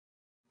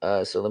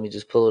 So let me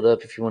just pull it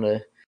up if you want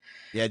to.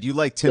 Yeah, do you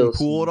like Tim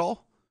Pool at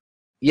all?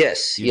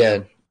 Yes, you yeah.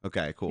 Do?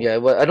 Okay, cool. Yeah,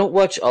 well, I don't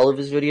watch all of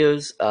his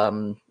videos,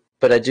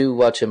 but I do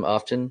watch him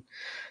often.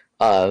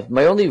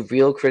 My only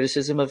real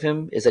criticism of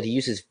him is that he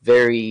uses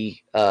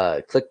very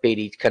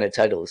clickbaity kind of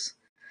titles.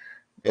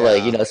 Yeah.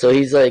 Like, so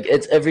he's like,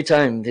 it's every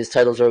time his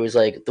titles are always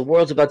like, the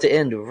world's about to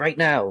end right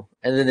now.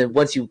 And then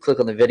once you click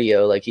on the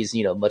video, like he's,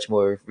 much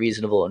more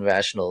reasonable and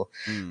rational.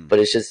 But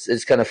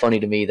it's kind of funny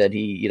to me that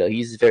he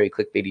uses very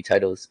clickbaity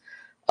titles.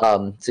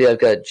 So yeah, I've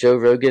got Joe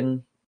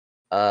Rogan,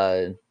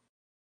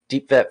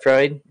 Deep Fat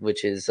Fried,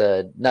 which is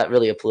not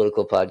really a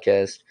political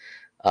podcast,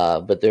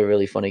 but they're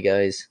really funny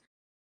guys.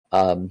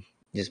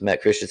 Just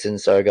Matt Christensen,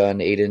 Sargon,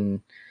 Aiden,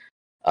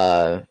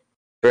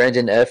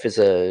 Brandon F is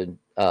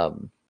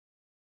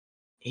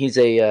he's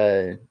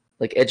a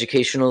like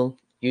educational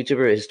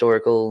YouTuber, a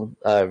historical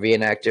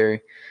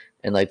reenactor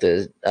in like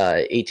the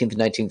 18th and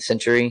 19th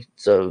century.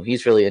 So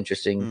he's really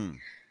interesting.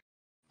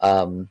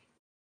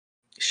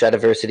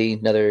 Shadiversity,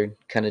 another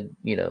kind of,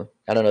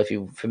 I don't know if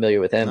you're familiar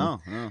with him. No.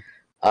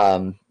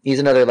 He's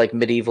another like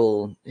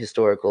medieval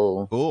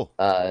historical, cool,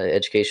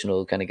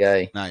 educational kind of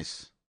guy.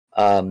 Nice.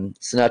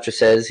 Sinatra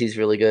Says, he's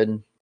really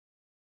good.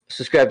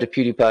 Subscribe to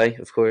PewDiePie,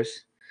 of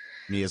course.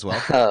 Me as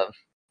well.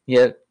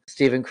 Yeah,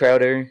 Steven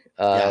Crowder,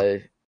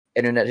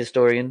 internet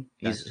historian.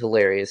 He's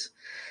hilarious.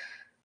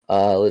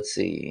 Let's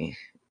see,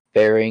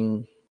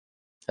 Bearing,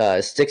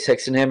 Styx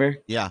Hexenhammer.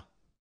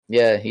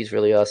 Yeah, he's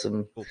really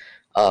awesome. Cool.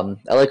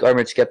 I like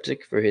Armored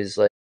Skeptic for his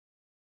like.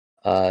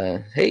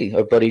 Hey,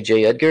 our buddy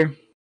Jay Edgar.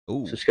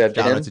 Ooh, subscribe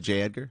to him. Shout out to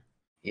Jay Edgar.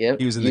 Yep,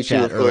 he was in the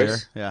chat earlier.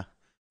 Yeah,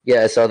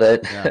 I saw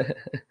that. Yeah.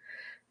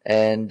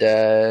 And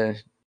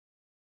let's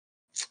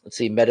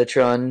see,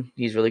 Metatron.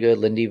 He's really good.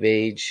 Lindy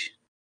Page.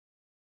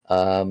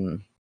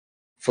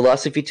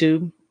 Philosophy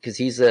Tube, because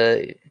he's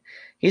an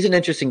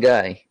interesting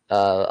guy.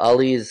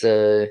 Ali is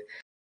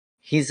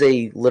he's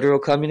a literal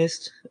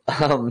communist,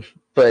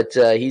 but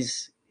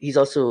he's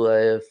also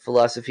a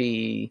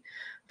philosophy.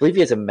 I believe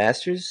he has a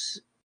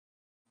master's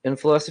in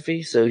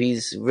philosophy, so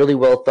he's really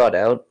well thought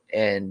out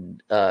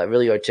and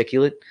really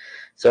articulate.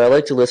 So I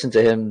like to listen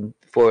to him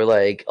for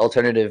like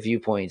alternative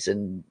viewpoints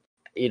and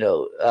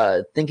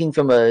thinking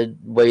from a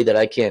way that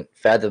I can't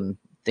fathom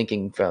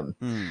thinking from.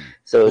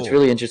 So it's Cool.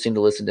 really interesting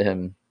to listen to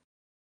him.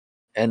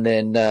 And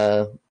then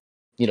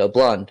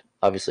Blonde,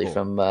 obviously Cool.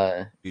 from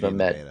Beauty and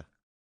the Matt. Beta.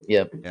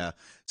 Yep. Yeah.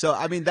 So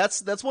I mean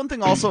that's one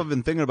thing also I've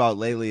been thinking about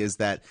lately is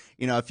that,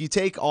 if you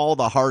take all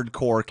the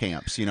hardcore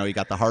camps, you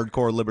got the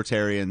hardcore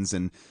libertarians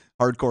and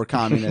hardcore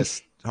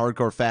communists,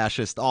 hardcore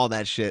fascists, all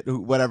that shit,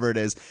 whatever it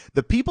is,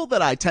 the people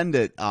that I tend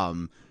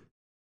to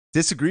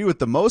disagree with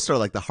the most are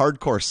like the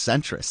hardcore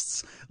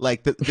centrists.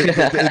 Like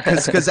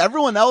because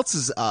everyone else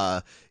is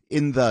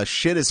in the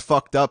shit is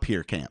fucked up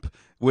here camp,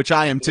 which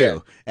I am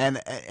too. Yeah.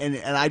 And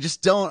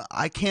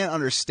I can't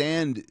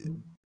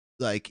understand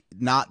like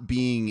not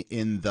being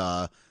in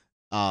the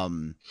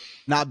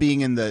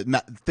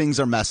things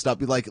are messed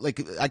up, like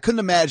I couldn't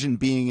imagine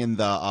being in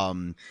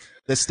the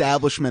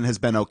establishment has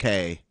been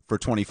okay for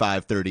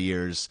 25-30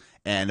 years,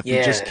 and if we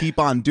just keep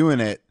on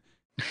doing it,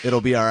 it'll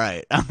be all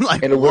right. I'm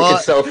like, it'll work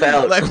itself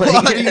out. Like,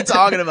 what are you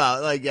talking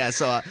about? Like, yeah,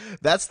 so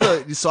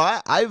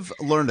I've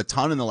learned a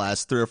ton in the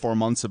last 3 or 4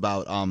 months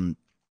about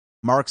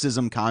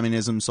Marxism,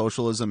 communism,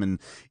 socialism, and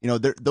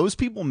those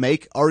people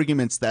make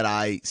arguments that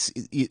I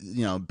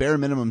bare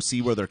minimum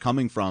see where they're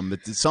coming from.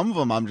 But some of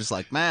them I'm just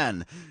like,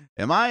 man,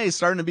 am I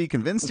starting to be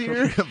convinced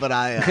here? But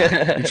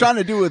I'm trying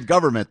to do it with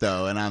government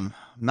though, and I'm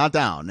not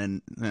down.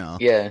 And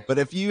yeah. But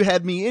if you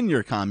had me in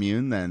your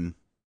commune, then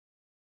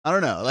I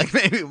don't know. Like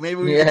maybe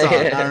we can talk.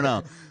 I don't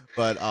know.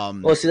 But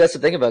well, see, that's the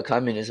thing about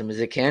communism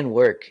is it can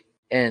work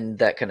in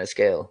that kind of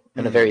scale,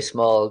 in a very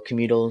small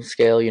communal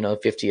scale.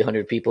 50,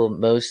 100 people at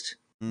most.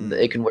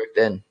 It can work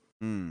then.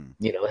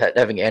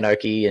 Having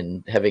anarchy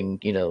and having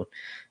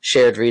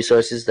shared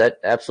resources, that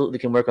absolutely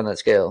can work on that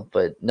scale,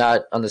 but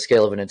not on the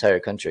scale of an entire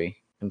country.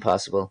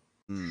 Impossible.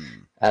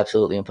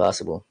 Absolutely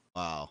impossible.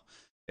 Wow.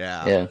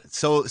 Yeah.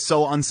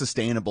 So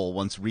unsustainable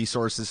once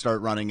resources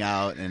start running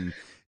out, and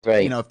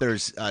right. If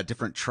there's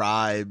different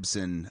tribes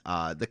and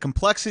the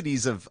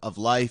complexities of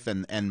life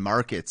and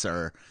markets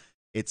are,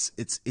 it's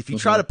if you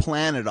try to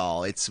plan it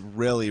all, it's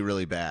really,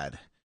 really bad.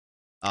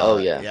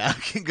 Yeah,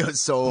 it can go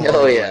so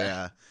horrible.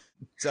 Yeah.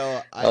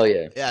 So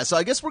so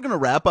I guess we're gonna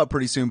wrap up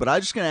pretty soon, but I'm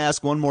just gonna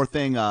ask one more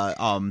thing.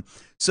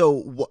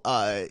 So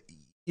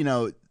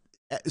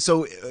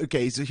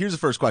here's the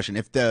first question: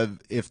 if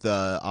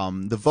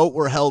the vote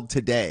were held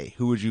today,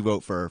 who would you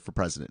vote for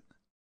president?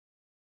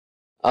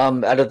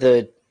 Out of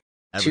the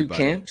Everybody. two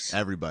camps,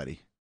 everybody.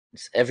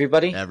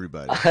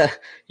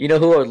 You know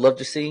who I would love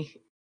to see?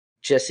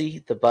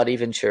 Jesse the Body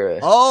Ventura.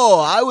 Oh,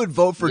 I would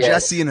vote for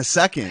Jesse in a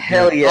second.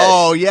 Hell yes.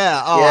 Oh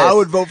yeah. Oh, yes. I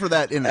would vote for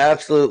that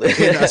absolutely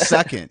in a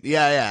second.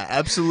 Yeah,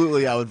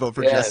 absolutely. I would vote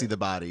for Jesse the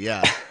Body.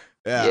 Yeah.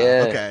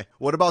 Okay.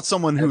 What about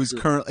someone who's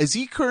is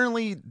he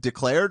currently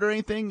declared or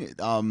anything?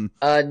 No,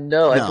 I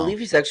believe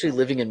he's actually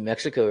living in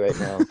Mexico right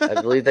now.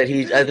 I believe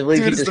he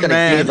just kind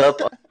of gave up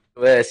on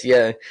the US.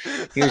 Yeah.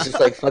 He was just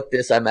like, fuck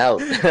this, I'm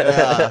out.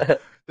 Yeah.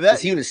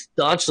 He was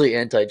staunchly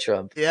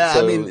anti-Trump. Yeah,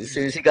 so as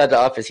soon as he got to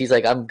office, he's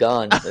like, "I'm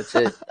gone. That's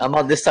it. I'm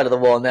on this side of the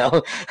wall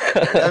now."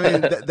 I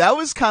mean, that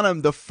was kind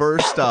of the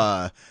first.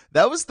 That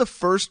was the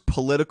first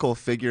political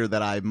figure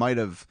that I might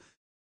have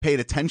paid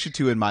attention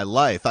to in my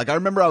life. Like I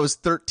remember, I was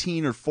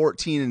 13 or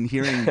 14 and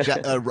hearing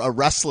a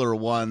wrestler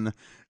won.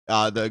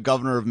 The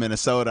governor of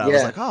Minnesota. I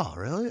was like, "Oh,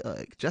 really?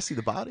 Like Jesse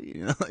the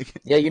Body?"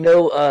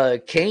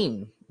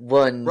 Kane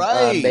won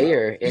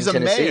mayor in He's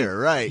Tennessee. A mayor,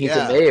 right? He's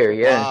a mayor.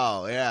 Yeah.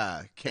 Wow.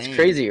 Yeah. Kane. It's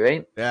crazy,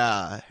 right?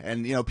 Yeah.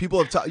 And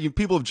people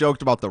have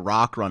joked about The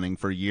Rock running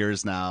for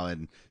years now,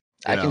 and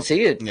I can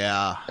see it.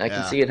 Yeah. I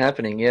can see it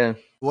happening. Yeah.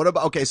 What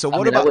about I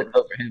wouldn't vote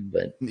for him,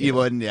 but you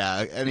wouldn't.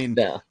 Yeah. I mean,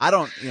 no. I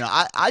don't.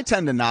 I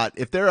tend to not.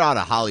 If they're out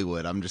of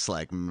Hollywood, I'm just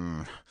like.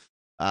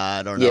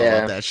 I don't know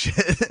about that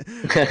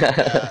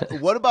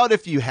shit. What about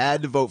if you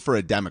had to vote for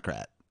a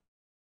Democrat?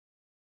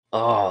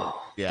 Oh,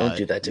 don't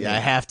do that to me. I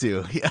have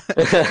to.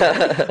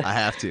 I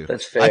have to.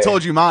 That's fair. I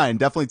told you mine.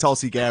 Definitely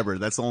Tulsi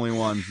Gabbard. That's the only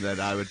one that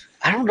I would.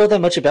 I don't know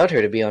that much about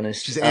her, to be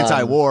honest. She's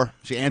anti-war.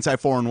 She's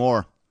anti-foreign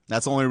war.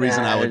 That's the only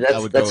reason I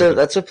would.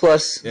 That's a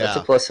plus. Yeah. That's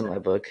a plus in my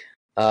book.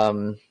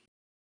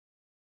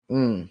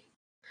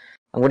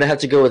 I'm going to have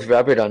to go with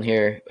Robert on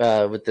here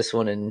with this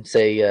one and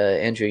say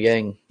Andrew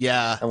Yang.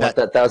 Yeah. I want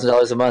that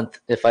 $1,000 a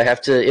month. If I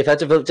have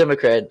to vote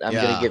Democrat, I'm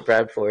going to get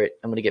bribed for it.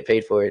 I'm going to get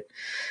paid for it.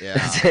 Yeah.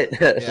 That's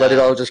it. Let it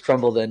all just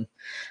crumble then.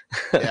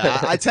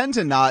 Yeah, I tend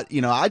to not,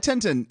 I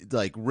tend to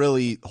like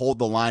really hold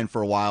the line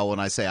for a while when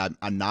I say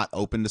I'm not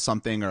open to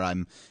something, or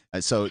I'm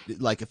so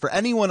like for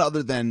anyone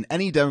other than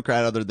any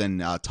Democrat other than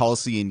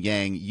Tulsi and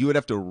Yang, you would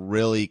have to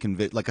really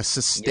convince like a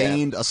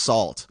sustained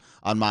assault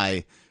on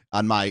my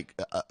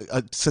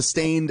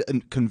sustained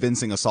and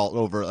convincing assault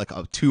over like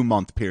a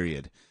 2-month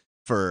period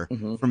for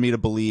me to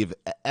believe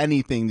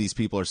anything these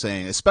people are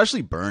saying,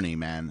 especially Bernie,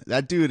 man.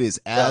 That dude is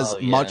as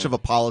much of a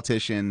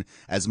politician,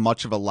 as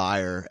much of a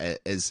liar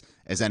as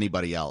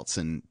anybody else,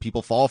 and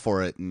people fall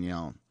for it. And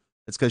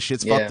It's because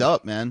shit's fucked Yeah.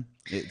 up, man.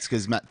 It's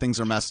because things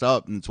are messed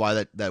up, and it's why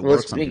that Well,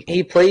 works on people.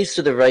 he plays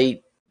to the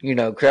right,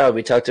 crowd.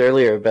 We talked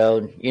earlier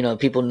about,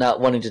 people not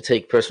wanting to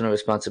take personal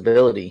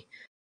responsibility.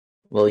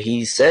 Well,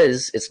 he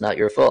says it's not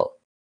your fault,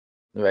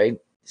 right?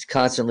 He's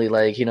constantly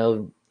like,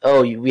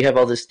 oh, we have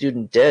all this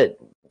student debt.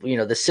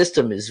 The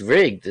system is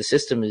rigged. The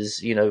system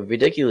is,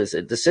 ridiculous.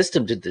 The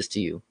system did this to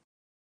you.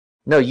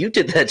 No, you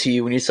did that to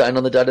you when you signed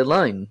on the dotted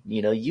line.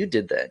 You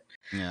did that.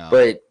 Yeah.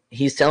 But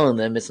he's telling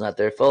them it's not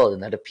their fault,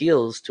 and that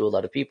appeals to a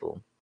lot of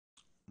people.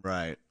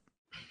 Right.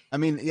 I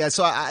mean, yeah.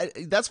 So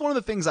that's one of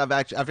the things I've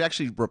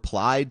actually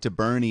replied to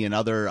Bernie and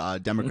other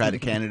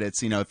Democratic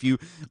candidates. If you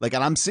like,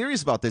 and I'm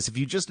serious about this, if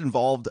you just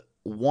involved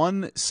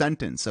one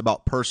sentence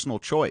about personal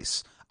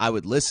choice, I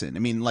would listen. I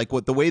mean, like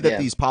the way that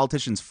these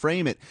politicians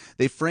frame it,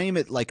 they frame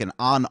it like an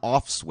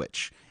on-off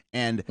switch.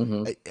 And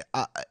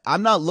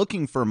I'm not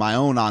looking for my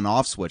own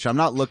on-off switch. I'm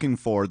not looking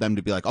for them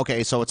to be like,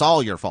 okay, so it's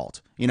all your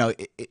fault.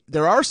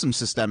 There are some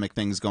systemic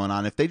things going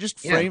on. If they just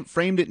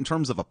framed it in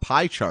terms of a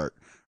pie chart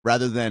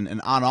rather than an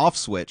on-off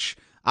switch,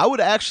 I would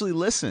actually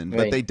listen.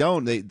 But they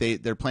don't.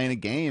 They're playing a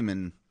game.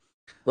 And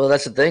well,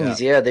 that's the thing is,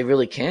 they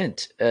really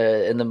can't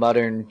in the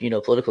modern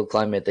political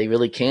climate. They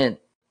really can't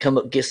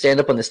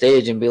stand up on the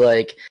stage and be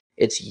like,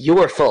 it's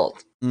your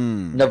fault.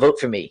 No, vote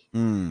for me.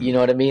 You know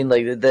what I mean?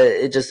 Like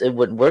it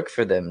wouldn't work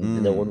for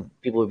them. When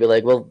people would be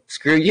like, well,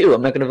 screw you,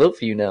 I'm not going to vote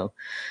for you now.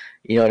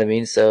 You know what I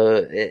mean?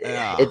 So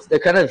they're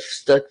kind of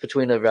stuck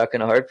between a rock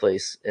and a hard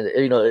place.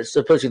 And,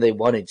 supposing they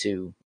wanted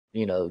to,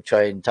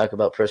 try and talk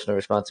about personal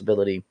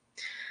responsibility.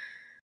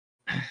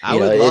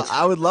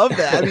 I would love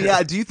that. I mean,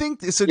 yeah. Do you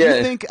think so? Do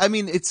you think? I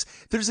mean,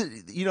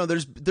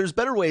 there's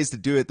better ways to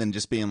do it than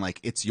just being like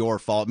it's your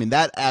fault. I mean,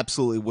 that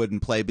absolutely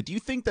wouldn't play. But do you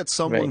think that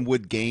someone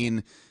would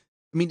gain?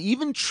 I mean,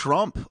 even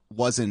Trump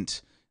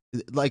wasn't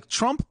like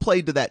Trump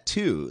played to that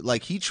too.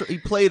 Like he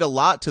played a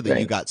lot to the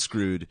 "you got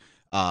screwed"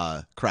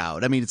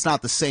 crowd. I mean, it's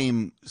not the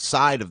same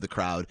side of the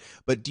crowd,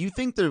 but do you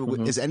think there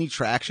is any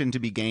traction to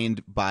be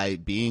gained by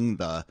being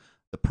the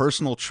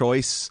personal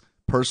choice,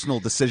 personal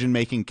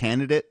decision-making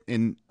candidate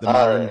in the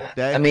modern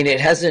day? I mean, it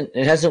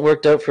hasn't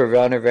worked out for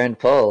Ron or Rand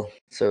Paul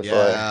so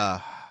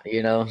far.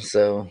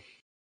 So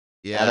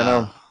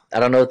I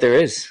don't know if there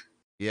is.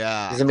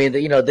 Yeah, because I mean,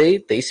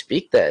 they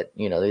speak that.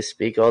 They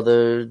speak all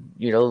the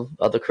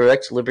all the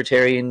correct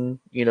libertarian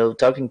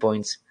talking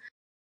points,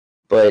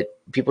 but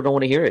people don't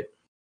want to hear it,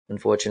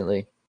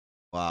 unfortunately.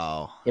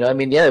 Wow. I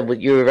mean, yeah,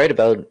 you were right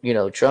about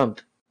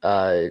Trump,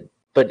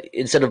 but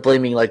instead of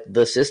blaming like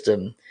the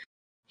system,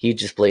 he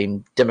just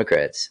blamed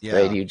Democrats,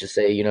 right? He would just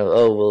say,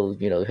 oh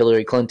well,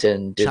 Hillary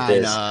Clinton did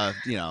China,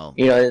 this,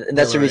 and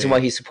that's the reason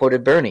why he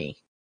supported Bernie.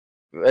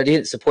 He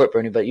didn't support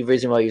Bernie, but the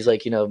reason why he was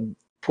like,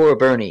 poor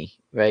Bernie,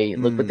 right?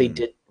 Look what they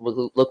did.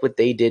 Look what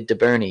they did to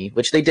Bernie,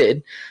 which they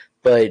did,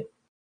 but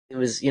it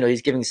was,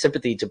 he's giving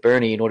sympathy to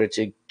Bernie in order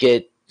to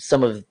get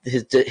some of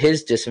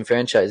his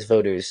disenfranchised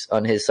voters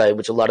on his side,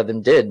 which a lot of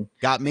them did.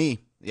 Got me.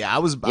 Yeah, I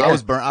was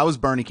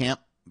Bernie camp.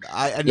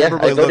 I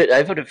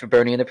voted for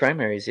Bernie in the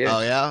primaries. Yeah.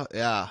 Oh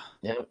yeah.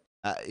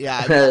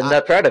 I'm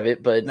not proud of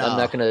it, but I'm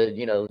not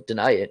gonna,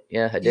 deny it.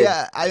 Yeah, I did.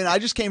 Yeah, I mean, I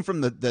just came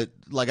from the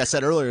like I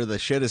said earlier, the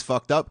shit is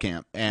fucked up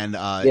camp, and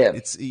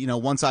it's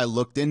once I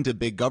looked into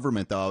big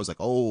government though, I was like,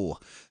 oh,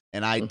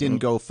 and I didn't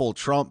go full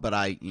Trump, but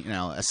I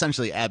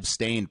essentially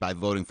abstained by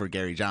voting for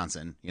Gary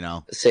Johnson.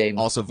 Same.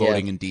 Also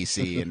voting in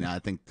D.C. and I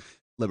think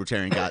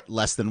Libertarian got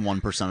less than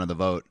 1% of the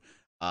vote.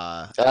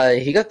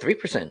 He got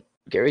 3%.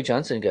 Gary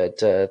Johnson got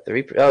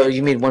 3. Oh,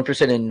 you mean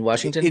 1% in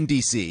Washington? In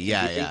DC,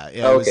 yeah.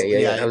 I was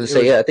gonna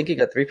say, I think he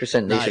got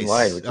 3%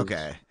 nationwide, which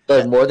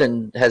is more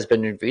than has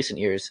been in recent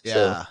years. Yeah.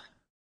 So.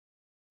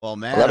 Well,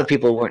 man, a lot of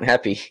people weren't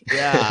happy.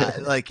 Yeah,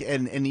 like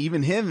and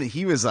even him,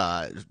 he was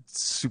a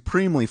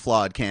supremely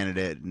flawed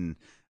candidate. And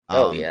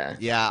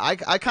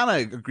I kind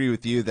of agree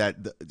with you that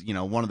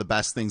one of the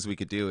best things we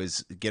could do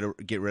is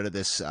get rid of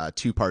this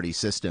two-party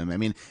system. I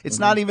mean, it's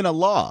not even a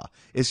law;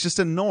 it's just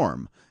a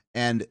norm.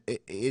 And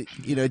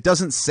it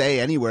doesn't say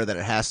anywhere that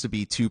it has to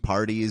be two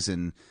parties,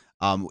 and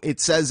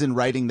it says in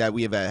writing that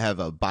we have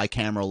a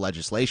bicameral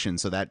legislation,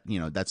 so that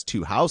that's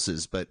two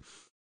houses, but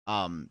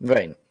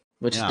right,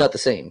 which is not the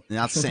same,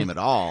 not the same at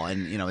all.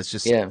 And it's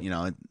just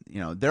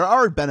there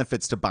are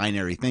benefits to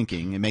binary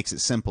thinking; it makes it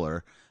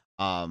simpler.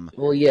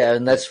 Well, yeah,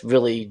 and that's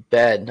really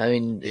bad. I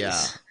mean,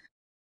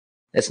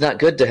 it's not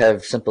good to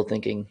have simple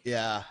thinking.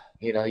 Yeah,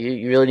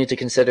 you really need to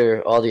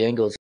consider all the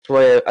angles. That's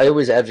why I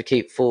always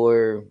advocate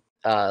for.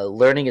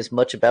 Learning as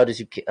much about as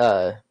you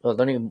can,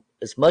 learning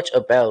as much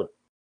about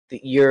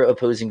your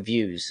opposing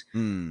views,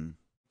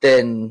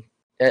 then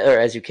or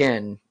as you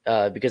can,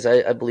 because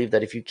I believe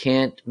that if you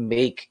can't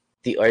make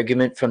the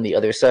argument from the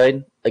other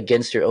side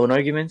against your own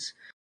arguments,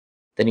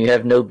 then you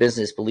have no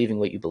business believing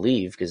what you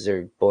believe because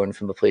they're born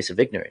from a place of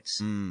ignorance.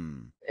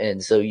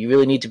 And so you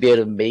really need to be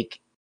able to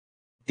make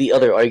the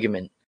other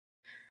argument.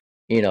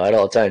 At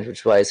all times, which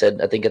is why I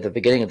said, I think at the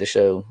beginning of the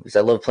show, is I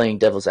love playing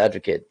devil's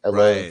advocate. I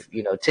love,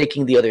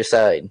 taking the other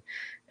side.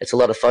 It's a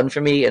lot of fun for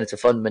me, and it's a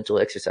fun mental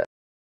exercise.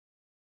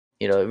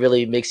 It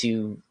really makes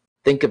you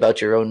think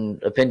about your own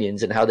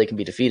opinions and how they can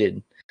be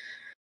defeated.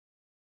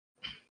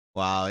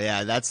 Wow,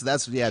 yeah,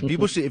 that's yeah.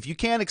 People should, if you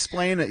can't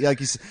explain it,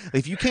 like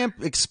if you can't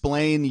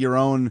explain your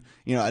own,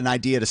 an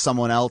idea to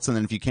someone else, and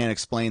then if you can't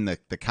explain the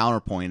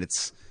counterpoint,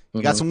 it's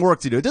you got some work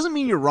to do. It doesn't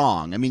mean you're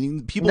wrong. I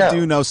mean, people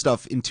do know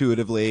stuff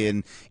intuitively,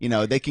 and you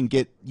can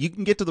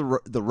get to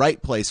the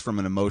right place from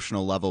an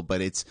emotional level,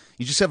 but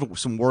you just have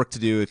some work to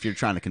do if you're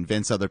trying to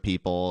convince other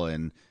people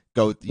and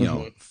go,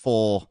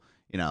 full,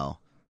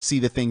 see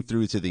the thing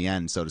through to the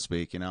end, so to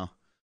speak. So,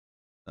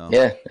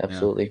 yeah,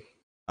 absolutely. Yeah.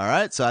 All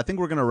right, so I think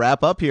we're going to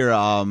wrap up here.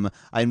 I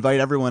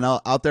invite everyone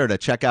out there to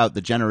check out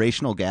The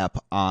Generational Gap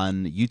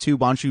on YouTube.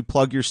 Why don't you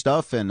plug your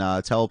stuff and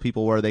tell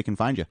people where they can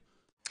find you?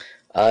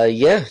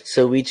 Yeah,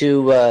 so we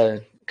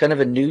do kind of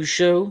a news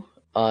show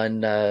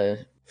on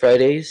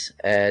Fridays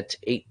at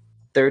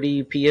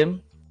 8:30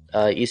 p.m.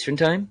 Eastern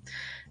Time.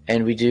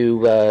 And we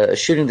do a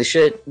Shooting the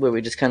Shit, where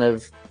we just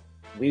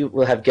we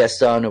will have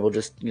guests on, and we'll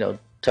just,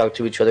 talk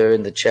to each other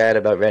in the chat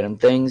about random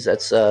things.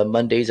 That's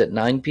Mondays at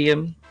 9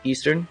 p.m.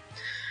 Eastern.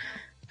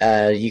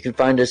 You can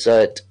find us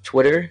at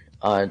Twitter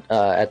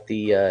at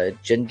the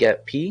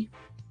GenGapP,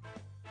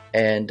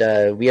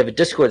 and we have a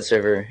Discord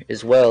server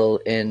as well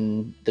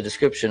in the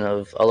description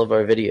of all of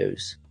our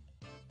videos.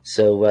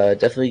 So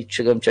definitely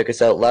check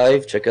us out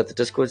live, check out the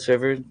Discord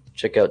server,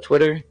 check out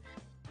Twitter,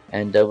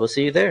 and we'll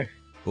see you there.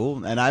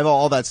 Cool. And I have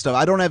all that stuff.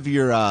 I don't have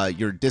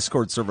your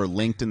Discord server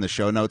linked in the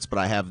show notes, but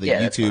I have the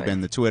YouTube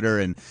and the Twitter.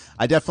 And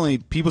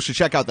people should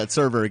check out that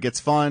server. It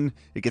gets fun.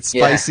 It gets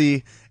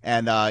spicy.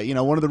 And,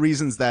 one of the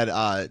reasons that,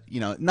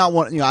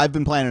 I've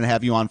been planning to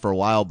have you on for a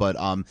while, but,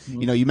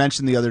 you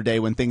mentioned the other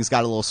day when things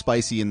got a little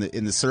spicy in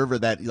the server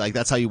that, like,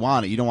 that's how you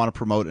want it. You don't want to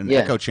promote an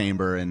echo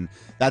chamber. And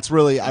that's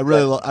really, I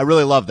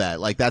really love that.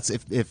 Like, that's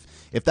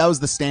if that was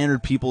the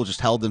standard people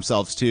just held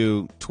themselves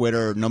to,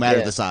 Twitter, no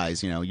matter the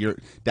size, you're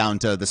down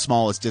to the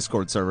smallest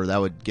Discord server,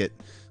 that would get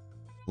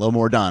a little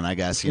more done, I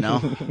guess,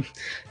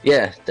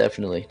 Yeah,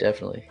 definitely.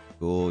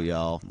 Cool,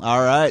 y'all.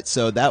 All right,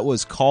 so that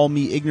was Call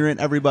Me Ignorant,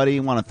 everybody. I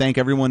want to thank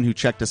everyone who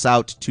checked us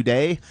out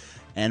today,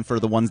 and for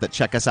the ones that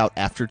check us out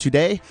after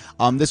today.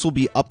 This will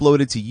be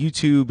uploaded to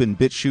YouTube and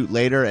BitChute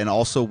later, and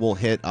also will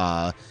hit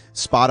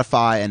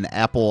Spotify and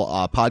Apple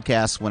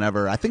podcasts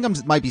whenever. I think I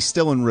might be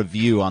still in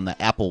review on the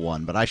Apple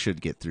one, but I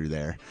should get through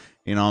there.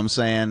 You know what I'm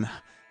saying?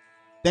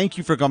 Thank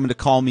you for coming to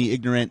Call Me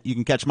Ignorant. You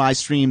can catch my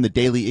stream, The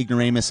Daily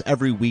Ignoramus,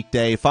 every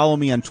weekday. Follow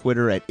me on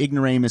Twitter at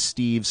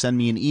IgnoramusSteve. Send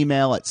me an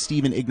email at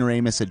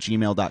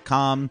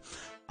stevenignoramus@gmail.com.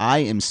 I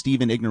am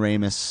Steven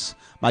Ignoramus.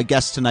 My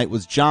guest tonight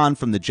was John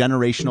from The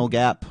Generational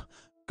Gap.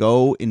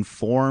 Go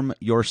inform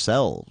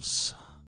yourselves.